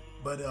repeat,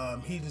 but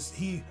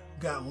he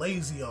got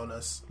lazy on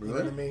us. You know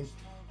what I mean?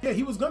 Yeah,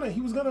 he was gonna.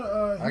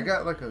 I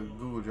got like a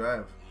Google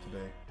Drive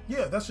today.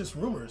 Yeah, that's just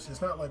rumors.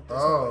 It's not like this.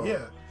 Oh.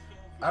 Yeah.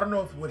 I don't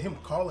know if with him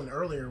calling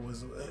earlier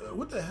was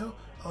what the hell.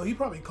 Oh, he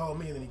probably called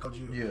me and then he called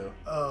you.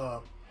 Yeah.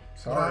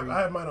 Sorry.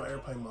 I have mine on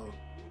airplane mode.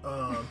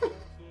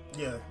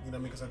 Yeah, you know,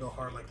 because I go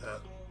hard like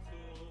that.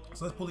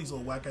 So let's pull these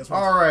little whack ass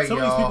ones. All right, some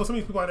y'all. of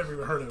these people I never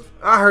even heard of.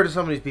 I heard of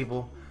some of these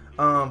people.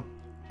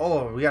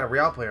 Oh, we got a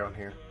Real player on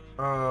here.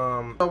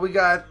 So we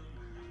got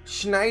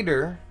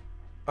Schneider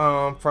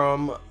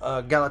from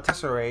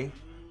Galatasaray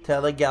to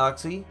LA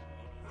Galaxy.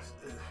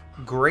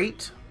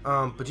 Great.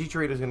 But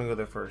Chicharito's gonna go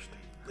there first.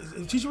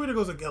 If Chicharito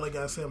goes to LA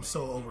Galaxy, I'm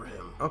so over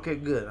him. Okay,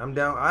 good. I'm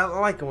down. I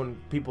like it when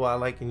people I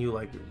like and you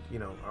like, you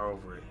know, are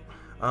over it.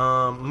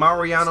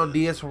 Mariano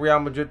Diaz from Real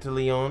Madrid to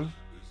Lyon.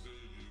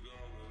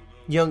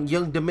 Young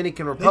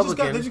Dominican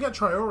Republican. They just got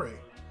Traore.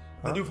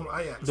 The dude from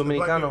Ajax.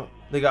 Dominicano.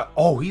 They got.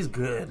 Oh, he's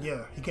good.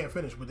 Yeah, he can't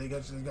finish, but they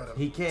got him.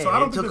 He can. So I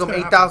don't it think took him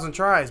it's 8,000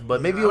 tries,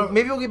 but Yeah,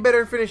 maybe he'll get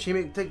better at finishing.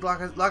 Maybe take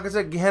like I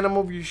said, hand him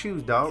over your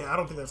shoes, dog. Yeah, I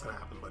don't think that's gonna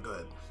happen. But go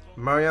ahead.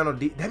 Mariano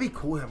Diaz. That'd be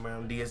cool to have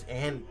Mariano Diaz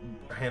and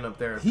hand up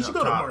there. He should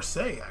go to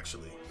Marseille,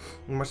 actually.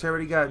 Marseille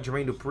already got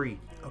Jermaine Dupri.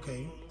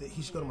 Okay,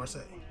 he should go to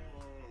Marseille.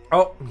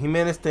 Oh,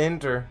 Jimenez to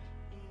Inter.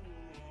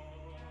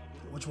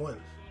 Which one?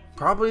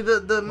 Probably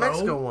the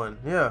Mexico one.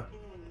 Yeah.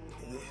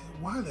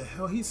 Why the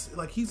hell? He's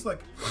like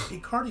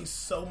Icardi's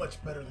so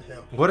much better than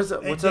him. What's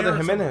other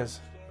Jimenez?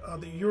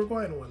 The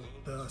Uruguayan one,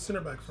 the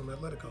center back from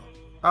Atletico.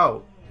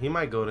 Oh, he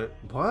might go to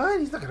what?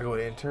 He's not gonna go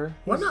to Inter.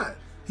 Why not?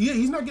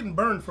 He's not getting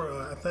burned for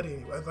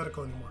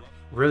Atletico anymore.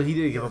 Really, he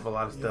did give up a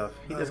lot of stuff.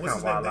 He just what's kind his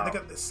of name? wild They out.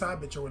 got the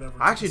Sabic or whatever.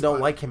 I actually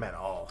don't like him at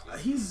all.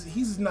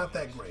 He's not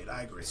that great.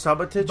 I agree.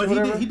 Subotic, but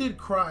whatever? he did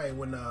cry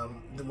when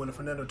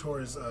Fernando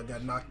Torres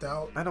got knocked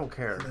out. I don't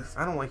care.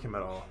 I don't like him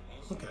at all.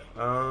 Okay.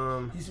 You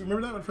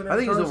remember that when Fernando? I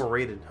think Torres, he's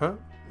overrated, huh?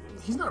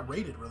 He's not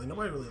rated really.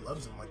 Nobody really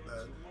loves him like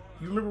that.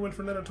 You remember when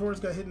Fernando Torres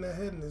got hit in the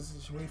head and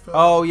when he fell?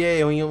 Oh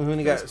yeah, when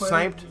he got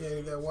sniped. Yeah,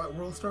 he got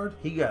world starred.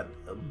 He got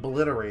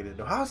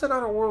obliterated. How is that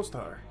not a world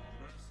star?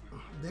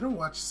 They don't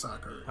watch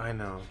soccer. I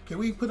know. Can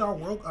we put our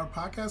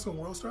podcast on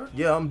World Star?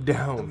 Yeah, I'm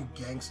down. That'd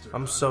be gangster.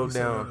 I'm so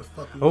down.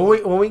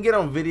 When we get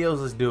on videos,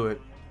 let's do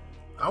it.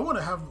 I want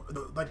to have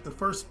the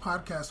first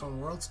podcast on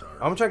World Star.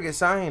 I'm trying to get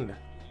signed.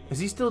 Is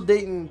he still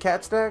dating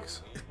Cat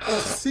Stacks?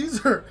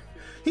 Caesar,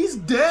 he's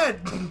dead.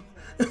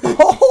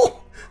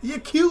 Oh, The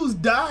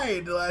accused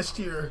died last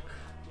year.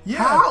 Yeah.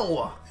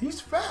 how?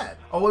 He's fat.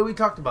 Oh wait, we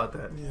talked about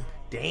that. Yeah.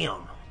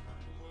 Damn.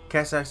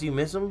 Cat Stacks, you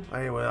miss him?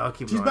 Anyway, I'll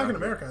keep. She's back in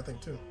America, I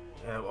think, too.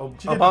 Yeah,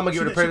 Obama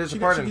gave her the presidential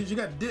pardon. She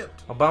got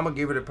dipped. Obama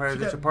gave her the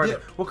presidential pardon.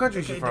 Dipped. What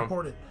country is she from?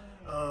 Deported.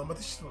 I think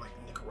she's from like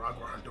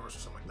Nicaragua or Honduras or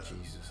something like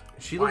that. Jesus.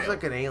 She looks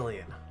like an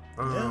alien.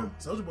 Yeah,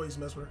 Soulja Boy used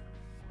to mess with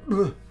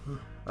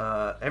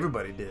her.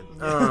 Everybody did.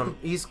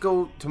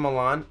 Isco to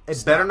Milan.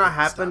 It better not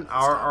happen,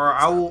 or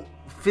I will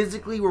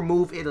physically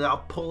remove it.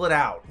 I'll pull it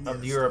out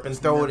of Europe and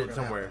throw it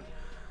somewhere.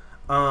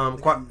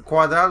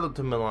 Cuadrado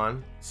to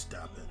Milan.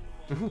 Stop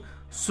it.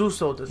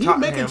 Suso to He's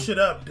Tottenham. making shit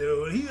up,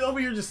 dude. He's over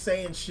here just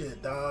saying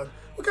shit, dog.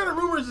 What kind of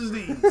rumors is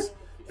these?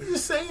 He's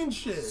just saying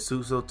shit.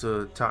 Suso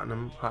to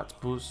Tottenham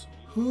Hotspurs.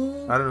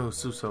 Who? I don't know who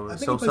Suso is. I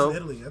think he plays in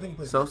Italy. I think he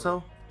plays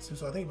Soso?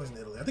 Suso. I think he plays in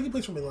Italy. I think he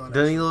plays for Milan.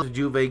 Danilo to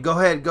Juve. Go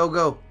ahead.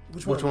 Go.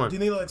 Which one? one?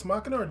 Danilo Ex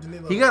Machina or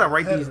Danilo? He gotta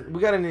write these.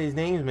 We gotta need these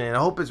names, man. I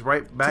hope it's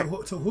right back.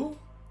 To who?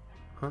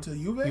 Huh? To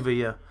Juve? Juve,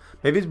 yeah.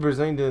 Maybe it's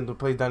Brazilian to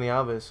play Dani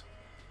Alves.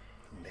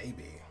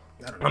 Maybe.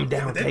 I don't know. I'm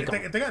down.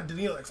 If they got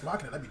Danilo Ex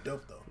Machina, that'd be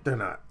dope, though. They're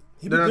not.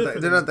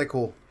 They're not that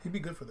cool. He'd be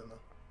good for them, though.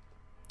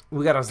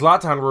 We got a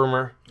Zlatan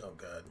rumor. Oh,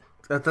 God.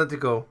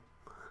 Atletico.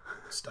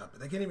 Stop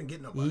it. They can't even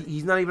get nobody.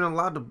 He's not even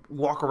allowed to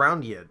walk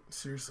around yet.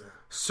 Seriously.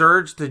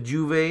 Surge to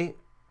Juve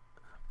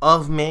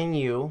of Man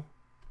U.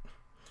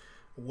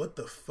 What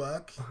the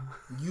fuck?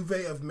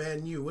 Juve of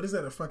Man U. What is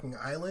that, a fucking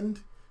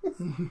island?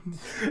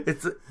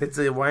 It's a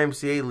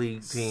YMCA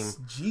league team.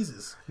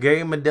 Jesus.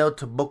 Gary Medel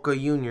to Boca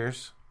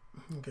Juniors.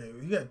 Okay,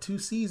 you got 2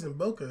 C's in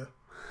Boca.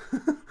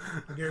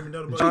 Gary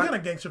Medel to Boca. What kind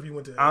of gangster if you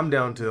went to? I'm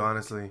down to,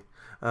 honestly.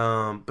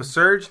 But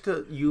Surge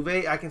to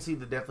Juve, I can see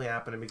that definitely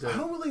happening because I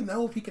don't really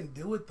know if he can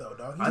do it though,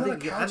 dog. I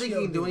think he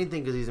can do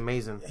anything because he's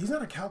amazing. He's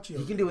not a Calcio.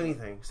 He can do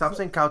anything. Stop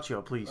saying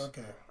Calcio, please.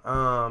 Okay.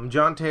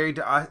 John Terry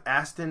to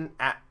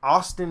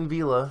Austin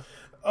Villa.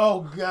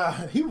 Oh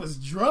God, he was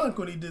drunk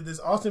when he did this.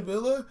 Austin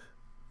Villa.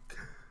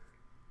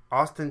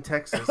 Austin,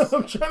 Texas.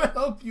 I'm trying to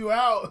help you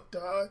out,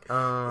 dog.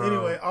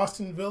 Anyway,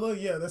 Austin Villa,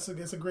 yeah, that's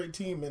a great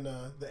team in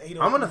the 8.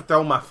 I'm gonna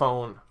throw my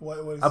phone. What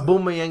is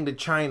Aubameyang to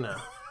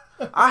China.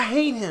 I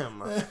hate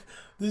him.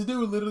 This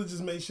dude literally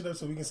just made shit up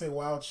so we can say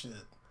wild shit.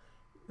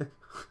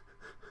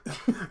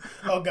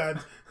 Oh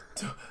God,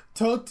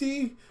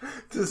 Toti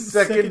to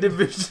second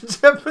division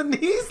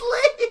Japanese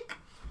league.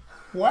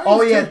 Why?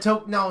 Oh yeah,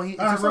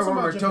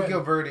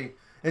 Tokyo Verde.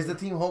 It's the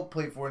team Hulk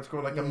played for and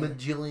scored like a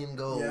majillion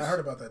goals. Yeah, I heard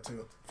about that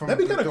too. That'd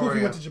be kind of cool if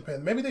he went to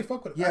Japan. Maybe they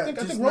fuck with it. Yeah, I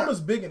think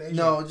Roma's big in Asia.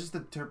 No, just the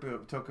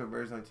Tokyo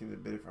Versus team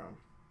that bid it from.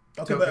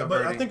 Okay,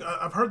 but I think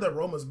I've heard that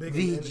Roma's big.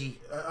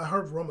 I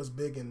heard Roma's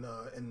big in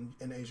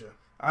Asia.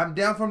 I'm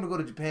down for him to go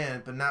to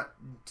Japan, but not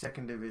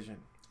second division.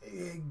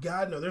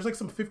 God no, there's like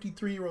some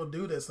 53-year-old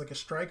dude that's like a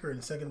striker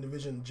in second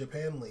division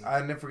Japan league.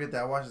 I never forget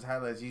that. I watched his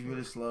highlights. He's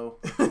really slow.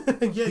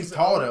 Yeah, he's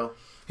tall though.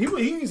 He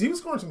was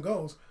scoring some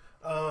goals.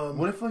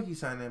 What if like he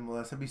signed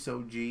MLS? That'd be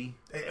so G.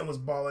 And was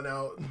balling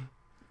out.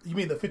 You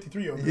mean the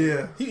 53-year-old?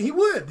 Yeah, he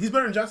would. He's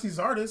better than Jossie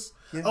Zardes.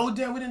 Yeah. Oh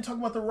damn, we didn't talk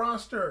about the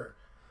roster.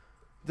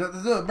 Bring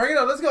it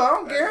up. Let's go. I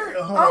don't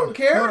care. I don't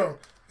care.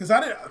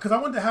 Because I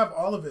wanted to have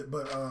all of it,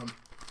 but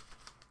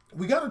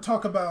we got to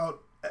talk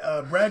about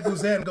Brad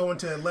Guzan going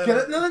to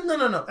Atlanta.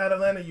 No. At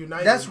Atlanta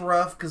United. That's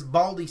rough because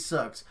Baldy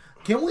sucks.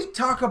 Can we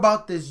talk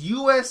about this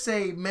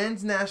USA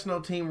men's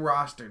national team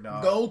roster,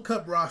 dog? Gold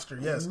Cup roster,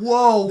 yes.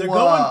 Whoa,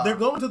 they're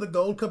going to the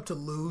Gold Cup to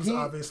lose,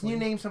 obviously. Can you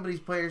name some of these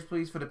players,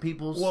 please, for the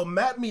peoples? Well,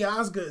 Matt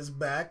Miazga is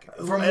back.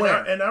 From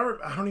where?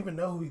 I don't even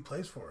know who he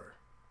plays for.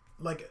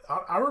 Like,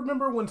 I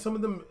remember when some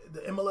of them,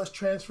 the MLS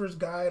transfers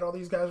guide, all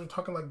these guys were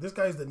talking like, this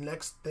guy's the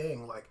next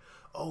thing. Like,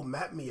 oh,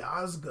 Matt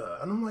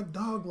Miazga. And I'm like,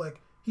 dog,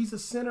 like, he's a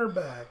center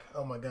back.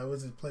 Oh, my God,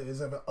 what's his play? Is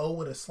that an O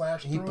with a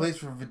slash through? He plays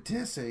for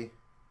Vitesse.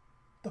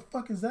 The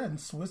fuck is that, in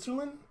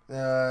Switzerland?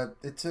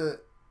 It's a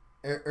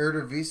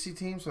Eredivisie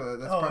team, so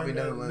that's probably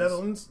Netherlands.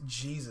 Netherlands?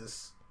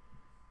 Jesus.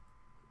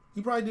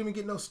 He probably didn't even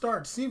get no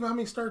starts. See how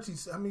many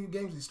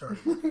games he started.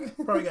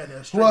 Probably got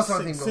that. Who else on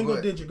the team?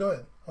 Single digit. Go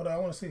ahead. Hold on, I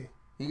want to see.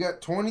 He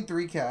got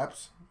 23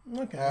 caps.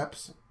 Okay.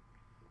 Caps.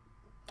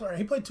 All right,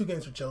 he played 2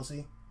 games for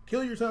Chelsea.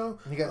 Kill yourself.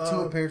 He got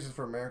 2 appearances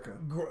for America.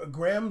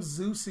 Graham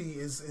Zusi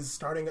is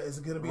starting. Is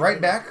going to be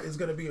right back. Is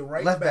going to be a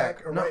right left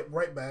back or no.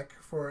 right back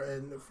for.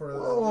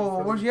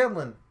 Whoa, where's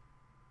Yedlin?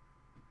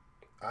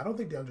 I don't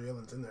think DeAndre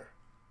Yedlin's in there.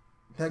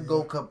 That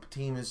Gold Cup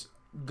team is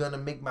gonna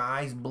make my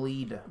eyes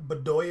bleed.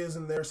 Bedoya's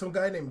in there. Some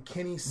guy named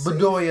Kenny Safe.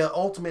 Bedoya,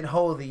 ultimate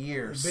hoe of the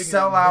year,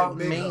 sellout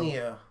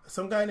mania. Hoe.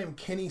 Some guy named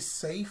Kenny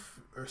Safe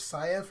or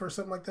Saif or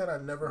something like that.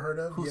 I've never heard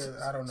of.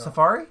 I don't know.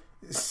 Safari.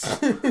 He can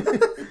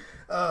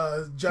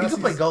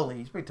play goalie.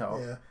 He's pretty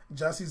tall. Yeah,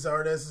 Jossie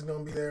Zardes is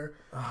going to be there.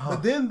 But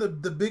then the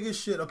biggest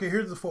shit. Okay,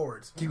 here's the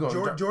forwards. Keep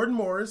going. Jordan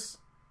Morris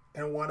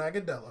and Juan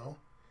Agudelo.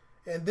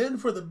 And then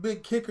for the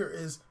big kicker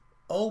is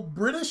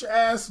British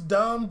ass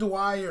Dom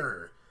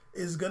Dwyer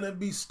is going to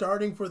be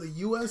starting for the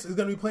U.S. Is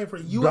going to be playing for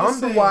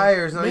USA. Dom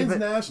Dwyer's not men's even.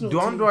 national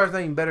Dom team. Dwyer's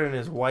not even better than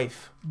his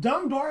wife.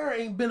 Dom Dwyer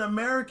ain't been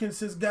American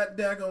since got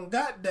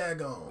daggone.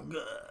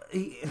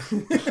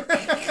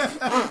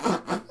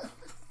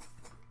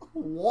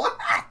 What?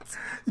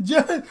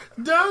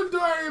 Dom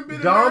Dwyer ain't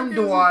been Dom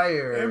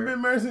Dwyer and been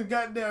American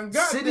goddamn.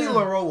 Cindy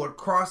Leroux would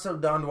cross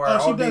up Dom Dwyer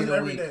all day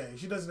a week.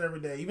 She does it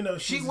every day, even though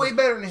she's way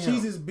better than him.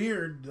 She's his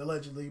beard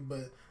allegedly,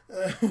 but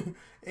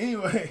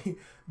anyway,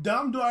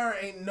 Dom Dwyer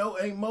ain't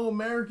more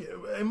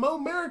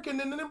American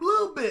than a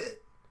little bit.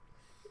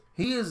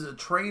 He is a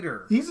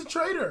traitor. He's a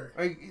traitor.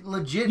 Like,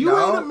 legit, you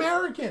dog. ain't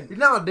American.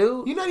 No,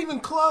 dude. You're not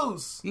even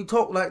close. You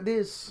talk like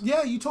this.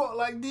 Yeah, you talk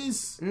like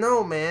this.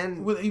 No,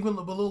 man. With even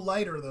a little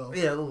lighter, though.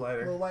 Yeah, a little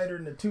lighter. A little lighter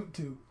than the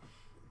toot-toot.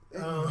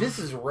 This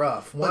is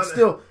rough. But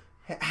still,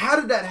 how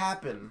did that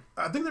happen?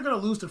 I think they're going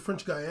to lose to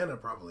French Guiana,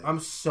 probably. I'm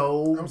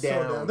so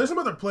down. There's some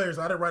other players.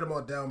 I didn't write them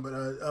all down,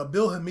 but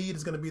Bill Hamid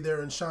is going to be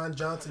there and Sean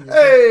Johnson.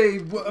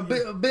 Hey,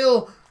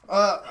 Bill...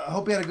 I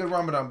hope you had a good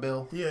Ramadan,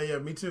 Bill. Yeah,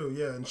 me too.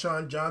 Yeah, and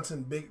Sean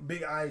Johnson,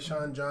 big eye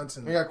Sean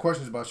Johnson. I got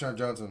questions about Sean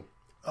Johnson.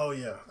 Oh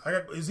yeah,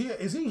 is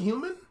he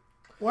human?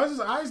 Why is his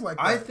eyes like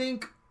that? I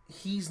think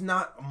he's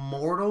not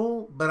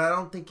mortal, but I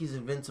don't think he's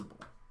invincible.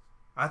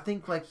 I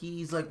think like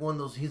he's like one of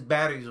those. His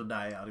batteries will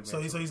die out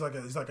eventually. So he's like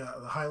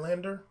a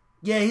Highlander.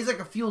 Yeah, he's like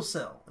a fuel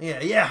cell.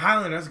 Yeah,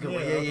 Highlander. That's a good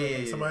one.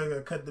 Yeah. Somebody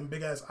gonna cut them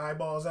big ass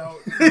eyeballs out.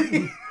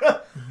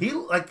 He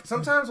like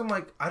sometimes I'm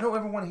like I don't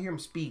ever want to hear him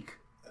speak.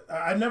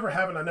 I never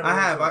have, and I never. I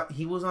have.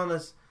 He was on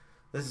this.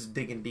 This is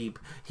digging deep.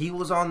 He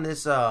was on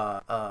this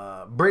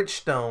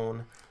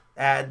Bridgestone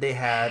ad they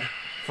had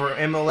for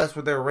MLS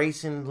where they're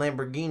racing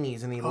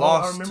Lamborghinis, and he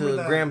lost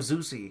to Graham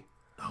Zusi.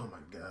 Oh my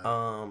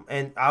god.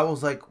 And I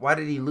was like, why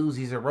did he lose?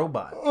 He's a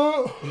robot.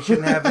 He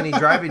shouldn't have any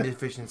driving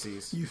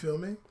deficiencies. You feel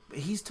me?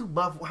 He's too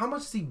buff. How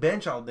much does he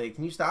bench all day?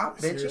 Can you stop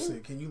benching? Seriously,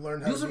 can you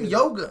learn how do to some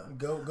yoga?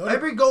 Go.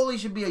 Every goalie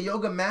should be a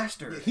yoga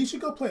master. Yeah, he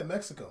should go play in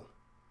Mexico.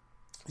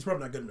 He's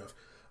probably not good enough.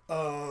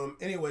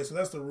 Anyway, so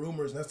that's the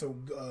rumors. That's the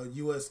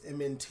U.S.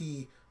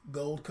 MNT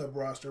Gold Cup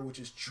roster, which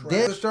is trash.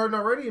 They're starting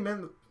already,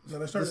 man. No,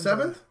 they're starting the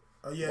 7th.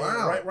 Yeah,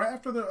 wow. right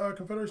after the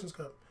Confederations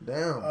Cup.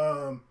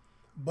 Damn.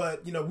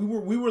 But you know,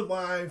 we were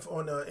live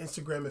on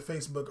Instagram and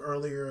Facebook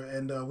earlier,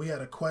 and we had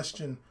a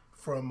question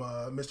from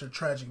Mr.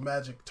 Tragic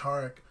Magic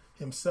Tarek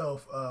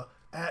himself.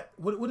 At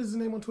what is his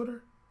name on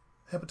Twitter?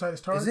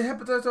 Hepatitis Tarek. Is it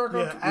Hepatitis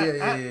Tarek?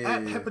 Yeah,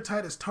 at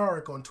Hepatitis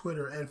Tarek on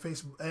Twitter and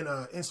Facebook and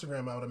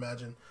Instagram, I would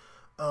imagine.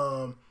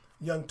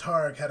 Young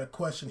Tarek had a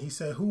question. He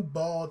said, "Who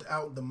balled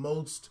out the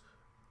most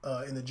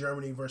in the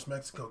Germany versus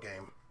Mexico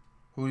game?"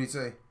 Who did he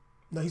say?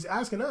 No, he's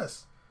asking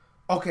us.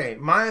 Okay,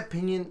 my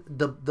opinion,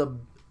 the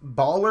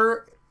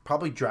baller,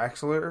 probably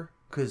Draxler,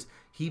 because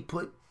he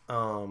put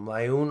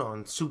Layun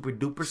on super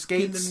duper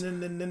skates.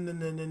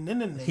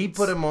 He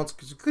put him on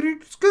skates.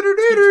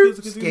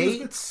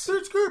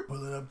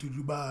 Pulling up to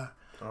Dubai.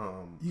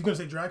 You gonna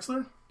say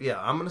Draxler? Yeah,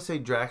 I'm gonna say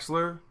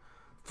Draxler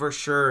for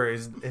sure.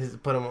 Is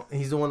put him?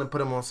 He's the one that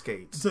put him on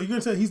skates. So you're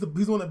gonna say he's the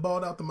one that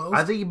balled out the most?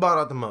 I think he balled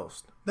out the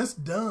most. That's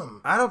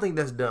dumb. I don't think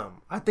that's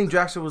dumb. I think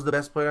Draxler was the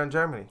best player in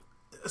Germany.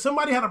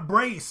 Somebody had a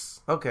brace.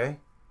 Okay,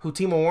 who?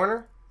 Timo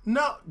Werner?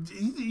 No,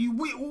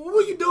 what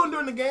were you doing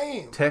during the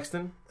game?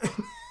 Texting.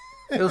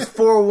 It was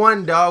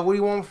 4-1, dog. What do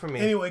you want from me?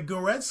 Anyway,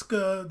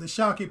 Goretzka, the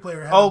Schalke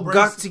player, had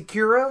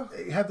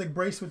Gatsukura? had the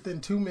brace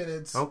within 2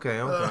 minutes. Okay.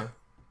 Go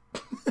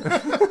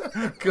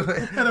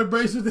ahead. Had a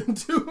brace within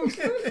 2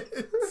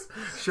 minutes.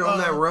 Show him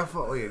that rough.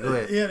 Oh, yeah, go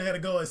ahead. Yeah, they had a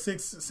goal at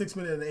 6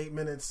 minutes and 8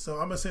 minutes. So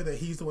I'm going to say that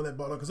he's the one that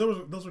balled out,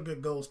 because those were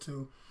good goals,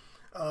 too.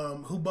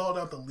 Who balled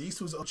out the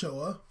least was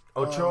Ochoa.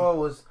 Ochoa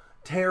was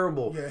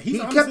terrible. Yeah, he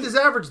kept his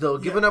average, though,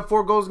 giving up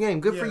 4 goals a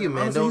game. Good for you,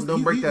 man. Honestly,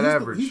 don't break that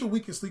average. He's the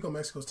weakest link on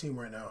Mexico's team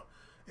right now.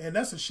 And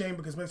that's a shame,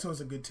 because Mexico is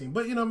a good team.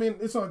 But, you know, I mean,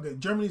 it's all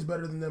good. Germany's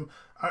better than them.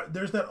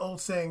 There's that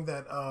old saying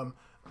that,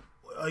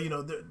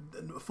 the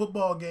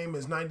football game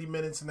is 90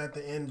 minutes, and at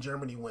the end,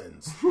 Germany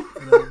wins.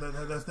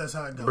 That's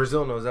how it goes.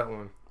 Brazil knows that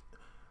one.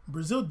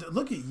 Brazil,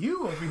 look at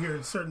you over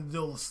here, certain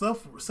deal of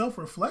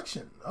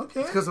self-reflection.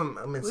 Okay, it's because I'm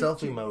in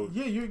selfie mode.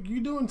 Yeah, you're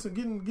doing some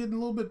getting a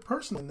little bit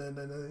personal,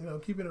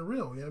 and keeping it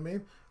real. You know what I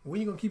mean? When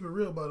you gonna keep it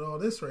real about all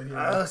this right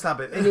here?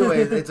 Stop it.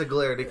 Anyway, it's a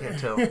glare. They can't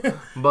tell.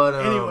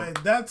 But anyway,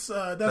 that's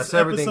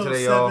everything episode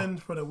today, 7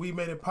 for the We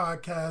Made It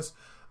podcast.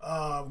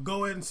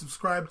 Go ahead and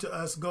subscribe to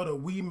us. Go to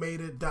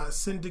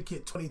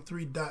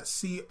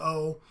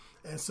WeMadeIt.syndicate23.co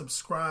and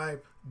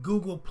subscribe.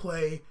 Google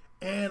Play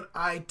and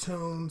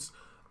iTunes.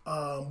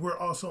 We're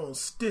also on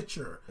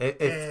Stitcher.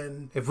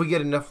 If we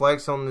get enough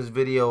likes on this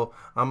video,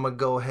 I'm gonna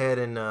go ahead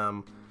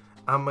and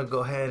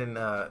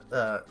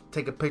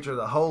take a picture of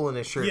the hole in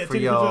this shirt for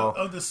y'all.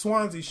 Of the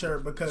Swansea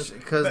shirt, because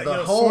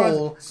the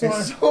hole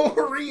is so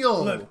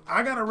real. Look,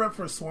 I got a rep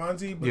for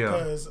Swansea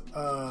because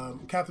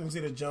Catherine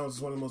Zeta-Jones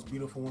is one of the most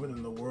beautiful women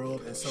in the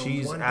world, and so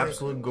she's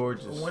absolutely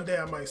gorgeous. One day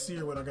I might see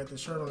her when I got the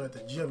shirt on at the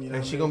gym. You know,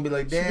 and she's gonna be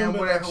like, "Damn,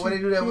 where they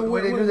do that?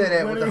 Where they do that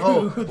at with the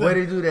hole? Where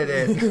they do that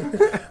at?"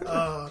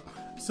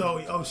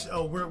 So,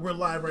 we're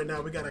live right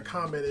now. We got a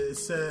comment. It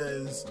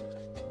says,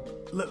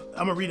 look,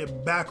 I'm going to read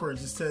it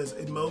backwards. It says,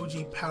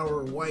 emoji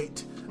power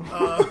white.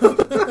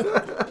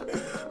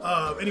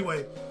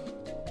 Anyway,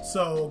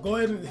 so go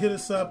ahead and hit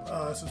us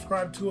up.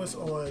 Subscribe to us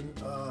on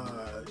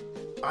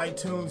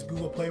iTunes,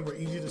 Google Play. We're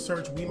easy to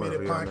search. We Made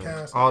It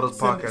podcast. All those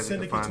podcasts.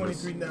 Syndicate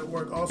 23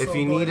 Network. Also, if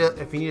you need a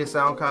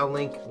SoundCloud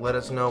link, let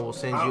us know. We'll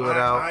send you it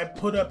out. I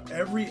put up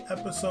every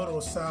episode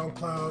on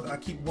SoundCloud. I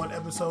keep one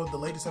episode, the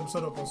latest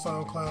episode, up on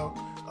SoundCloud.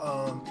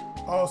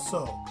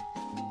 Also,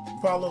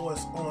 follow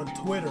us on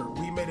Twitter,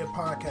 We Made It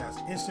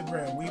Podcast.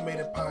 Instagram, We Made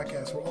It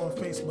Podcast. We're on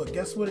Facebook.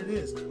 Guess what it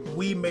is?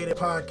 We Made It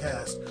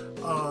Podcast.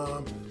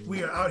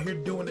 We are out here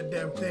doing the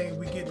damn thing.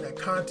 We getting that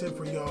content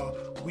for y'all.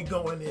 We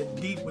going in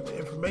deep with the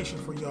information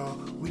for y'all.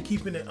 We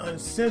keeping it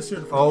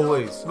uncensored for y'all.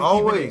 We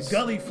keeping it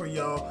gully for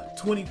y'all.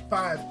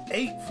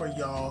 25-8 for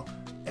y'all.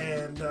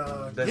 And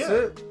that's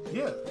it.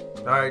 Yeah.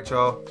 All right,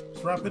 y'all.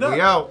 Let's wrap it up.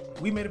 We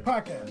out. We Made It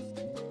Podcast.